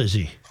old is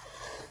he?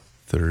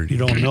 30. You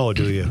don't know,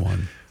 do you?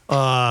 They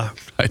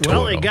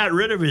got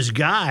rid of his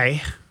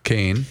guy.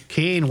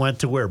 Kane went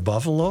to where?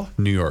 Buffalo?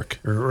 New York.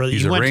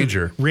 He's a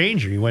Ranger.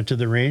 He went to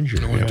the Ranger.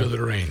 To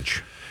the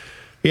range.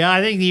 Yeah,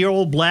 I think the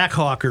old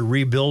Blackhawk are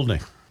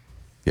rebuilding.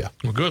 Yeah.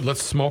 Well, good.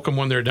 Let's smoke them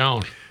when they're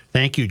down.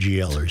 Thank you,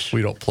 GLers.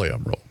 We don't play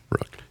them, Rook.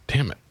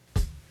 Damn it.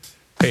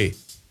 Hey,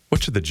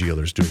 what should the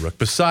GLers do, Rook,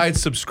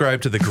 besides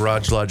subscribe to the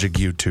Garage Logic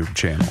YouTube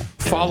channel?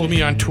 Follow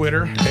me on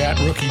Twitter,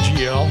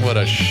 @RookieGL. What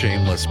a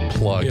shameless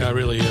plug. Yeah, it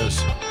really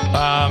is.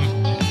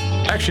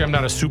 Actually, I'm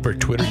not a super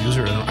Twitter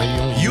user.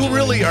 You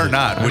really are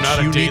not, which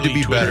you need to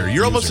be better.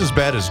 You're almost user. as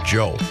bad as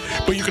Joe.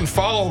 But you can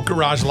follow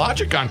Garage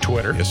Logic on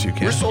Twitter. Yes, you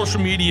can. We're social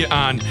media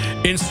on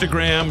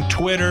Instagram,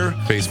 Twitter,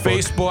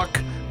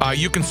 Facebook.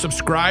 You can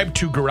subscribe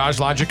to Garage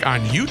Logic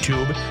on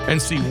YouTube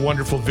and see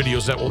wonderful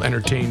videos that will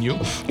entertain you.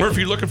 Or if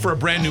you're looking for a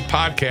brand new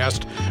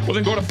podcast, well,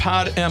 then go to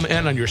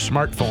PodMN on your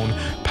smartphone.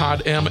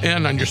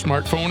 PodMN on your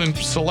smartphone and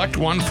select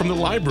one from the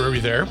library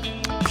there.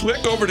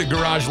 Click over to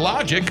Garage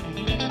Logic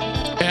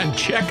and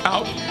check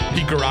out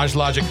the Garage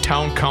Logic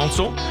Town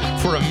Council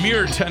for a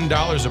mere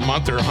 $10 a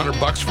month or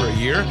 $100 for a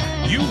year.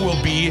 You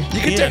will be You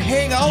get to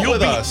hang out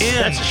with us.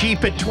 That's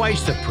cheap at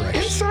twice the price.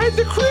 Inside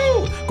the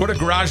crew. Go to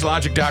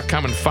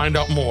garagelogic.com and find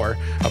out more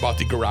about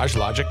the Garage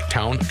Logic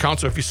Town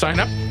Council. If you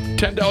sign up,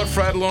 $10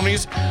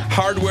 Fratelloni's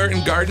Hardware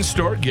and Garden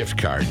Store gift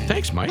card.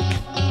 Thanks, Mike.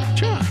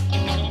 John.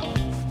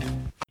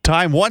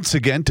 Time once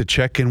again to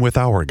check in with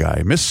our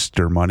guy,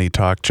 Mr. Money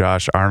Talk.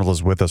 Josh Arnold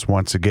is with us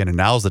once again, and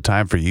now's the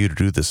time for you to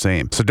do the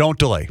same. So don't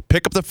delay.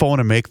 Pick up the phone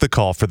and make the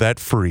call for that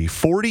free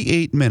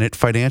 48-minute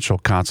financial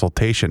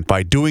consultation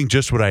by doing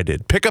just what I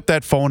did. Pick up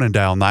that phone and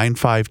dial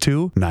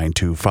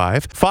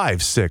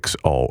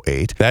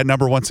 952-925-5608. That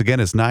number once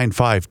again is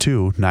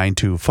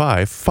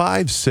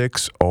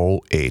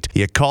 952-925-5608.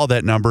 You call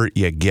that number,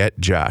 you get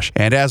Josh.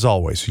 And as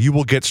always, you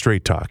will get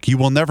straight talk. You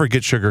will never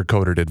get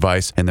sugar-coated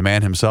advice, and the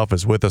man himself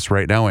is with us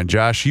right now. And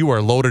Josh, you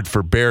are loaded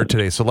for bear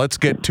today, so let's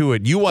get to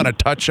it. You want to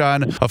touch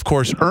on, of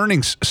course,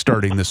 earnings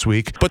starting this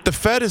week, but the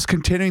Fed is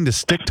continuing to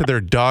stick to their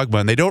dogma,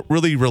 and they don't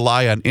really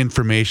rely on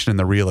information in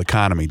the real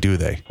economy, do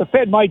they? The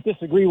Fed might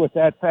disagree with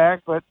that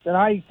fact, but that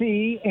I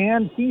see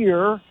and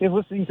hear in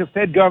listening to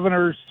Fed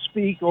governors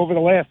speak over the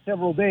last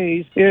several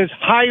days is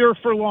higher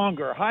for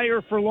longer.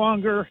 Higher for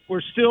longer.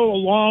 We're still a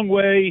long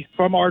way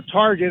from our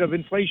target of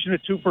inflation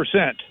at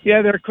 2%.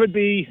 Yeah, there could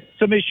be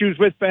some issues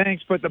with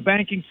banks, but the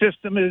banking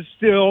system is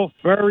still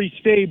very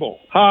stable.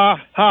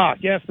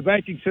 Yes, the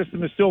banking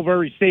system is still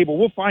very stable.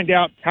 We'll find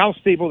out how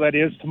stable that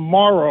is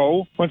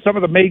tomorrow when some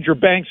of the major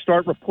banks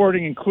start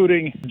reporting,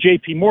 including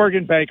JP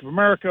Morgan, Bank of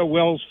America,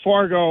 Wells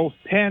Fargo,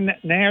 Penn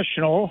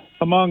National,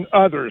 among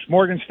others.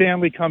 Morgan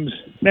Stanley comes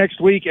next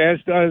week,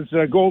 as does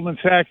Goldman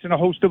Sachs and a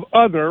host of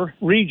other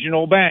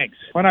regional banks.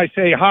 When I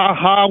say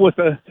with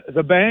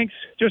the banks,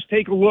 just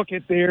take a look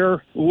at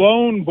their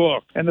loan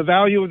book and the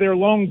value of their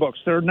loan books.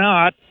 They're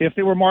not, if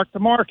they were marked to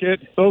market,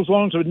 those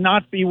loans would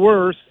not be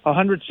worth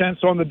 100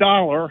 cents on the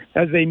dollar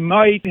as they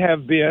might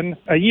have been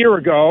a year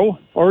ago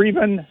or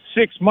even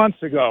 6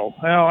 months ago.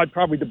 Well, I'd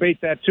probably debate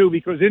that too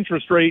because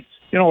interest rates,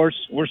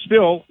 we're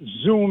still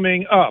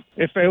zooming up.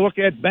 If they look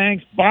at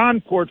banks'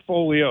 bond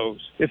portfolios,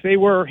 if they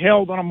were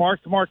held on a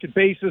mark-to-market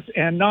basis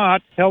and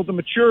not held to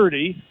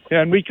maturity,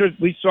 and we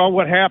saw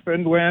what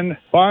happened when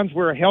bonds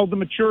were held to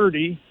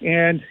maturity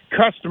and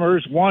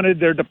customers wanted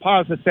their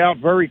deposits out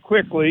very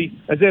quickly,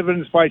 as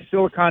evidenced by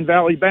Silicon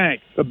Valley Bank.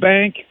 The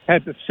bank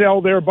had to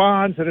sell their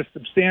bonds at a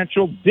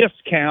substantial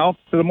discount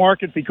to the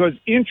market because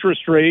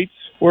interest rates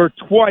were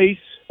twice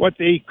what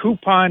the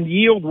coupon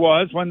yield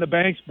was when the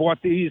banks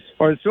bought these,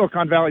 or the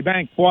Silicon Valley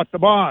Bank bought the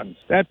bonds.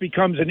 That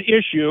becomes an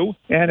issue,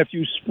 and if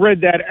you spread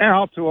that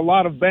out to a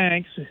lot of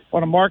banks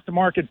on a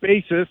mark-to-market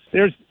basis,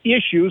 there's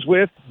issues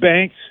with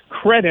banks'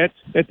 credit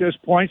at this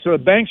point. So the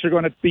banks are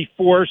going to be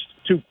forced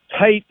to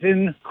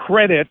tighten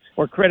credit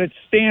or credit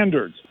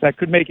standards. That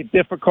could make it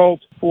difficult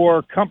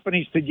for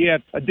companies to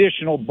get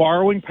additional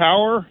borrowing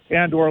power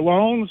and or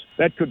loans.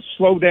 That could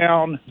slow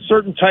down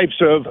certain types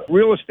of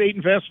real estate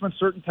investment,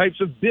 certain types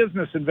of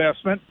business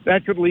investment.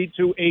 That could lead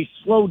to a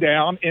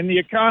slowdown in the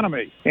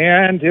economy.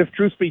 And if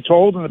truth be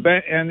told, and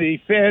the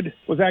Fed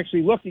was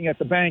actually looking at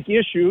the bank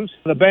issues,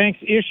 the bank's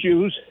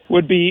issues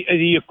would be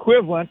the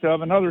equivalent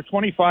of another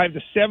 25 to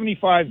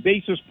 75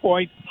 basis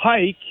point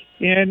hike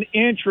in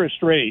interest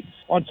rates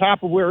on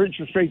top of where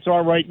interest rates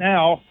are right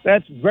now.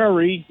 That's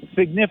very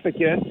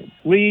significant,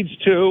 leads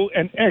to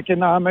an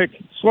economic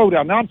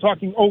slowdown. Now I'm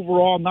talking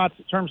overall, not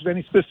in terms of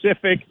any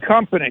specific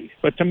company.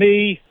 But to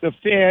me, the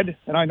Fed,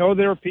 and I know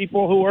there are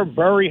people who are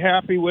very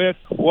happy with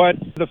what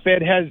the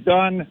Fed has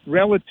done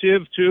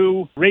relative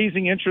to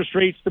raising interest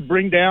rates to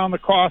bring down the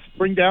cost,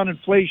 bring down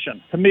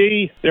inflation. To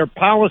me, their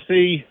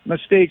policy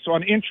mistakes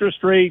on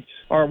interest rates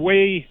are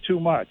way too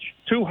much.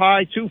 Too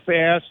high, too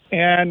fast,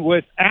 and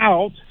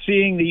without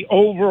seeing the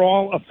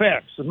overall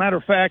effects. As a matter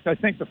of fact, I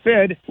think the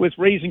Fed, with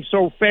raising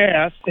so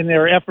fast in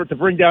their effort to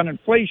bring down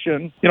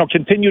inflation,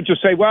 continued to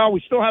say, well, we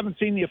still haven't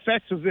seen the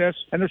effects of this,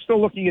 and they're still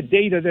looking at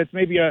data that's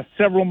maybe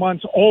several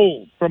months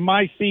old. From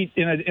my seat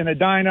in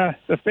Edina,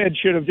 the Fed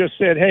should have just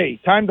said, hey,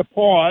 time to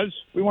pause.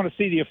 We want to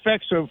see the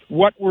effects of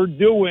what we're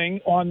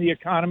doing on the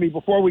economy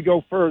before we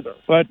go further.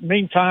 But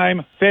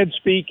meantime, Fed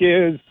speak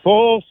is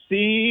full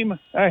steam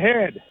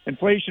ahead.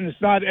 Inflation is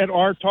not at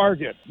our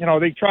target.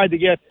 They tried to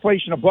get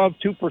inflation above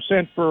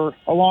 2% for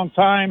a long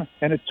time,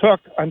 and it took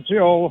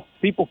until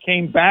people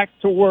came back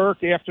to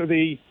work after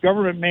the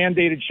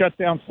government-mandated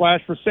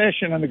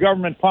shutdown/recession and the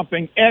government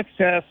pumping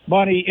excess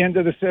money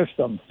into the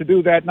system. To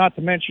do that, not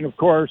to mention, of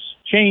course,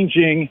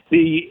 changing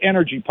the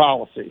energy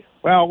policy.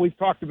 Well, we've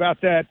talked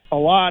about that a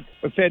lot.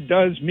 The Fed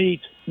does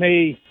meet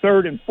May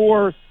 3rd and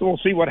 4th. So we'll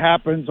see what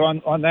happens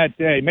on that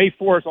day. May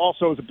 4th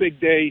also is a big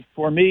day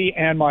for me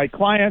and my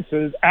clients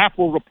as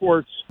Apple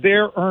reports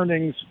their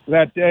earnings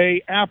that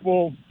day.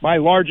 Apple, my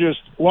largest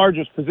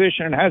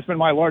position, and has been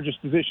my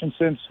largest position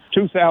since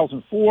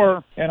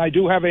 2004. And I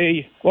do have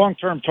a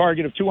long-term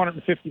target of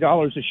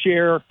 $250 a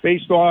share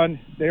based on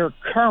their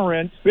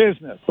current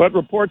business. But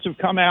reports have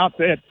come out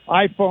that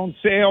iPhone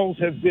sales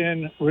have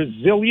been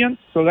resilient,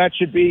 so that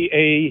should be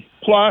a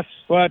plus.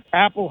 But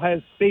Apple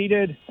has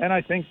stated, and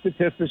I think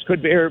statistics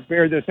could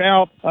bear this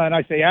out, and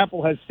I say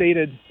Apple has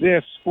stated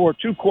this for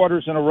 2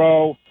 quarters in a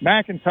row,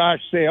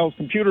 Macintosh sales,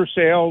 computer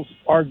sales,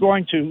 are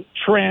going to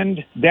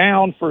trend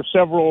down for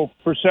several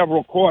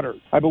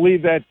quarters. I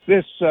believe that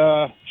this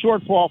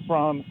shortfall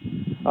from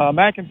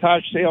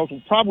Macintosh sales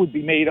will probably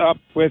be made up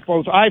with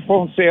both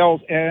iPhone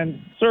sales and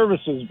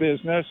services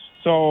business.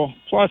 So,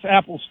 plus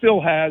Apple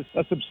still has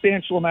a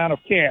substantial amount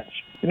of cash.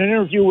 In an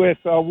interview with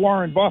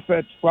Warren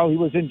Buffett while he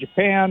was in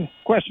Japan, a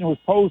question was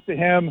posed to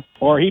him,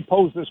 or he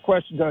posed this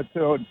question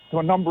to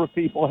a number of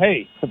people.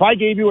 Hey, if I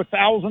gave you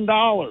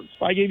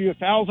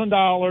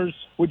 $1,000,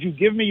 would you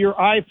give me your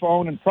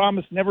iPhone and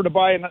promise never to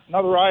buy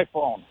another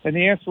iPhone? And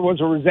the answer was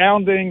a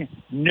resounding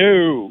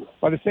no.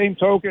 By the same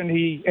token,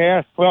 he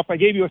asked, well, if I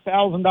gave you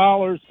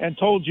 $1,000 and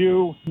told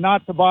you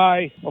not to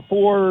buy a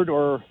Ford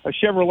or a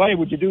Chevrolet,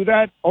 would you do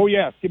that? Oh,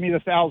 yes, give me the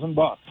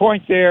 $1,000.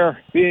 Point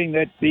there being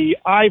that the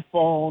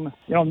iPhone,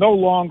 no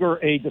longer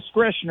a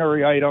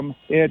discretionary item.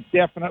 It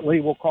definitely,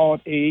 we'll call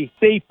it a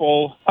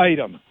staple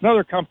item.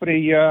 Another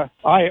company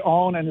I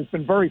own and has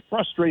been very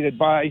frustrated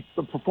by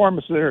the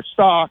performance of their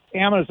stock,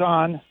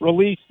 Amazon,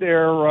 released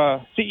their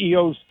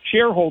CEO's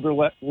shareholder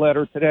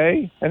letter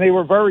today, and they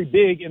were very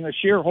big in the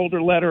shareholder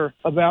letter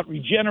about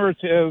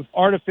regenerative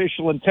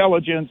artificial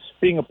intelligence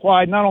being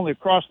applied not only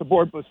across the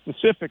board, but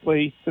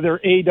specifically to their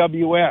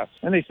AWS.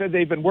 And they said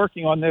they've been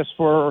working on this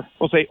for,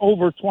 we'll say,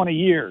 over 20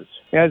 years.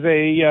 As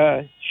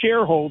a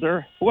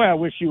shareholder, well, I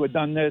wish you had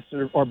done this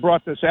or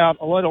brought this out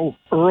a little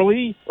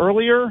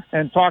earlier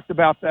and talked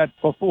about that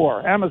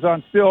before.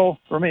 Amazon still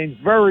remains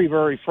very,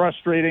 very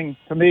frustrating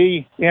to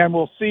me, and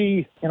we'll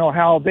see,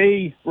 how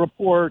they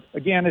report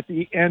again at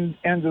the end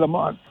of the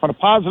month. On a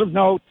positive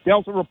note,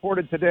 Delta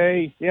reported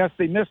today, yes,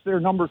 they missed their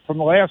numbers from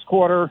the last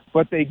quarter,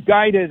 but they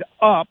guided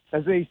up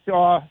as they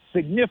saw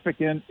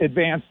significant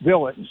advanced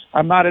billings.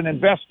 I'm not an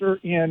investor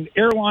in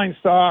airline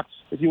stocks.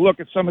 If you look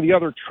at some of the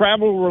other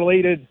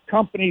travel-related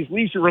companies,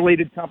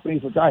 leisure-related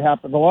companies, which I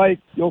happen to like,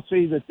 you'll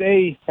see that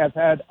they have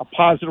had a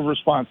positive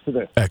response to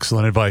this.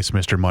 Excellent advice,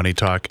 Mr. Money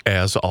Talk,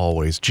 as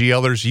always.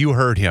 GLers, you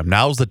heard him.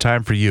 Now's the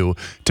time for you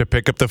to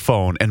pick up the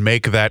phone and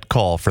make that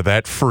call for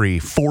that free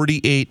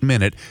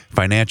 48-minute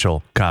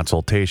financial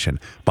consultation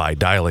by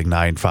dialing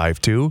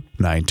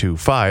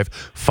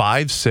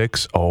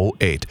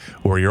 952-925-5608,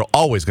 where you're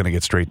always going to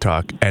get straight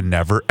talk and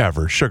never,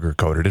 ever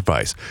sugar-coated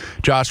advice.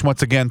 Josh,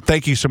 once again,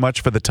 thank you so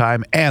much for the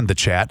time and the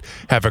chat.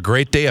 Have a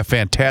great day, a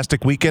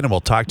fantastic weekend, and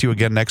we'll talk to you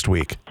again next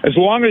week. As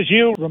long as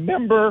you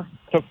remember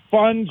to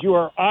fund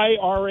your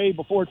IRA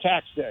before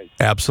tax day.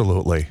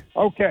 Absolutely.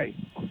 Okay.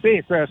 See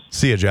you, Chris.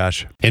 See you,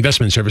 Josh.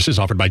 Investment services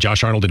offered by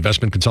Josh Arnold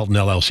Investment Consultant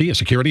LLC, a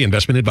security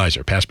investment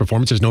advisor. Past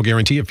performance is no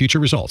guarantee of future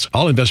results.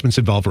 All investments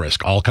involve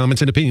risk. All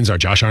comments and opinions are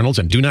Josh Arnold's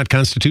and do not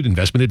constitute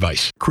investment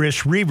advice.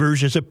 Chris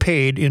Reavers is a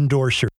paid endorser.